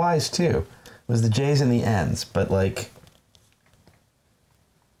some in the Y's too. It was the J's and the N's, but like...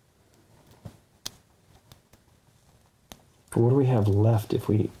 But what do we have left if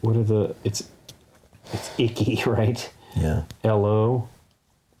we, what are the, it's icky, right? Yeah. L-O.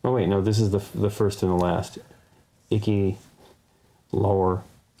 Oh wait, no, this is the first and the last. Icky, lower.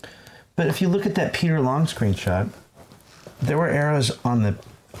 But if you look at that Peter Long screenshot, there were arrows on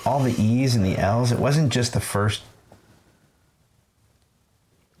all the E's and the L's. It wasn't just the first.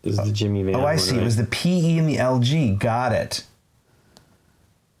 This is the Jimmy Van. Oh, I see. Right? It was the PE and the LG. Got it.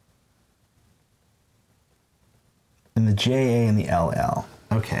 And the JA and the LL.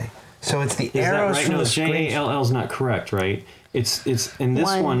 Okay. So it's the Is that arrows right? from No, the screen. JALL is not correct, right? It's in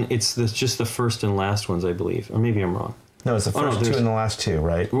this one. It's just the first and last ones, I believe, or maybe I'm wrong. No, it's the Oh, no, first two and the last two,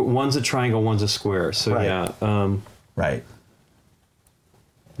 right? One's a triangle, one's a square. So Right. yeah, Right.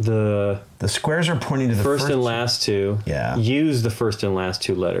 the squares are pointing to the first and last two. Yeah. Use the first and last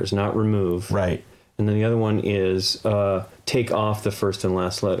 2 letters, not remove. Right. And then the other one is take off the first and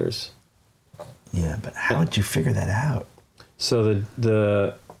last letters. Yeah, but how would you figure that out? So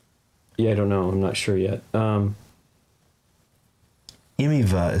yeah, I don't know. I'm not sure yet.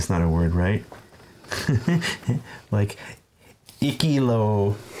 Imiva is not a word, right? Like,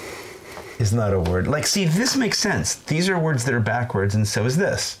 ikilo is not a word. Like, see, this makes sense. These are words that are backwards, and so is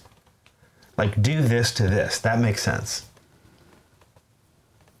this. Like, do this to this. That makes sense.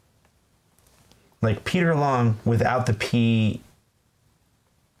 Like, Peter Long without the P,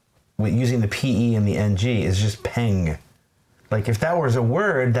 using the PE and the NG is just peng. Like, if that was a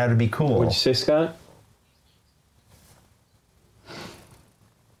word, that would be cool. What'd you say, Scott?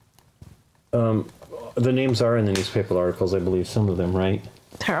 the names are in the newspaper articles, I believe, some of them, right?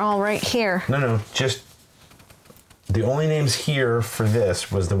 They're all right here. No, just the only names here for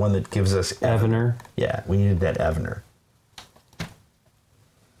this was the one that gives us Evener. Yeah, we needed that Evener.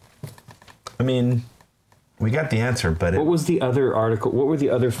 I mean, we got the answer, but What was the other article? What were the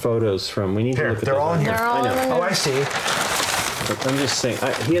other photos from? We need to here, look at they're those all on in here. They're all I know. in the- Oh, I see. But I'm just saying,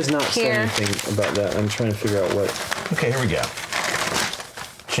 he has not said Here. anything about that. I'm trying to figure out what. Okay, here we go.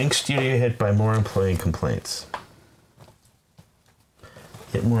 Jinx Studio hit by more employee complaints.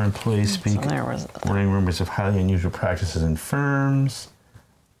 Yet more employees speak, there was warning rumors of highly unusual practices in firms.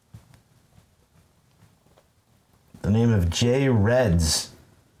 The name of Jay Reds,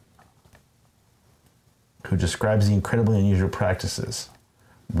 who describes the incredibly unusual practices.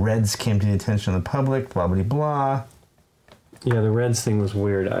 Reds came to the attention of the public, blah, blah, blah. Yeah, the Reds thing was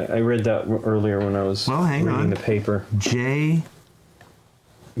weird. I read that earlier when I was Hang reading on. the paper. Jay,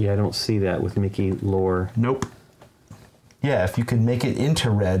 Yeah, I don't see that with Mickey Lore. nope. Yeah, if you could make it into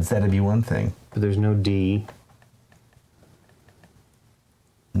Reds, that'd be one thing. But there's no D.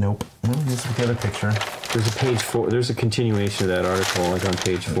 Nope. Well, let's look at the picture. There's a page 4. There's a continuation of that article, like on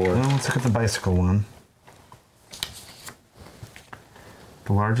page 4. Well, let's look at the bicycle one.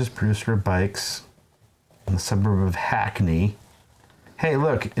 The largest producer of bikes in the suburb of Hackney. Hey,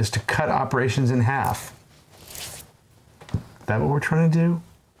 look, is to cut operations in half. That what we're trying to do?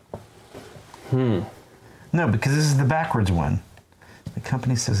 No, because this is the backwards one. The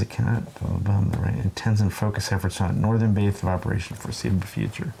company says it cannot, blah, blah, blah, right, intends and focus efforts on northern base of operation for foreseeable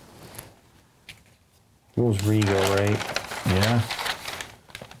future. It was Rigo, right? Yeah.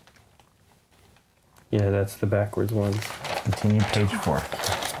 Yeah, that's the backwards one. Continue page 4.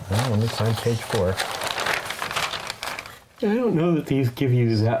 Oh, let me find page 4. I don't know that these give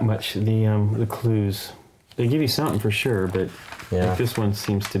you that much, the clues. They give you something for sure, but Yeah. like this one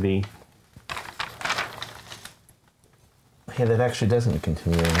seems to be... Hey, that actually doesn't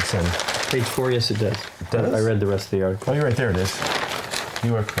continue. It's in. Page 4, yes it does. Does? I read the rest of the article. Oh, you're right there. It is.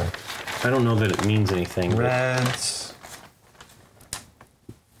 You are correct. I don't know that it means anything. but- Reds.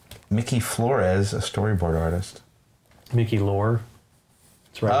 Mickey Flores, a storyboard artist. Mickey Lore.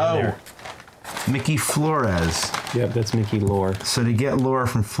 It's right in there. Mickey Flores. Yep, that's Mickey Lore. So to get Laura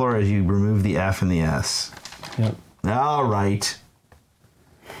from Flores, you remove the F and the S. Yep. All right.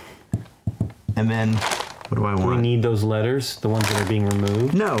 And then, what do I Do we want? need those letters, the ones that are being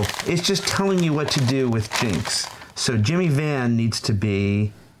removed? No, it's just telling you what to do with Jinx. So Jimmy Van needs to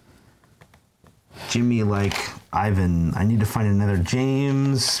be Jimmy like Ivan. I need to find another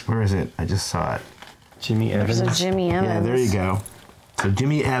James. Where is it? I just saw it. Jimmy Evans. There's a Jimmy Evans. Yeah, there you go. So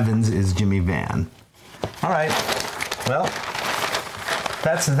Jimmy Evans is Jimmy Van. All right. Well,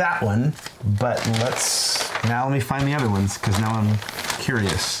 that's that one. But now let me find the other ones because now I'm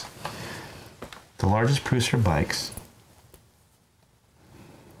curious. The largest producer of bikes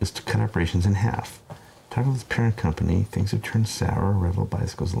is to cut operations in half. Talking with its parent company, things have turned sour. Revel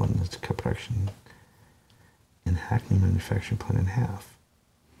Bicycles London is to cut production in Hackney manufacturing plant in half.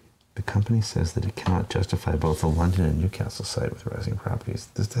 The company says that it cannot justify both the London and Newcastle site with rising properties.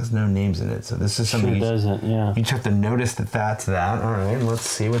 This has no names in it, so this is something Sure doesn't, yeah. you just have to notice that that's that. All right, let's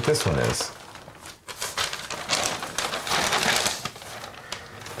see what this one is.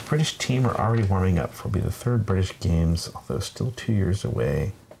 The British team are already warming up for will be the third British Games, although still 2 years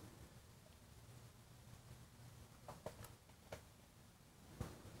away.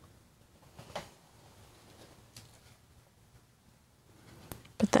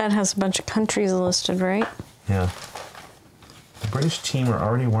 But that has a bunch of countries listed, right? Yeah. The British team are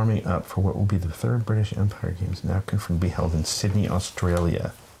already warming up for what will be the third British Empire Games, now confirmed to be held in Sydney,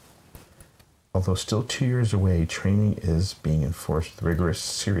 Australia. Although still 2 years away, training is being enforced with rigorous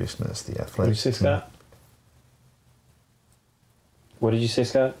seriousness. The What did you athletics. say, Scott? What did you say,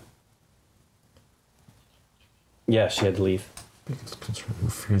 Scott? Yeah, she had to leave. Who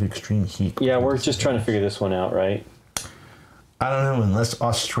fear the extreme heat. Yeah, we're just trying to figure this one out, right? I don't know, unless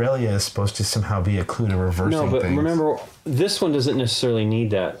Australia is supposed to somehow be a clue to reversing No, but things. remember, this one doesn't necessarily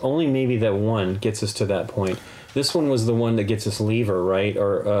need that. Only maybe that one gets us to that point. This one was the one that gets us lever, right?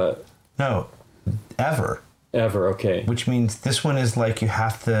 Or No, ever. ever, okay. Which means this one is like you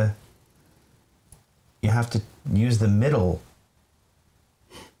have to use the middle.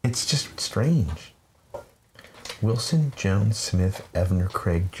 It's just strange. Wilson, Jones, Smith, Evener,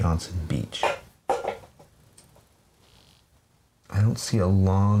 Craig, Johnson, Beach. I don't see a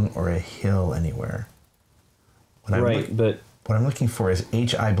long or a hill anywhere. But What I'm looking for is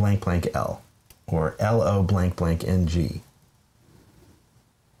HI blank blank L or LO blank blank NG.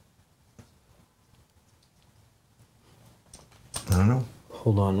 I don't know.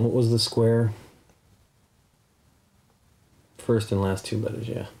 hold on, what was the square? first and last two letters,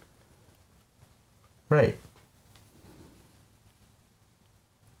 yeah. Right.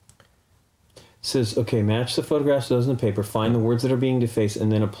 Says, okay, match the photographs to those in the paper, find the words that are being defaced,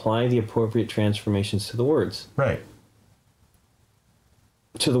 and then apply the appropriate transformations to the words. Right.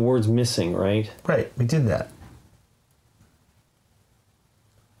 To the words missing, right? Right. We did that.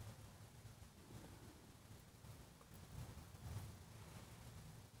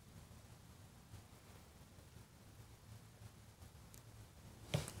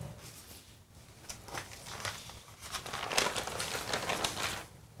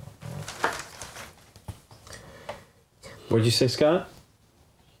 What'd you say, Scott?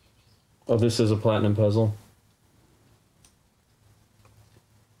 Oh, this is a platinum puzzle.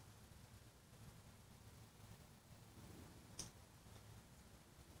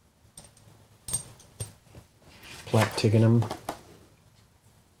 Platinum.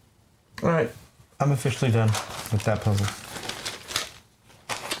 All right. I'm officially done with that puzzle.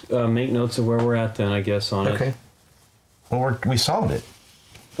 Make notes of where we're at then, I guess, on Okay. it. Well, we solved it.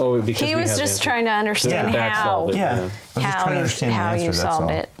 Oh, because He we was had just the- trying to understand back how solved it, Yeah. I was just how trying to you, understand the how answer, you that's solved all.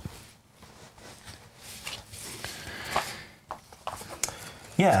 it.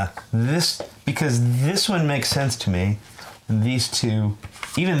 Yeah, because this one makes sense to me. And these two,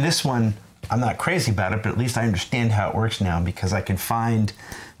 even this one, I'm not crazy about it, but at least I understand how it works now because I can find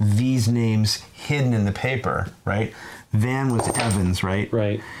these names hidden in the paper, right? Van was Evans, right?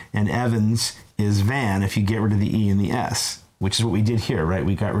 Right. And Evans is Van if you get rid of the E and the S, which is what we did here, right?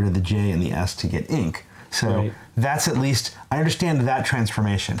 We got rid of the J and the S to get ink. So Right. that's at least, I understand that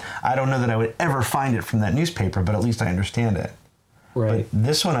transformation. I don't know that I would ever find it from that newspaper, but at least I understand it. Right. But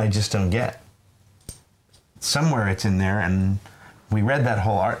this one I just don't get. Somewhere it's in there, and we read that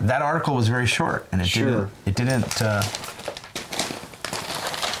whole that article was very short, and it Sure. didn't.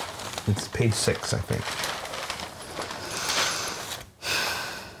 It's page 6, I think.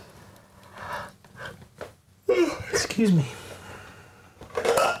 Excuse me.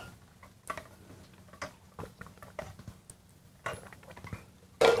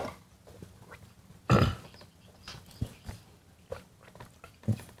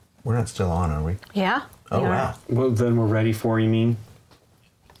 We're not still on, are we? Yeah. Oh, you are. wow. Well, then we're ready for, you mean?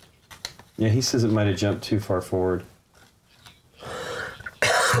 Yeah, he says it might have jumped too far forward.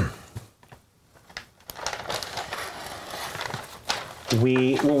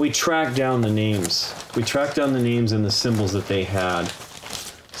 we tracked down the names. We tracked down the names and the symbols that they had.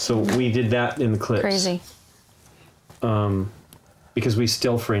 So we did that in the clips. Crazy. Because we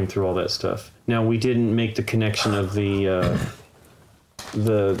still framed through all that stuff. Now we didn't make the connection of the I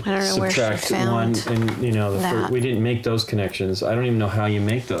don't know where she subtract one found and you know that. we didn't make those connections. I don't even know how you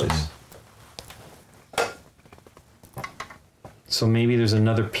make those. So maybe there's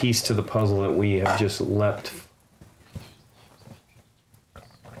another piece to the puzzle that we have just leapt.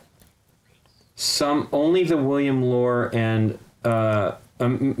 Only the William Lohr and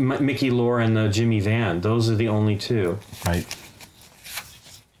Mickey Lohr and the Jimmy Van. Those are the only two. Right.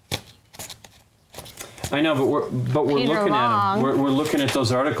 I know, but we're Peter looking Long. at them. We're looking at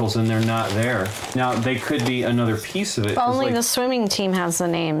those articles and they're not there. Now they could be another piece of it. 'cause, Only like, the swimming team has the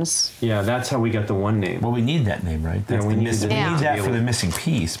names. yeah, that's how we got the one name. Well, we need that name, right? That's we the need missing. the We name need to that be for able the to- missing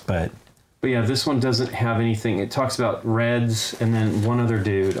piece, but But yeah, this one doesn't have anything. It talks about Reds and then one other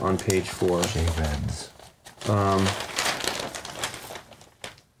dude on page 4. J Reds.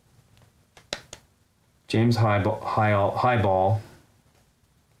 James Highball.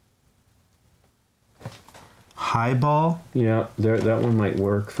 Highball. Yeah, that one might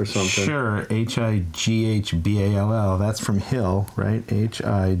work for something. Sure. Highball. That's from Hill, right?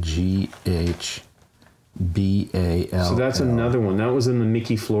 Highball. So that's another one. That was in the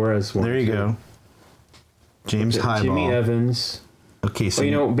Mickey Flores one. There you too. go. James Highball. Jimmy Evans. Okay, so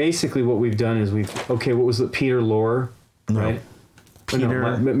Well, basically what we've done is what was it? Peter Lohr, No. right?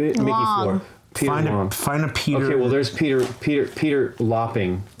 Peter. Mickey Long. Floor. Peter Long. Find a Peter. Okay, well there's Peter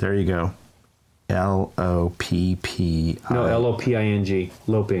Lopping. There you go. Loppi. No, Loping.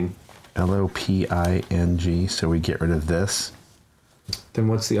 Loping. Loping. So we get rid of this. Then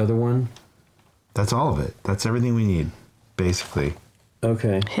what's the other one? That's all of it. That's everything we need, basically.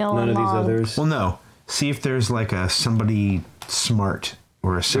 Okay. Hill None and of these Long. others. Well, no. See if there's like somebody smart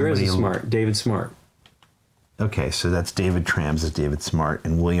or There somebody. is a Smart. David Smart. Okay, so that's David Trams is David Smart,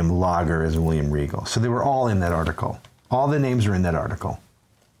 and William Lager is William Regal. So they were all in that article. All the names are in that article.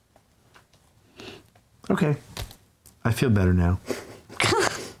 Okay. I feel better now.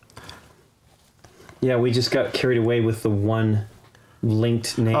 Yeah, we just got carried away with the one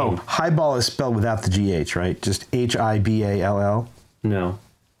linked name. Oh, Highball is spelled without the GH, right? Just Hiball. No.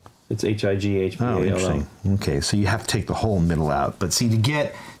 It's H-I-G-H-B-A-L-L. Oh, interesting. Okay, so you have to take the whole middle out. But see, to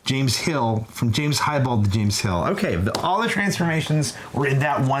get James Hill, from James Highball to James Hill, okay, all the transformations were in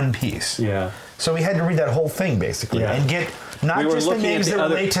that one piece. Yeah. So we had to read that whole thing, basically, Yeah. and get not just the names that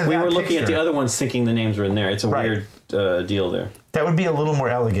relate to that We were looking at picture. the other ones thinking the names were in there. It's a Right. weird deal there. That would be a little more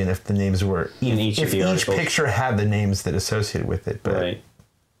elegant if the names were... In each of if the each articles. picture had the names that associated with it. But Right.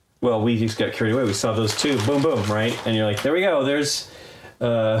 Well, we just got carried away. We saw those two. Boom, boom, right? And you're like, there we go. There's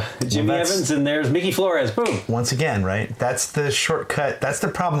Jimmy that's- Evans and there's Mickey Flores. Boom. once again, right, that's the shortcut. That's the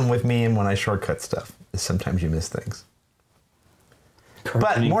problem with me and when I shortcut stuff, is sometimes you miss things. But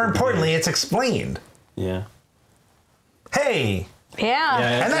Cartooning more for importantly, beginners. it's explained. Yeah. Hey!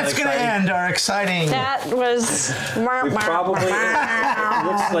 Yeah. And that's going to end our exciting... That was. We probably it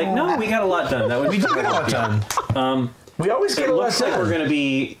looks like no, we got a lot done. That was We did get a lot done. We always get It a lot looks like done. we're going to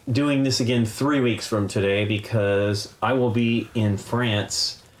be doing this again 3 weeks from today because I will be in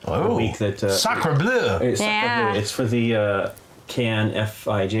France the Oh, week that Sacre bleu! it's, Yeah. it's for the Cannes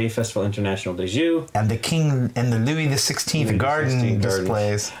FIJ Festival International des Jeux. And the King and the Louis XVI Louis garden XVI gardens.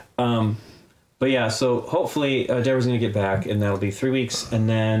 displays. But yeah, so hopefully Deborah's going to get back, and that'll be 3 weeks, and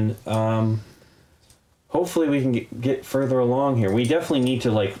then hopefully we can get further along here. We definitely need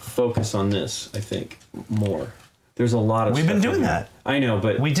to like focus on this. I think more. There's a lot of. We've been stuff in doing here. that. I know,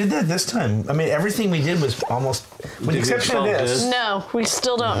 but We did that this time. I mean, everything we did was almost, with the we exception of solve this. this? No, we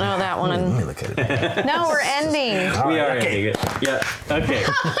still don't know that Let one. me look at it. No, we're ending. All we right, are okay. ending it. Yeah. Okay.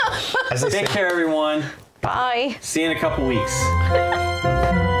 As they Take say, care, everyone. Bye. See you in a couple weeks.